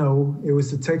and no. It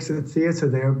was the Texas Theater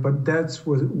there, but that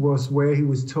was where he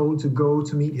was told to go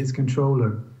to meet his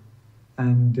controller.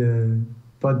 And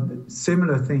but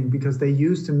similar thing, because they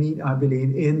used to meet, I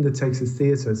believe, in the Texas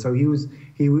Theater. So he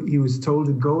was told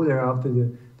to go there after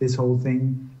this whole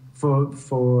thing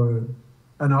for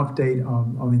an update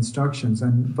of instructions,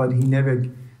 but he never,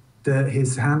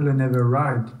 his handler never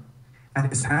arrived, and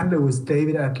his handler was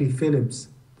David Atlee Phillips,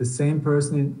 the same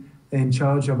person in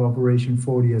charge of Operation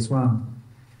 40 as well.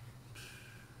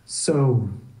 So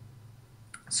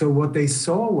what they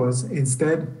saw was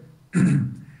instead,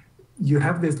 you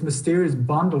have this mysterious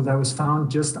bundle that was found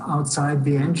just outside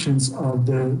the entrance of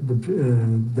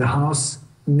the house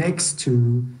next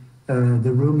to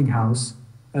the rooming house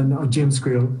and Jim's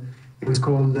Grill. It was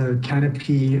called the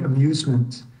Canopy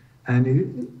Amusement, and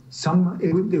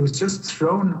it was just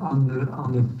thrown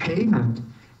on the pavement,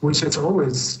 which has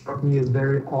always struck me as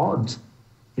very odd,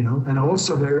 and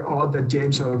also very odd that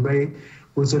James Earl Ray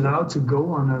was allowed to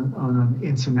go on an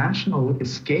international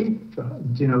escape,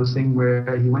 thing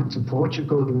where he went to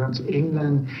Portugal, he went to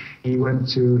England, he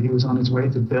was on his way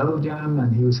to Belgium,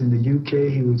 and he was in the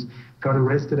UK. He got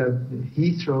arrested at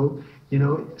Heathrow.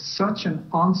 Such an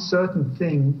uncertain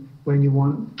thing when you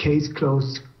want case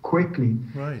closed quickly.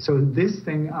 Right. So this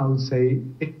thing, I would say,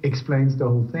 it explains the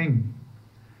whole thing.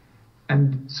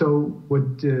 And so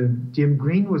what Jim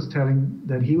Green was telling,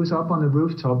 that he was up on the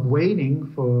rooftop waiting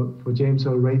for James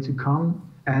Earl Ray to come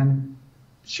and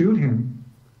shoot him.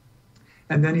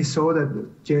 And then he saw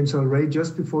that James Earl Ray,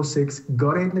 just before 6,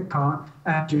 got in the car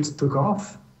and just took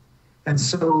off. And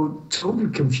so total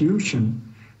confusion.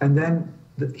 And then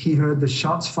he heard the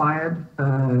shots fired,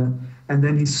 and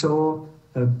then he saw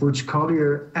Butch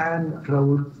Collier and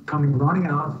Raul coming running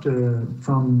out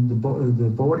from the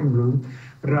boarding room.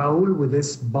 Raul with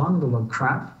this bundle of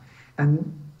crap.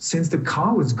 And since the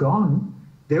car was gone,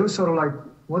 they were sort of like,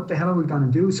 what the hell are we going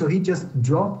to do? So he just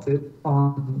dropped it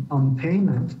on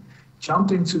payment,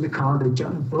 jumped into the car. They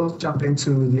both jumped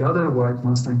into the other white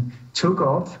Mustang, took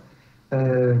off.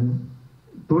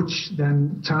 Butch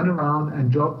then turned around and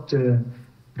dropped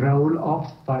Raoul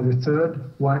off by the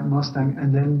third white Mustang,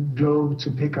 and then drove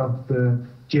to pick up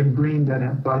Jim Green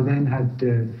that by then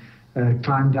had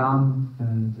climbed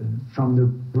down from the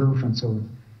roof and so on.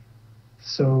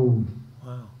 So,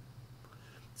 wow.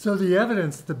 So the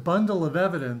evidence, the bundle of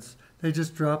evidence, they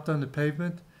just dropped on the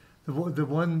pavement.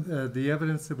 The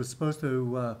evidence that was supposed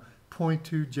to point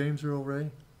to James Earl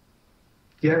Ray.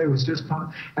 Yeah, it was just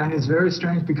fun. And it's very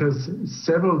strange because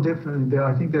several different,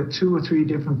 I think there are 2 or 3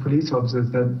 different police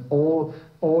officers that all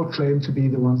claim to be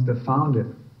the ones that found it.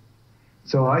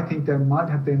 So I think there might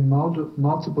have been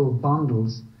multiple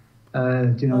bundles,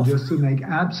 just to make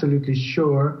absolutely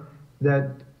sure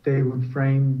that they would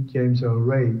frame James Earl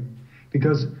Ray.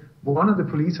 Because one of the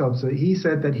police officers, he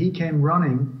said that he came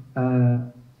running,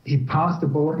 he passed the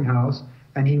boarding house,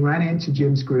 and he ran into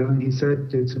Jim's grill, and he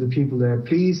said to the people there,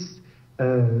 please,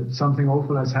 something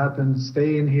awful has happened,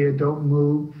 stay in here, don't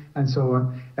move, and so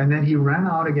on. And then he ran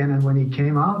out again, and when he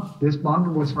came out, this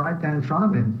bundle was right there in front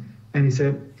of him. And he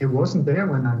said, it wasn't there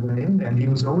when I went in there, and he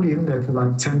was only in there for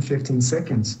like 10, 15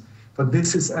 seconds. But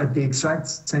this is at the exact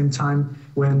same time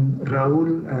when Raoul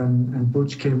and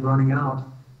Butch came running out,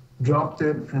 dropped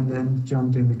it, and then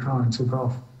jumped in the car and took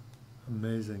off.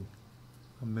 Amazing.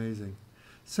 Amazing.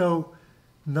 So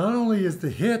not only is the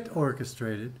hit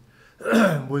orchestrated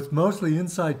with mostly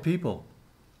inside people,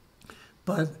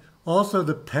 but also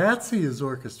the patsy is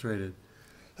orchestrated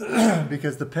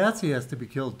because the patsy has to be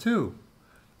killed too.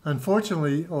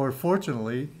 Unfortunately, or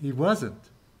fortunately, he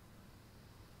wasn't.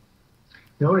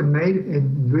 No, it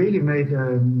really made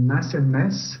a massive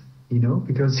mess,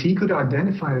 because he could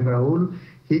identify Raoul.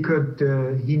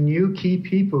 He knew key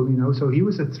people, so he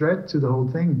was a threat to the whole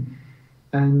thing.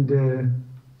 And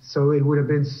so it would have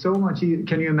been so much easier.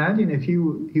 Can you imagine if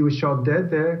he was shot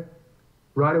dead there?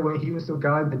 Right away, he was the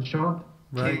guy that shot.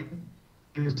 Right.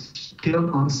 He was killed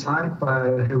on sight by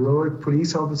a heroic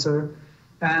police officer,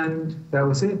 and that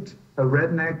was it. A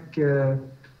redneck,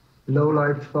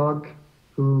 low-life thug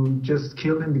who just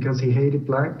killed him because he hated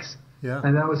blacks. Yeah.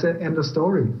 And that was it, end of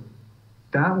story.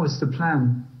 That was the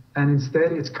plan. And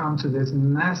instead, it's come to this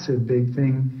massive big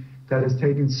thing that has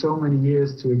taken so many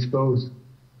years to expose.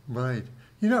 Right.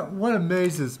 What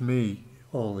amazes me,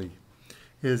 Ole,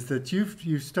 is that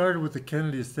you started with the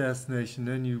Kennedy assassination,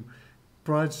 then you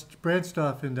branched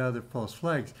off into other false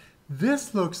flags.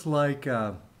 This looks like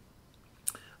a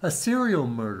serial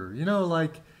murder.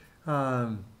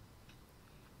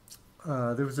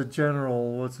 There was a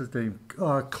general, what's his name,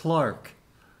 Clark.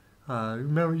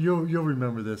 Remember, you'll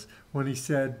remember this when he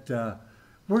said,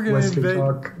 "We're going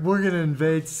to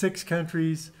invade 6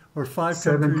 countries or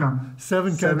 7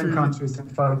 countries in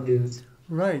 5 years."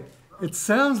 Right. It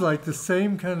sounds like the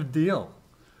same kind of deal.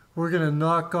 We're going to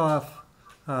knock off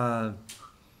John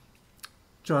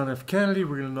F. Kennedy.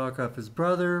 We're going to knock off his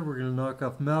brother. We're going to knock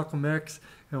off Malcolm X,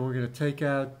 and we're going to take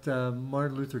out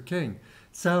Martin Luther King.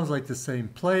 Sounds like the same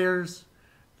players,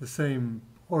 the same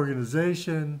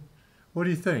organization. What do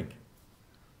you think?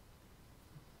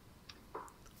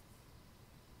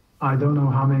 I don't know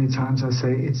how many times I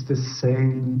say it's the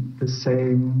same, it's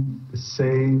the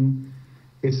same,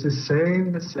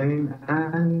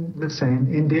 and the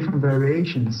same in different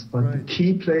variations. But right. The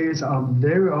key players are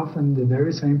very often the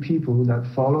very same people that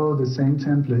follow the same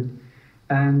template,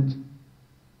 and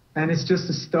it's just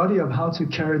a study of how to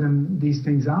carry these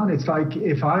things out. It's like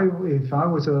if I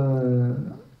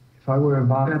were a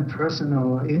violent person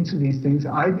or into these things,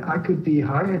 I could be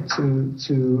hired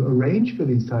to arrange for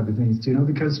these type of things,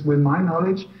 because with my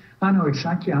knowledge, I know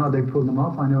exactly how they pull them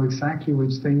off. I know exactly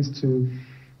which things to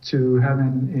have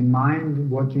in mind,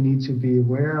 what you need to be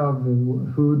aware of,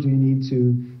 who do you need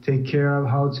to take care of,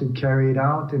 how to carry it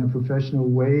out in a professional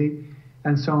way,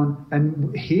 and so on.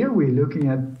 And here we're looking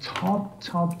at top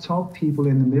people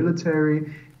in the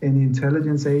military, in the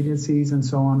intelligence agencies, and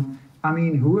so on. I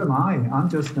mean, who am I? I'm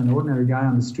just an ordinary guy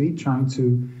on the street trying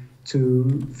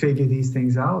to figure these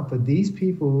things out. But these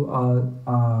people are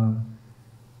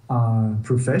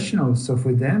professionals. So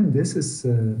for them, this is,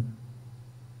 a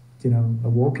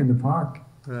walk in the park.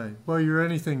 Right. Well, you're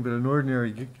anything but an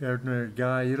ordinary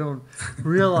guy. You don't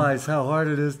realize how hard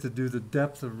it is to do the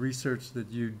depth of research that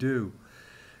you do.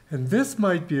 And this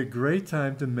might be a great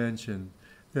time to mention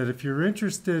that if you're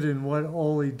interested in what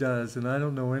Ole does, and I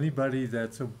don't know anybody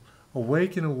that's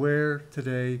awake and aware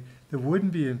today that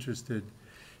wouldn't be interested,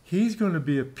 he's going to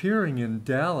be appearing in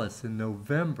Dallas in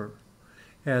November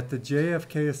at the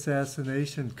JFK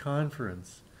Assassination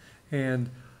Conference. And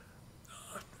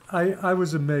I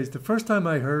was amazed. The first time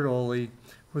I heard Ole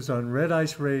was on Red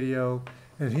Ice Radio,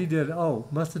 and he did,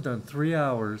 must have done 3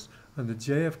 hours on the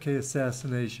JFK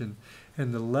assassination,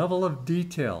 and the level of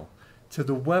detail to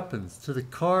the weapons, to the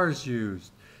cars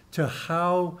used, to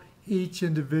how each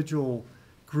individual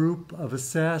group of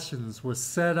assassins was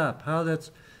set up,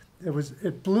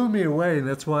 it blew me away, and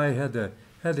that's why I had to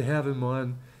have him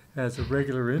on as a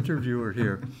regular interviewer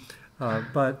here.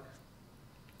 But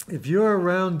if you're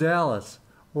around Dallas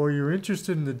or you're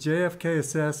interested in the JFK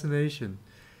assassination,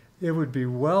 it would be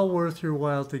well worth your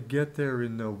while to get there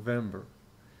in November.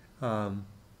 And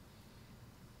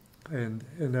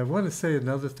I want to say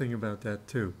another thing about that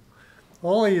too.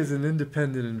 Ole is an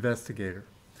independent investigator,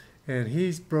 and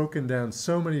he's broken down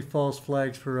so many false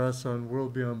flags for us on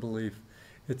World Beyond Belief.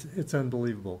 It's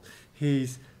unbelievable.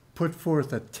 He's put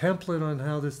forth a template on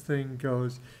how this thing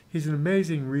goes. He's an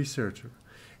amazing researcher.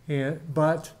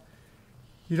 But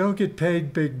you don't get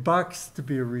paid big bucks to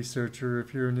be a researcher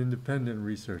if you're an independent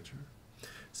researcher.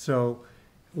 So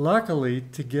luckily,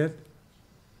 to get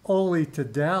Ole to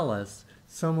Dallas,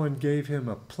 someone gave him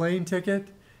a plane ticket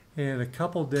and a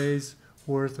couple days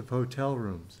worth of hotel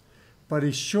rooms. But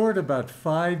he's short about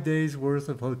 5 days worth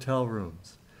of hotel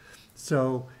rooms.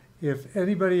 So if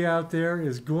anybody out there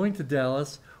is going to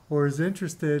Dallas or is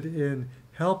interested in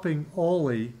helping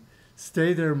Ole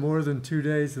stay there more than 2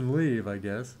 days and leave, I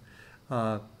guess,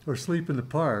 or sleep in the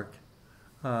park,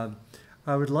 I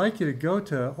would like you to go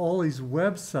to Ole's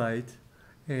website,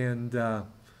 and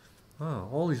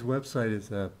Ole's website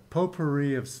is a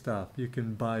potpourri of stuff. You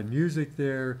can buy music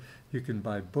there, you can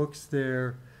buy books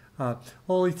there.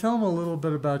 Ole, tell them a little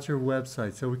bit about your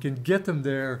website so we can get them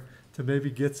there to maybe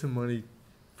get some money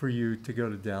for you to go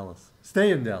to Dallas.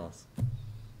 Stay in Dallas.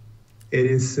 It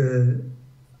is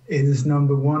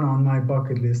number one on my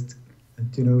bucket list,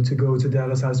 to go to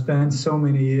Dallas. I spent so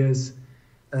many years.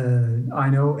 I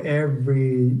know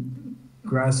every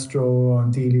grass straw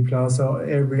on Dealey Plaza,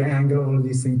 every angle, all of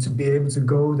these things. To be able to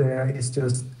go there is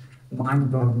just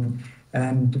mind-boggling.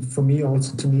 And for me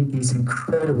also to meet these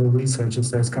incredible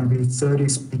researchers, there's going to be 30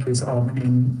 speakers of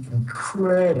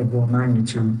incredible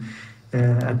magnitude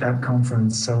at that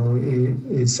conference. So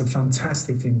it's a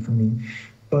fantastic thing for me.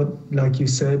 But like you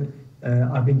said,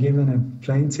 I've been given a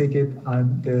plane ticket.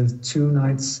 There's 2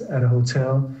 nights at a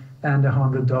hotel and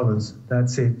 $100.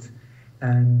 That's it.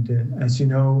 And as you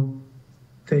know,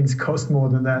 things cost more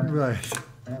than that. Right.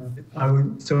 I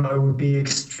would be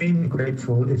extremely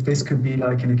grateful if this could be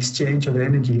like an exchange of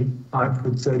energy. I've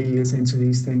put 30 years into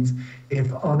these things.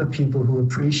 If other people who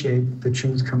appreciate the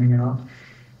truth coming out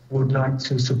would like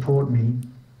to support me,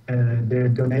 their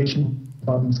donation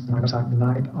buttons on my website,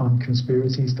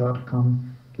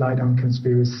 lightonconspiracies.com,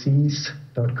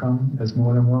 lightonconspiracies.com. There's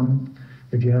more than one,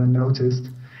 if you haven't noticed.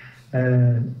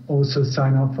 Also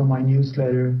sign up for my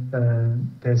newsletter.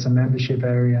 There's a membership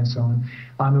area and so on.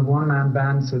 I'm a one-man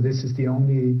band, so this is the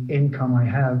only income I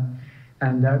have,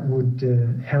 and that would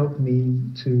help me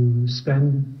to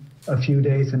spend a few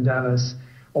days in Dallas.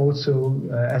 Also,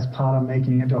 as part of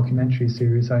making a documentary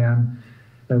series, I am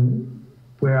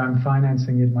where I'm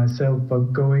financing it myself,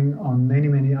 but going on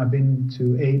many, I've been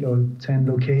to 8 or 10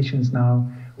 locations now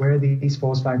where these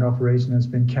false flag operation has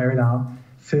been carried out,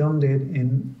 filmed it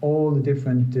in all the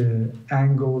different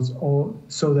angles, all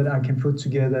so that I can put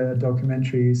together a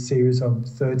documentary series of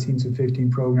 13 to 15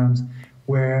 programs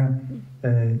where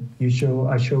I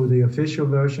show the official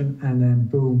version, and then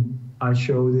boom, I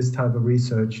show this type of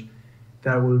research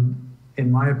that will,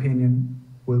 in my opinion,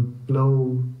 will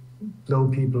blow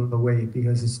people away,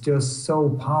 because it's just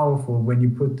so powerful when you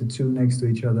put the two next to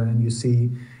each other and you see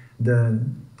the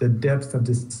depth of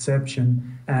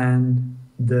deception and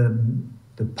the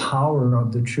power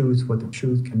of the truth, what the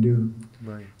truth can do.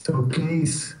 Right. So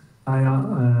please,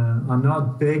 I'm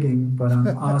not begging, but I'm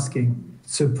asking,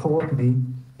 support me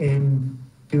in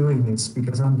doing this,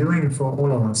 because I'm doing it for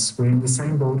all of us. We're in the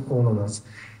same boat, all of us.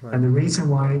 Right. And the reason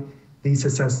why these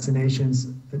assassinations,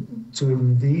 to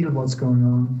reveal what's going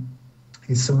on,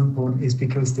 is so important is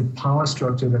because the power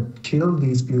structure that killed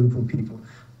these beautiful people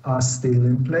are still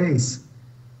in place.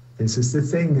 This is the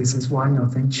thing. This is why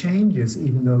nothing changes,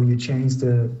 even though you change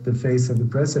the face of the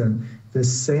president. The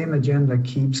same agenda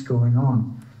keeps going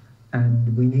on.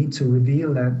 And we need to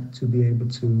reveal that to be able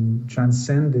to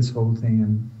transcend this whole thing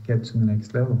and get to the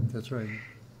next level. That's right.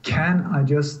 Can I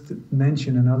just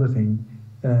mention another thing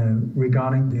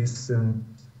regarding this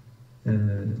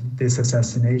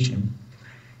assassination?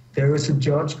 There was a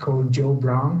judge called Joe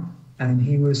Brown, and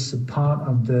he was a part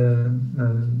of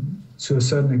to a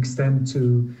certain extent,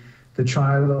 to the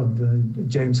trial of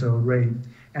James Earl Ray.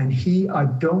 And I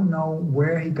don't know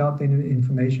where he got the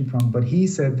information from, but he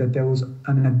said that there was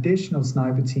an additional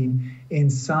sniper team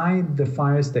inside the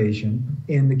fire station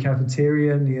in the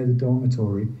cafeteria near the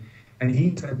dormitory. And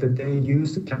he said that they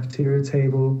used the cafeteria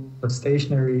table, a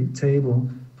stationary table,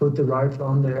 put the rifle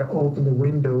on there, opened the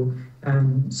window.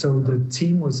 And so the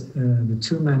team was, the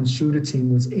two-man shooter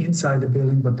team was inside the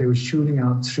building, but they were shooting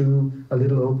out through a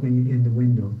little opening in the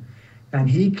window. And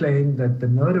he claimed that the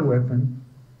murder weapon,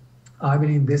 I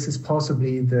believe this is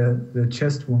possibly the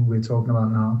chest wound we're talking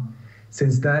about now,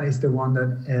 since that is the one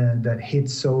that hit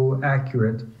so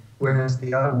accurate, whereas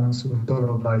the other ones were sort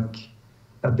of like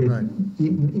a bit, right.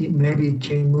 Maybe it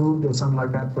came moved or something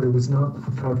like that, but it was not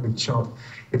a perfect shot.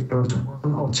 If there was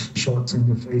one or two shots in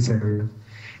the face area.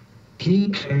 He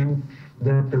claimed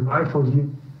that the rifle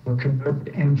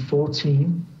converted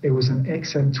M14, it was an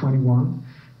XM21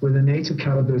 with a NATO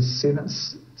caliber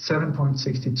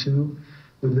 7.62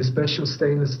 with a special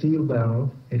stainless steel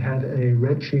barrel. It had a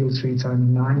Redfield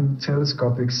 3x9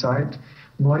 telescopic sight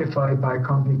modified by a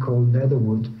company called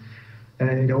Leatherwood.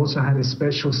 It also had a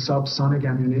special subsonic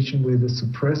ammunition with a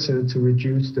suppressor to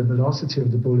reduce the velocity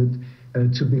of the bullet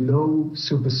to below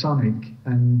supersonic.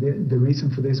 And the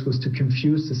reason for this was to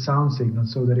confuse the sound signal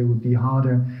so that it would be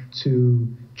harder to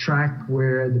track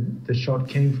where the shot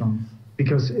came from.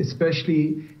 Because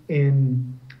especially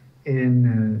in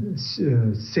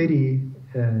city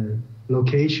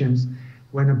locations,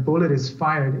 when a bullet is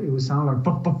fired, it will sound like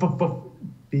pop, pop, pop, pop.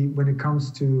 When it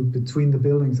comes to between the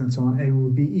buildings and so on, it will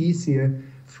be easier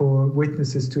for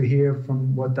witnesses to hear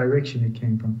from what direction it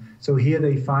came from. So here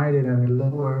they fired it at a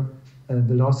lower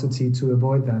velocity to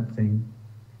avoid that thing.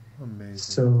 Amazing.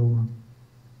 So,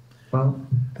 well,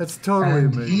 that's totally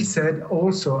amazing. He said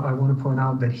also, I want to point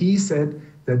out that he said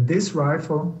that this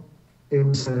rifle, it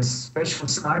was a special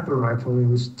sniper rifle. It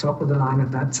was top of the line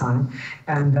at that time,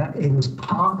 and that it was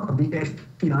part of the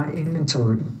FBI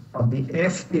inventory. In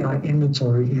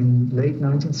late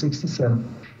 1967.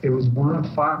 It was one of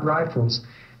 5 rifles,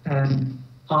 and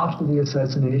after the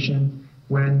assassination,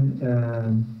 when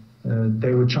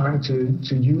they were trying to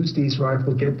use these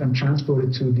rifles, get them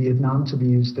transported to Vietnam to be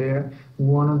used there,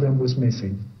 one of them was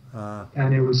missing,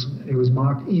 and it was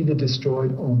marked either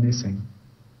destroyed or missing.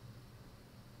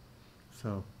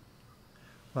 So,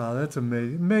 wow, that's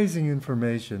amazing. Amazing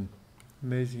information.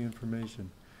 Amazing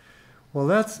information. Well,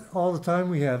 that's all the time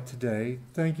we have today.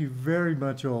 Thank you very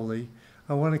much, Ole.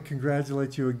 I want to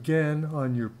congratulate you again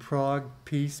on your Prague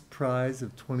Peace Prize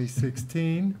of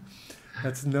 2016.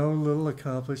 That's no little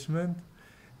accomplishment.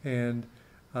 And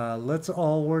let's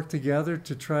all work together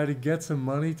to try to get some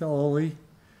money to Ole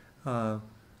so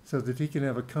that he can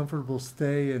have a comfortable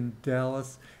stay in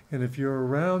Dallas. And if you're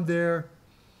around there,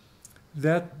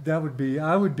 that would be,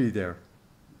 I would be there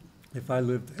if I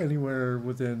lived anywhere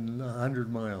within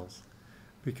 100 miles.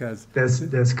 Because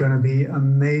there's going to be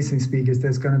amazing speakers.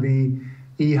 There's going to be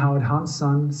E. Howard Hunt's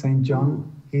son, St.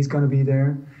 John. He's going to be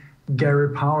there.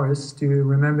 Gary Powers. Do you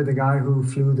remember the guy who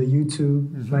flew the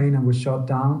U-2 plane and was shot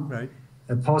down? Right.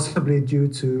 Possibly due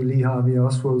to Lee Harvey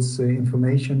Oswald's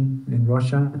information in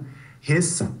Russia.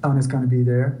 His son is going to be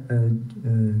there,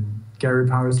 Gary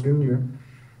Powers Jr.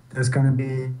 There's going to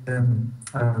be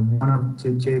one of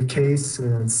JFK's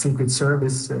Secret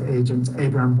Service agents,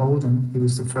 Abraham Bolden. He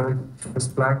was the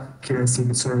first black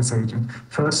Secret Service agent,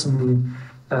 personally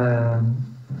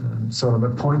sort of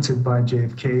appointed by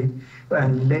JFK,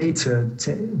 and later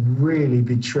really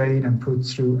betrayed and put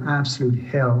through absolute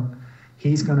hell.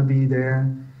 He's going to be there.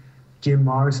 Jim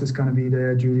Morris is going to be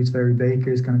there. Judith Berry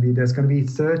Baker is going to be there. There's going to be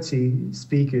 30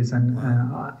 speakers, and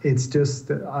it's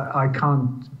just, I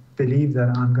can't believe that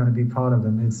I'm going to be part of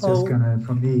them. It's just going to,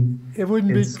 for me, it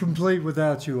wouldn't be complete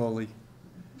without you, Ole.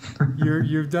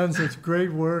 You've done such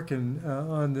great work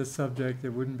on this subject. It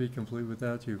wouldn't be complete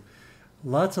without you.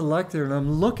 Lots of luck there, and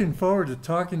I'm looking forward to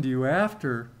talking to you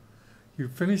after you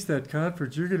finish that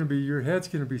conference. Your head's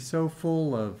going to be so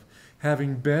full of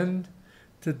having been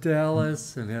to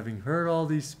Dallas and having heard all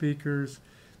these speakers.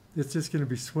 It's just going to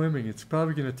be swimming. It's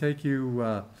probably going to take you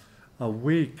a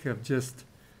week of just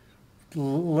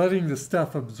letting the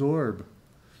stuff absorb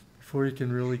before you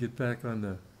can really get back on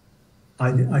the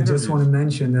I just want to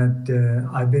mention that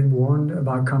I've been warned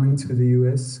about coming to the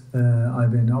U.S.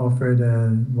 I've been offered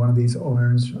one of these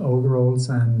orange overalls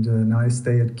and a nice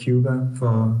stay at Cuba for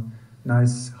a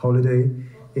nice holiday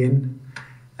in.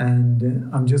 And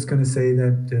I'm just going to say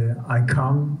that I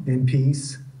come in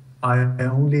peace. I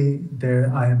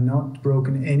have not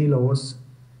broken any laws.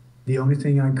 The only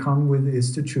thing I come with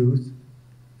is the truth,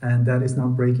 and that is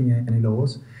not breaking any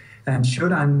laws. And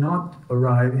should I not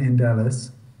arrive in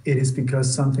Dallas, it is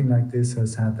because something like this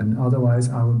has happened. Otherwise,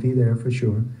 I would be there for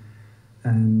sure.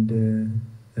 And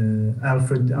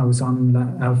Alfred, I was on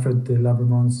Alfred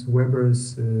Lavermont's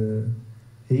Weber's.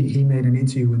 He made an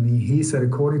interview with me. He said,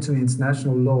 according to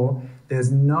international law,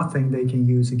 there's nothing they can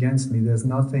use against me. There's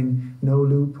nothing, no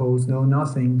loopholes, no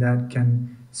nothing that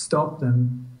can stop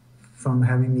them from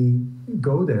having me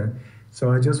go there.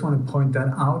 So I just want to point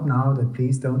that out now, that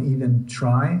please don't even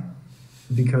try,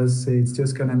 because it's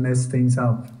just going to mess things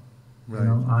up. Right. You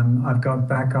know, I've got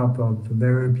backup of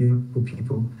very beautiful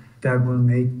people that will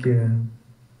make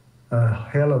a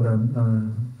hell of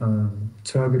a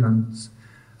turbulence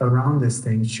around this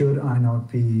thing, should I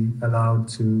not be allowed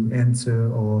to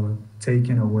enter or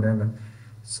taken or whatever.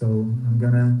 So I'm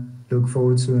gonna look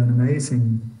forward to an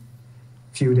amazing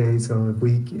few days or a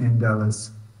week in Dallas.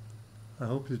 I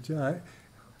hope that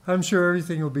I'm sure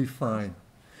everything will be fine.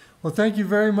 Well, thank you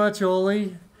very much,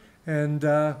 Ole, and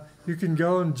you can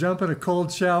go and jump in a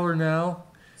cold shower now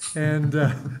and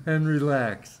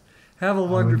relax. Have a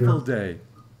wonderful day.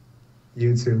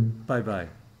 You too. Bye-bye.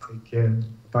 Take care.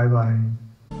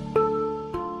 Bye-bye.